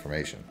run play in this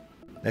formation.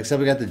 Next up,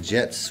 we got the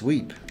jet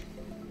sweep.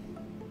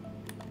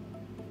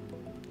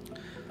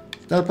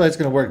 Another play that's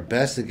going to work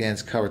best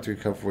against cover 3,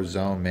 cover 4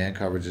 zone, man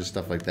coverages,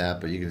 stuff like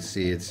that. But you can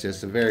see it's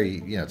just a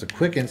very, you know, it's a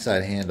quick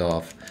inside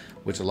handoff,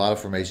 which a lot of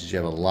formations you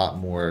have a lot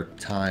more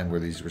time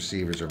where these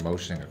receivers are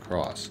motioning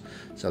across.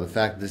 So the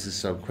fact that this is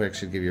so quick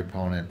should give your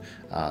opponent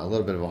a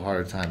little bit of a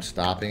harder time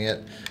stopping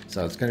it.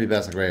 So it's going to be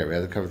best like right here. We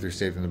have the cover 3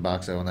 safety in the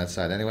box on that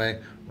side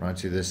anyway. Run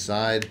to this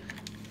side.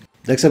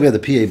 Next up, we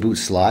have the PA boot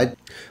slide.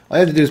 All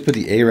you have to do is put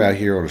the A route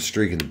here on a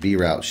streak, and the B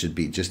route should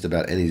beat just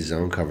about any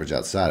zone coverage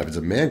outside. If it's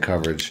a man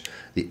coverage,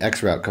 the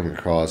X route coming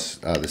across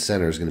the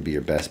center is going to be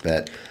your best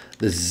bet.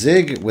 The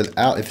zig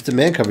without, if it's a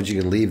man coverage, you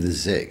can leave the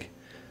zig.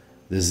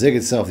 The zig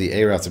itself, the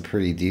A route's a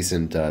pretty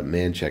decent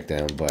man check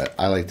down, but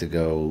I like to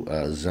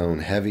go zone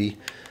heavy.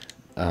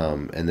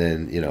 And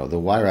then, you know, the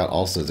Y route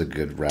also is a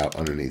good route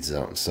underneath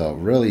zone. So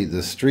really,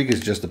 the streak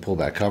is just a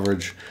pullback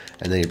coverage,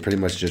 and then you're pretty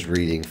much just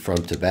reading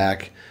front to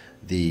back.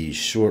 The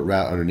short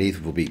route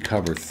underneath will be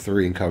cover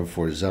 3 and cover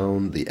 4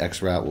 zone. The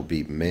X route will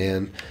be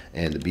man,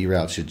 and the B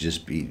route should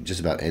just be just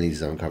about any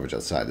zone coverage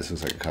outside. This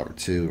looks like a cover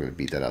 2. We're going to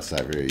beat that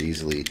outside very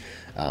easily.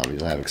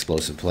 You'll have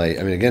explosive play.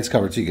 I mean, against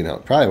cover 2, you can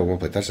probably have a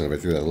one-play touchdown if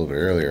I threw that a little bit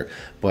earlier,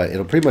 but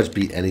it'll pretty much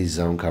beat any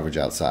zone coverage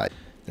outside.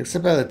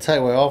 Except by the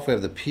tight way off, we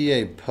have the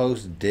PA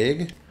post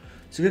dig.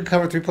 It's a good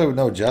cover 3 play with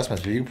no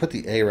adjustments, but you can put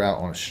the A route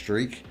on a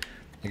streak.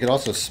 You can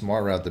also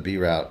smart route the B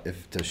route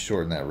to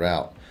shorten that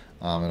route.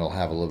 It'll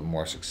have a little bit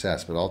more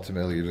success, but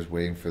ultimately you're just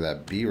waiting for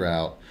that B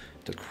route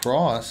to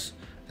cross,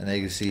 and then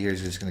you can see here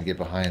he's just going to get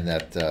behind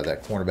that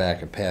that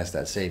cornerback and pass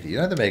that safety. You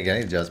don't have to make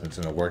any adjustments,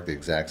 and it'll work the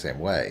exact same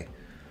way.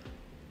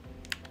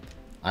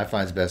 I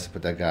find it's best to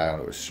put that guy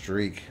onto a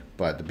streak,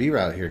 but the B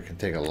route here can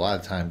take a lot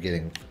of time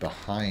getting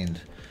behind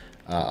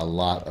a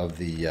lot of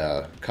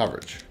the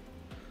coverage.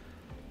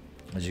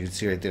 As you can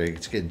see right there,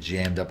 it's getting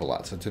jammed up a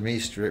lot. So to me,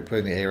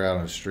 putting the A route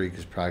on a streak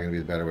is probably going to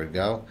be the better way to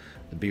go.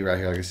 The B route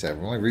here, like I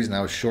said, the only reason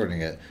I was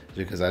shortening it is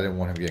because I didn't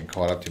want him getting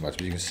caught up too much.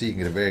 But you can see you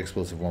can get a very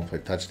explosive one-play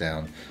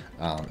touchdown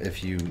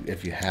if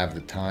you have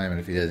the time and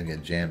if he doesn't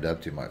get jammed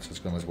up too much.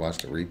 Let's watch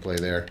the replay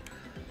there.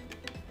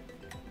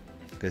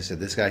 Like I said,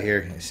 this guy here,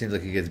 it seems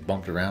like he gets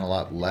bumped around a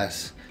lot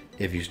less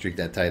if you streak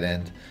that tight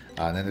end.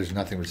 And then there's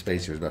nothing with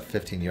space here. There's about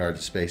 15 yards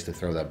of space to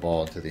throw that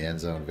ball into the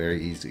end zone.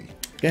 Very easy.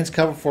 Against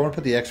cover 4, I'm going to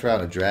put the X route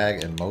in a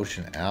drag and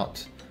motion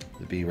out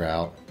the B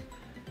route.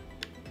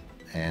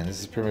 And this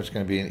is pretty much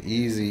going to be an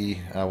easy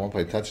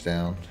one-play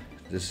touchdown,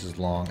 just as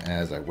long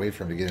as I wait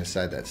for him to get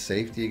inside that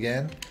safety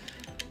again.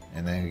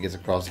 And then he gets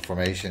across the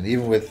formation.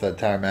 Even with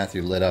Tyrann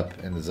Mathieu lit up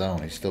in the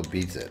zone, he still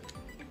beats it.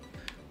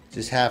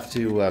 Just have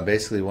to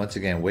basically, once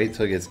again, wait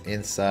till he gets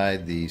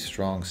inside the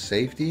strong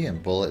safety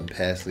and bullet and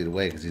pass lead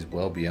away because he's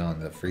well beyond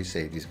the free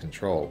safety's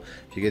control.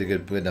 If you get a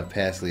good enough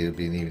pass lead, it'll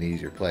be an even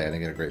easier play. I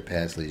didn't get a great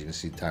pass lead. You can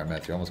see Tyrann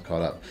Mathieu almost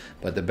caught up.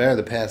 But the better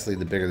the pass lead,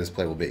 the bigger this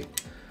play will be.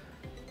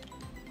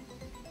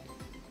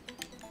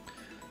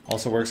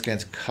 Also works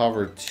against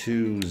cover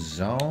 2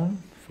 zone,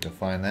 if we can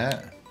find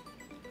that.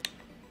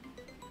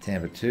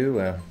 Tampa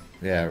 2,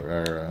 yeah,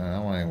 or I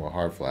don't want any more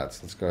hard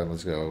flats. Let's go ahead,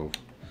 let's go.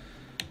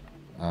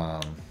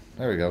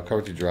 There we go,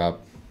 cover 2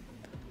 drop.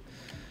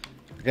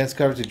 Against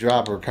cover 2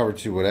 drop or cover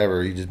 2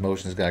 whatever, you just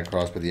motion this guy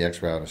across with the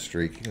X route and a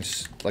streak. You can,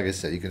 like I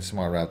said, you can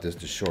smart route this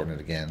to shorten it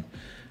again.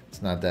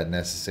 It's not that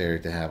necessary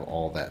to have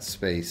all that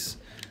space.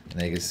 And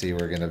then you can see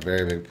we're getting a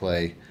very big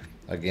play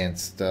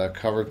against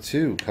cover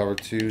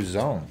 2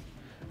 zone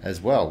as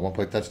well.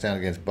 One-play touchdown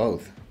against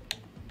both.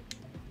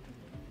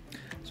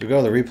 So we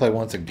go to the replay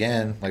once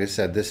again. Like I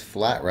said, this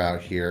flat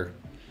route here,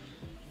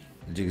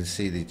 as you can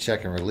see, the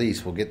check and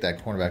release will get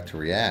that cornerback to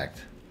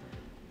react.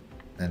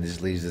 And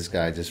just leaves this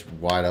guy just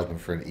wide open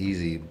for an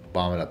easy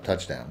bomb it up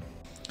touchdown.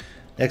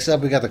 Next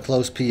up, we got the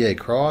close PA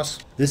cross.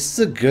 This is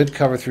a good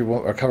cover 3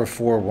 or cover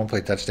 4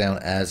 one-play touchdown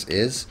as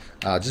is.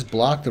 Just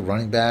block the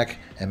running back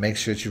and make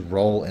sure that you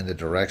roll in the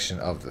direction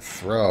of the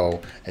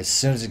throw. As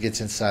soon as it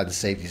gets inside the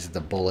safeties at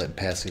the bullet and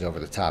pass it over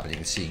the top, and you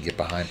can see you can get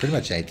behind pretty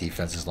much any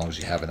defense as long as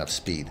you have enough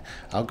speed.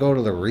 I'll go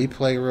to the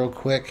replay real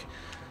quick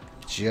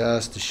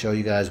just to show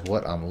you guys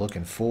what I'm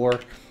looking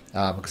for.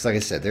 Because like I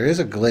said, there is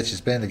a glitch.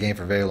 It's been in the game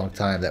for a very long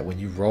time that when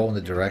you roll in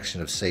the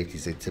direction of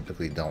safeties, they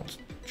typically don't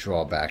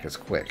draw back as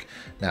quick.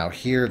 Now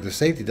here, the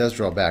safety does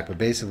draw back, but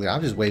basically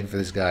I'm just waiting for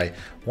this guy.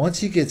 Once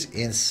he gets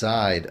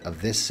inside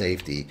of this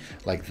safety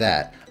like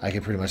that, I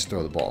can pretty much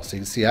throw the ball. So you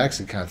can see I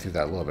actually kind of threw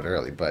that a little bit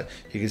early, but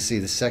you can see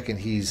the second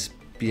he's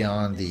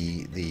beyond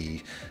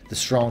the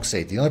strong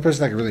safety. The only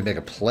person that can really make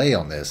a play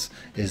on this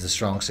is the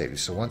strong safety.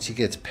 So once he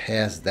gets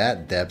past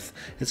that depth,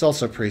 it's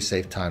also a pretty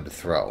safe time to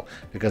throw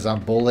because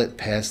I'm bullet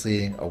pass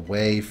leading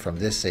away from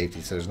this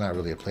safety, so there's not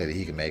really a play that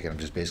he can make, and I'm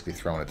just basically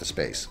throwing it to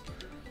space.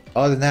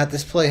 Other than that,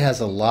 this play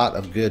has a lot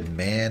of good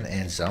man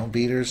and zone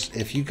beaters.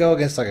 If you go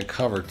against like a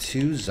cover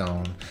 2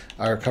 zone,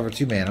 or cover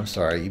 2 man, I'm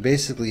sorry, you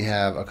basically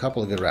have a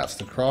couple of good routes.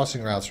 The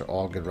crossing routes are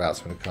all good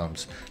routes when it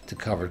comes to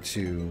cover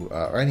 2,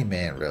 or any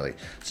man really.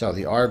 So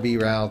the RB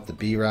route, the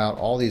B route,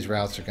 all these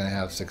routes are going to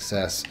have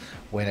success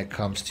when it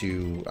comes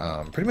to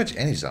pretty much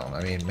any zone.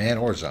 I mean, man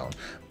or zone.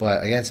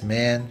 But against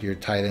man, your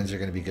tight ends are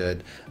going to be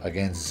good.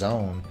 Against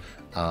zone,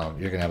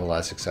 you're going to have a lot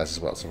of success as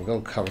well. So we'll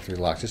go cover 3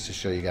 lock just to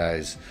show you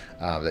guys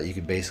that you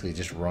can basically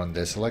just run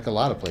this like a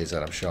lot of plays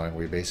that I'm showing,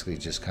 where you're basically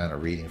just kind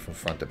of reading from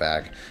front to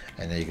back,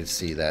 and then you can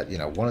see that, you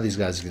know, one of these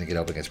guys is going to get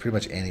up against pretty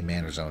much any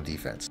man or zone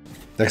defense.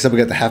 Next up, we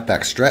got the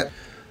halfback stretch.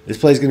 This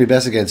play is going to be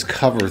best against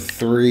cover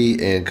 3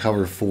 and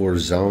cover 4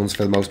 zones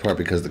for the most part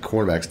because the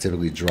cornerbacks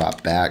typically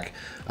drop back.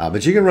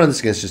 But you can run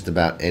this against just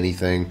about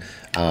anything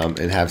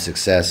and have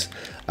success.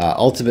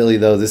 Ultimately,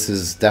 though, this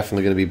is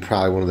definitely going to be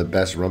probably one of the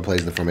best run plays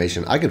in the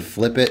formation. I could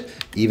flip it,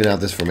 even out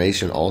this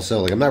formation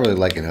also. Like, I'm not really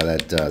liking how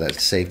that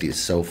safety is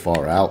so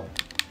far out.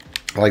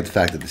 I like the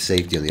fact that the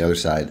safety on the other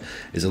side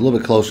is a little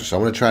bit closer, so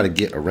I want to try to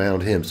get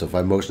around him. So if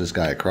I motion this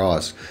guy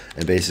across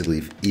and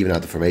basically even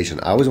out the formation,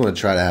 I always want to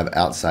try to have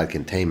outside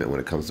containment when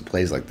it comes to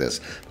plays like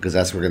this, because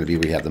that's where we're going to be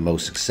where you have the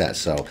most success.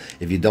 So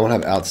if you don't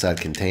have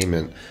outside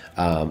containment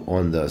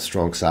on the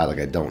strong side, like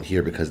I don't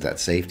here because of that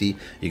safety,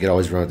 you can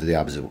always run to the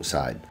opposite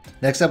side.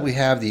 Next up, we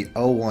have the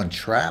 0-1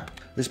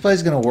 trap. This play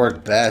is going to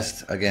work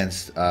best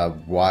against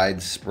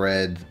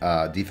widespread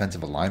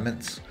defensive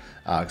alignments.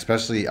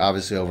 Especially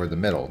obviously over the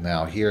middle.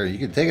 Now here you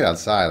can take it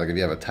outside, like if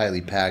you have a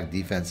tightly packed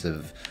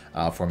defensive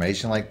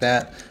formation like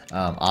that,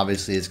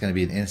 obviously it's going to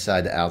be an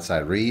inside to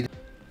outside read.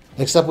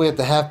 Next up, we have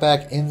the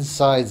halfback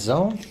inside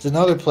zone. It's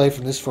another play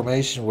from this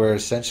formation where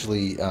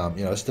essentially,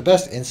 it's the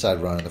best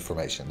inside run in the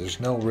formation. There's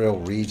no real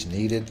reads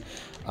needed,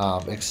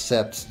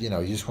 except, you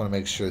just want to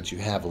make sure that you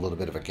have a little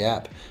bit of a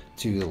gap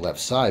to the left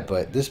side.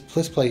 But this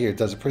play here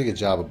does a pretty good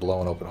job of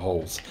blowing open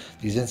holes.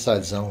 These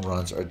inside zone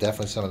runs are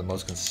definitely some of the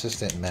most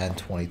consistent in Madden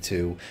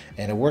 22,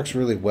 and it works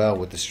really well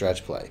with the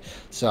stretch play.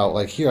 So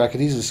like here, I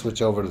could easily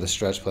switch over to the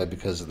stretch play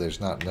because there's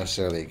not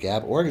necessarily a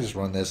gap, or I could just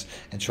run this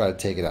and try to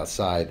take it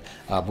outside.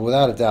 But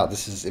without a doubt,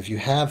 this is, if you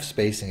have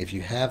spacing, if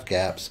you have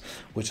gaps,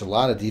 which a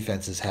lot of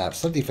defenses have.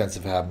 Some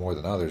defensive have more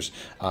than others.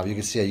 You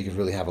can see how you can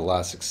really have a lot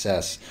of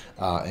success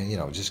and, you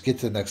know, just get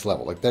to the next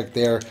level. Like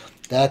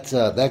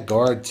that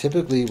guard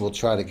typically will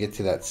try to get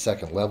to that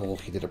second level.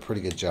 He did a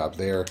pretty good job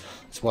there.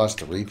 Let's watch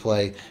the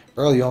replay.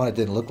 Early on, it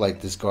didn't look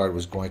like this guard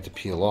was going to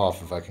peel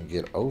off. If I can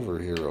get over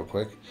here real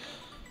quick.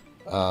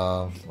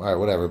 All right,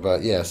 whatever.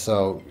 But yeah,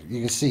 so you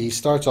can see he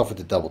starts off with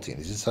the double team.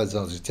 These inside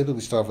zones, you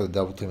typically start with a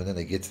double team and then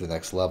they get to the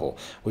next level,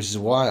 which is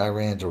why I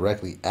ran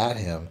directly at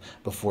him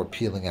before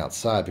peeling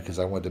outside, because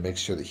I wanted to make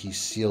sure that he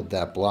sealed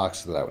that block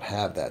so that I would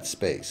have that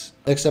space.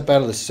 Next up,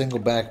 out of the single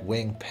back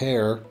wing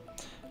pair,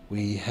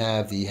 we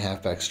have the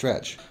halfback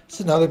stretch. It's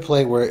another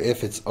play where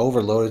if it's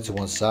overloaded to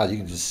one side, you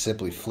can just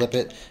simply flip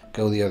it,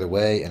 go the other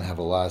way, and have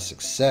a lot of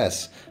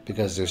success,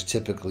 because there's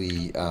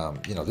typically,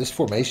 you know, this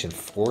formation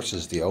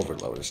forces the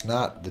overload. It's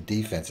not the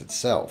defense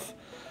itself.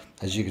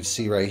 As you can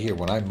see right here,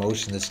 when I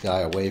motion this guy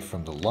away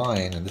from the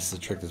line, and this is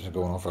a trick that's been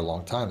going on for a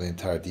long time, the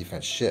entire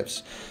defense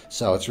shifts.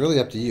 So it's really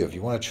up to you. If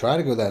you want to try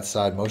to go that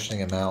side, motioning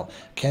him out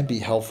can be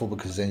helpful,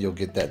 because then you'll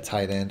get that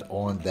tight end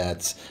on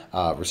that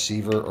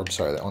receiver, or I'm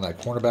sorry, on that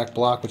cornerback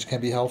block, which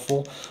can be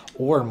helpful.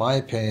 Or in my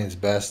opinion, it's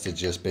best to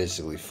just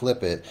basically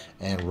flip it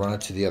and run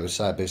it to the other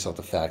side, based off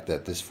the fact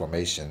that this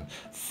formation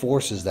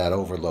forces that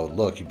overload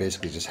look. You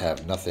basically just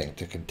have nothing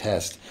to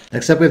contest.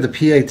 Next up, we have the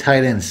PA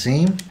tight end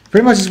seam.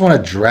 Pretty much just want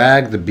to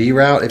drag the B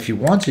route. If you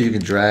want to, you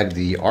can drag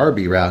the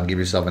RB route and give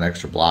yourself an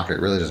extra blocker.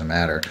 It really doesn't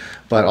matter.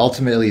 But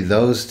ultimately,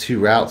 those two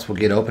routes will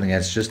get open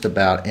against just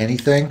about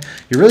anything.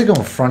 You're really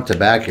going front to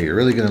back here. You're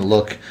really going to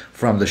look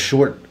from the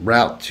short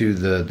route to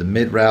the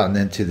mid route, and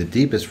then to the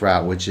deepest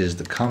route, which is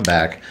the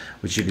comeback,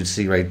 which you can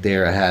see right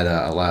there. I had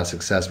a lot of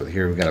success with.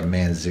 Here we've got a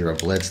man zero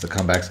blitz. The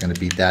comeback's going to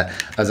beat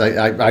that. As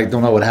I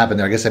don't know what happened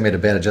there. I guess I made a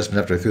bad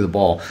adjustment after I threw the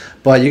ball.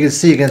 But you can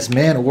see against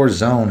man or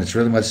zone, it's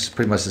really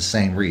pretty much the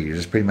same read. You're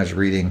just pretty much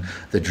reading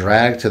the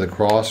drag to the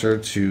crosser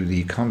to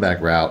the comeback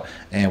route,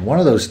 and one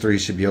of those three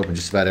should be open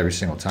just about every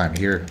single time.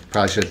 Here,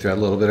 probably should have threw it a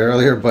little bit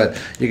earlier,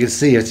 but you can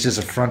see it's just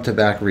a front to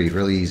back read,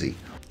 really easy.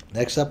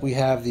 Next up, we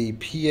have the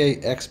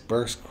PA X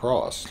burst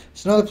cross.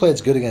 It's another play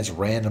that's good against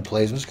random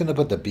plays. I'm just going to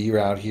put the B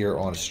route here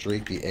on a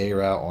streak, the A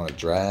route on a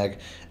drag,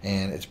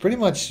 and it's pretty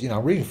much, you know,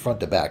 I'm reading front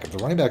to back. If the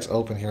running back's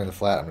open here in the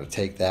flat, I'm going to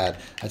take that.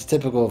 That's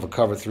typical of a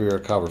cover 3 or a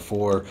cover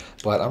 4,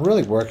 but I'm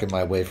really working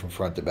my way from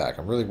front to back.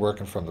 I'm really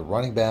working from the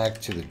running back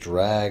to the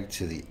drag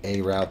to the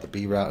A route. The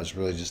B route is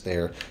really just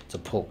there to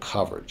pull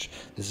coverage.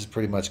 This is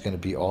pretty much going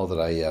to be all that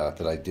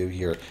I do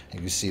here. And you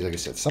can see, like I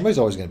said, somebody's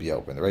always going to be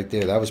open. Right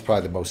there, that was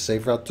probably the most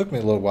safe route. It took me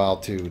a little while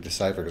to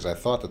decipher, because I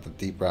thought that the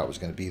deep route was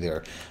going to be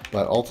there,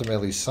 but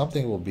ultimately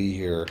something will be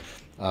here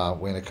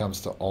when it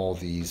comes to all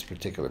these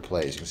particular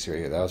plays. You can see right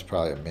here, that was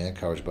probably a man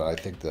coverage, but I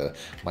think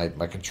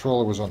my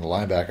controller was on the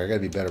linebacker. I got to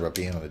be better about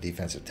being on the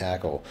defensive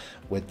tackle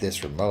with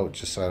this remote,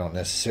 just so I don't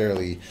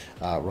necessarily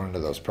run into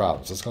those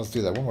problems. Let's go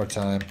through that one more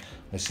time.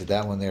 I said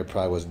that one there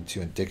probably wasn't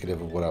too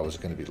indicative of what I was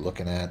going to be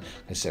looking at.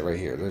 I said right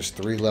here, there's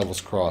 3 levels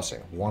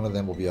crossing. One of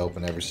them will be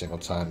open every single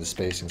time. The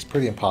spacing is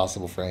pretty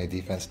impossible for any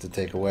defense to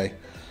take away.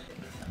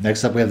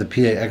 Next up, we have the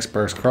PA X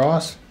burst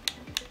cross.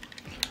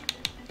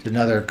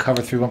 Another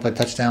cover 3 one-play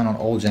touchdown on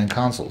old gen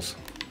consoles.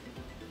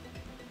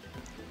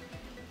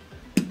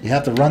 You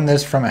have to run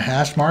this from a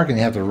hash mark, and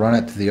you have to run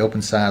it to the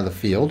open side of the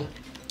field.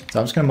 So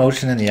I'm just going to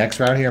motion in the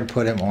X route here and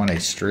put him on a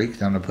streak.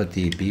 Then I'm going to put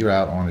the B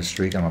route on a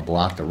streak. I'm going to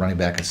block the running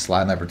back and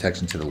slide my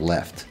protection to the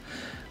left.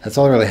 That's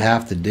all I really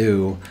have to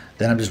do.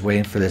 Then I'm just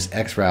waiting for this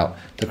X route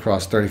to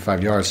cross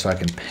 35 yards so I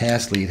can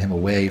pass lead him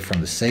away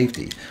from the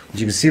safety. As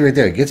you can see right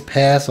there, it gets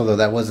past, although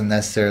that wasn't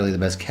necessarily the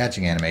best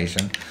catching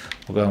animation.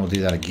 We'll go and we'll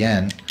do that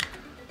again.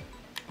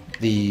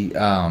 You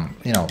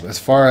know, as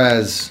far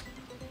as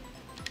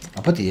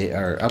I'll put the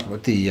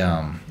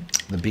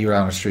B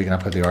route on a streak, and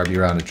I'll put the RB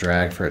route on a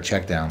drag for a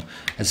check down.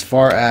 As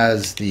far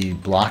as the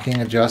blocking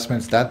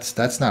adjustments,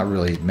 that's not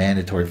really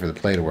mandatory for the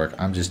play to work.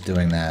 I'm just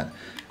doing that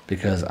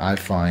because I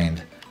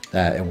find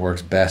that it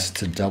works best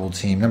to double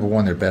team. Number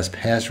one, their best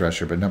pass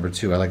rusher, but number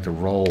two, I like to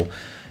roll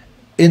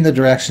in the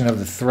direction of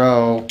the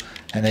throw.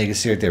 And then you can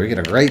see right there, we get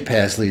a great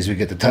pass lead, so we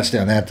get the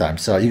touchdown that time.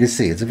 So you can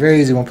see it's a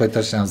very easy one-play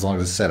touchdown as long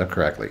as it's set up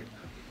correctly.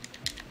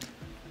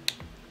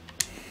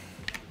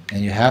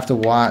 And you have to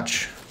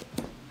watch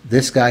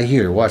this guy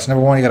here. Watch,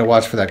 number one, you got to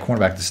watch for that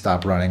cornerback to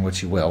stop running, which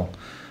he will.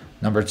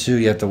 Number two,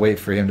 you have to wait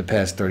for him to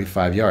pass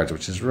 35 yards,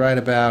 which is right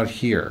about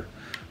here.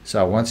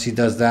 So once he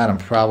does that, I'm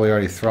probably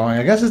already throwing.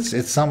 I guess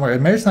it's somewhere,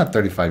 maybe it's not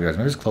 35 yards,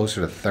 maybe it's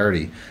closer to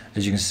 30.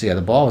 As you can see,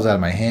 the ball was out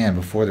of my hand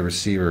before the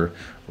receiver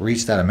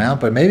reached that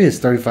amount, but maybe it's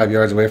 35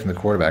 yards away from the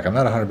quarterback. I'm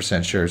not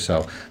 100% sure,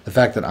 so the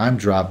fact that I'm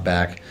dropped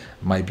back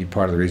might be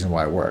part of the reason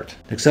why it worked.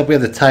 Next up, we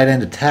have the tight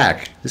end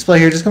attack. This play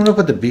here, just going to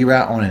put the B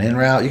route on an in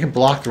route. You can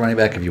block the running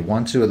back if you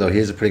want to, although he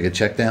has a pretty good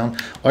check down.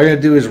 All you're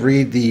going to do is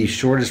read the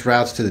shortest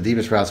routes to the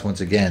deepest routes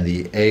once again,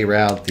 the A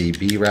route, the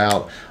B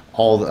route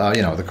all the,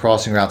 the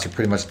crossing routes are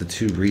pretty much the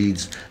two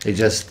reads. They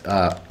just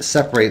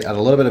separate at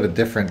a little bit of a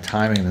different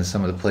timing than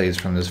some of the plays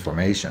from this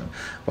formation.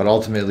 But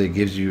ultimately, it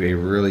gives you a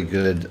really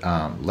good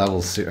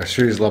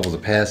series of levels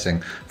of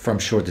passing from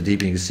short to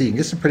deep. And you can see you can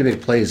get some pretty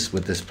big plays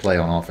with this play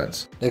on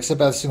offense. Next up,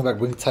 out of the singleback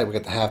wing type, we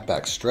got the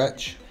halfback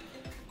stretch.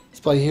 This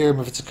play here,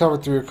 if it's a cover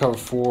 3 or cover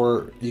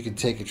 4, you can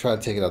try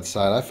to take it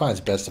outside. I find it's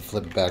best to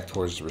flip it back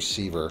towards the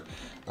receiver.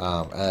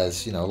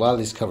 As a lot of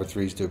these cover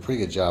 3s do a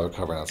pretty good job of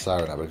covering outside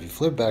right now, but if you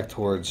flip back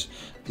towards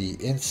the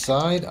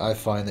inside, I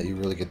find that you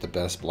really get the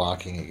best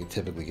blocking and you can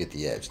typically get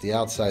the edge. The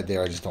outside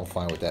there, I just don't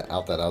find with that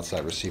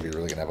outside receiver you're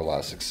really going to have a lot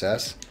of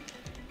success.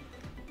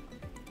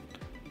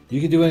 You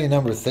can do any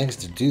number of things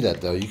to do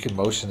that, though. You can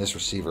motion this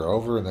receiver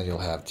over, and then you'll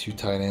have 2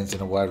 tight ends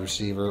and a wide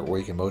receiver, or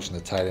you can motion the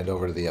tight end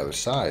over to the other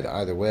side.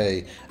 Either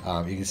way,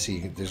 you can see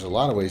there's a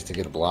lot of ways to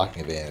get a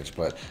blocking advantage,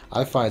 but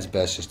I find it's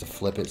best just to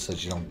flip it so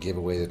that you don't give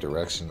away the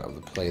direction of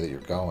the play that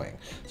you're going.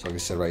 So like I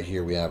said, right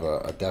here we have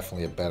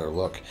definitely a better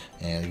look,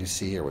 and you can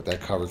see here with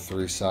that cover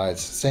 3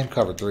 sides, same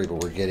cover 3,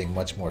 but we're getting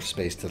much more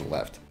space to the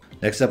left.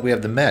 Next up, we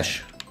have the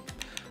mesh.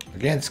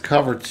 Against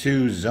cover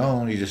 2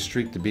 zone, you just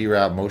streak the B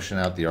route, motion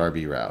out the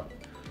RB route.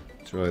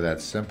 It's really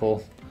that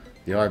simple.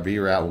 The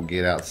RB route will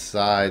get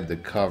outside the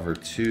cover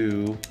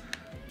 2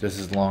 just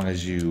as long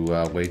as you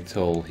wait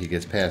till he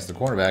gets past the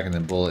cornerback and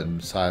then bullet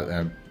and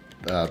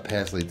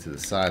pass lead to the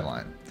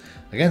sideline.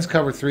 Against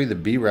cover 3, the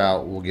B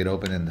route will get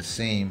open in the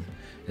seam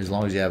as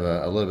long as you have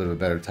a little bit of a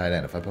better tight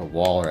end. If I put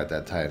Waller at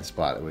that tight end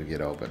spot, it would get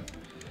open.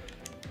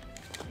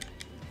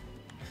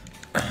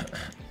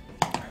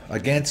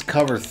 Against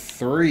cover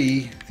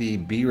 3, the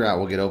B route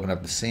will get open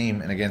up the seam,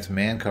 and against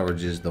man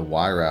coverages, the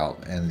Y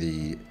route and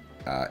the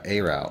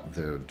A route,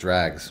 the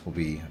drags, will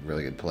be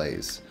really good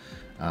plays.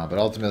 But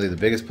ultimately, the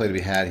biggest play to be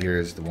had here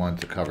is the one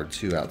to cover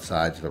 2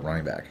 outside to the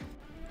running back.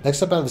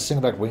 Next up, out of the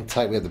singleback wing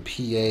type, we have the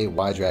PA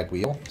Y drag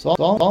wheel. So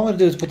all I'm going to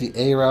do is put the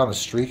A route on a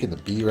streak and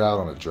the B route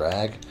on a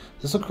drag.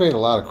 This will create a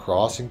lot of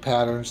crossing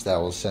patterns that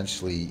will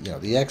essentially,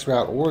 the X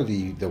route or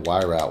the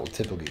Y route will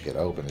typically get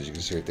open. As you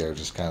can see right there,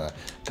 just kind of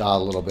got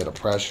a little bit of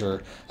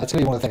pressure. That's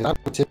going to be one of the things I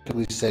would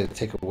typically say to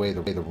take away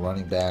the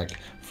running back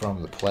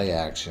from the play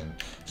action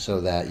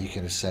so that you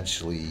can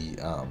essentially,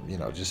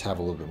 just have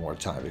a little bit more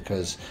time,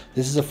 because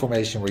this is a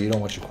formation where you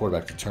don't want your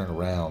quarterback to turn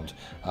around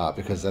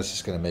because that's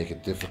just going to make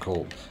it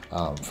difficult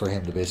for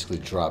him to basically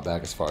drop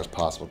back as far as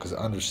possible, because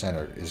under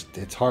center,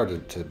 it's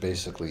hard to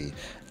basically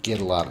get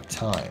a lot of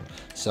time.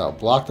 So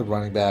block the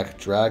running back,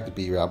 drag the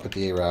B route, put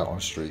the A route on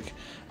a streak.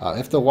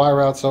 If the Y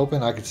route's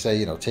open, I could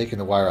say, taking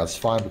the Y route's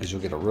fine because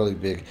you'll get a really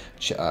big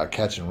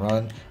catch and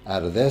run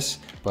out of this,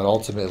 but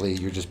ultimately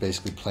you're just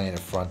basically playing it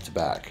front to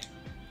back.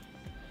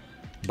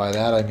 By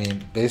that I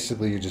mean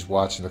basically you're just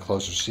watching the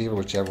close receiver.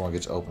 Whichever one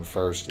gets open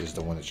first is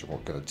the one that you're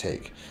going to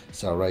take.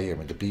 So right here,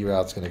 the B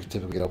route's going to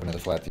typically get open in the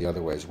flat the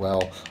other way as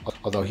well,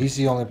 although he's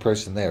the only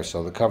person there,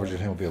 so the coverage of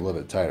him will be a little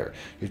bit tighter.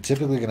 You're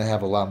typically going to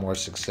have a lot more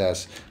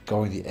success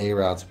going the A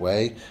route's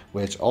way,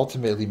 which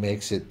ultimately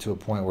makes it to a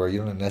point where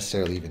you don't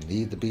necessarily even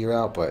need the B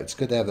route, but it's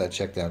good to have that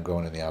check down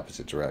going in the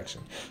opposite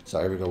direction. So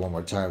here we go one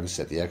more time. We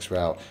set the X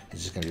route.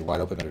 It's just going to be wide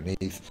open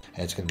underneath,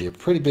 and it's going to be a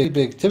pretty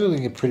big, typically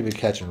get a pretty big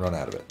catch and run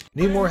out of it.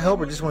 Need more help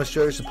or just want to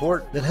show your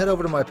support? Then head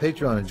over to my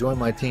Patreon and join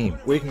my team,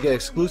 where you can get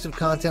exclusive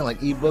content like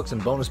ebooks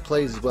and bonus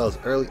plays, as well as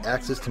early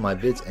access to my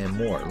vids and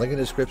more. Link in the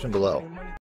description below.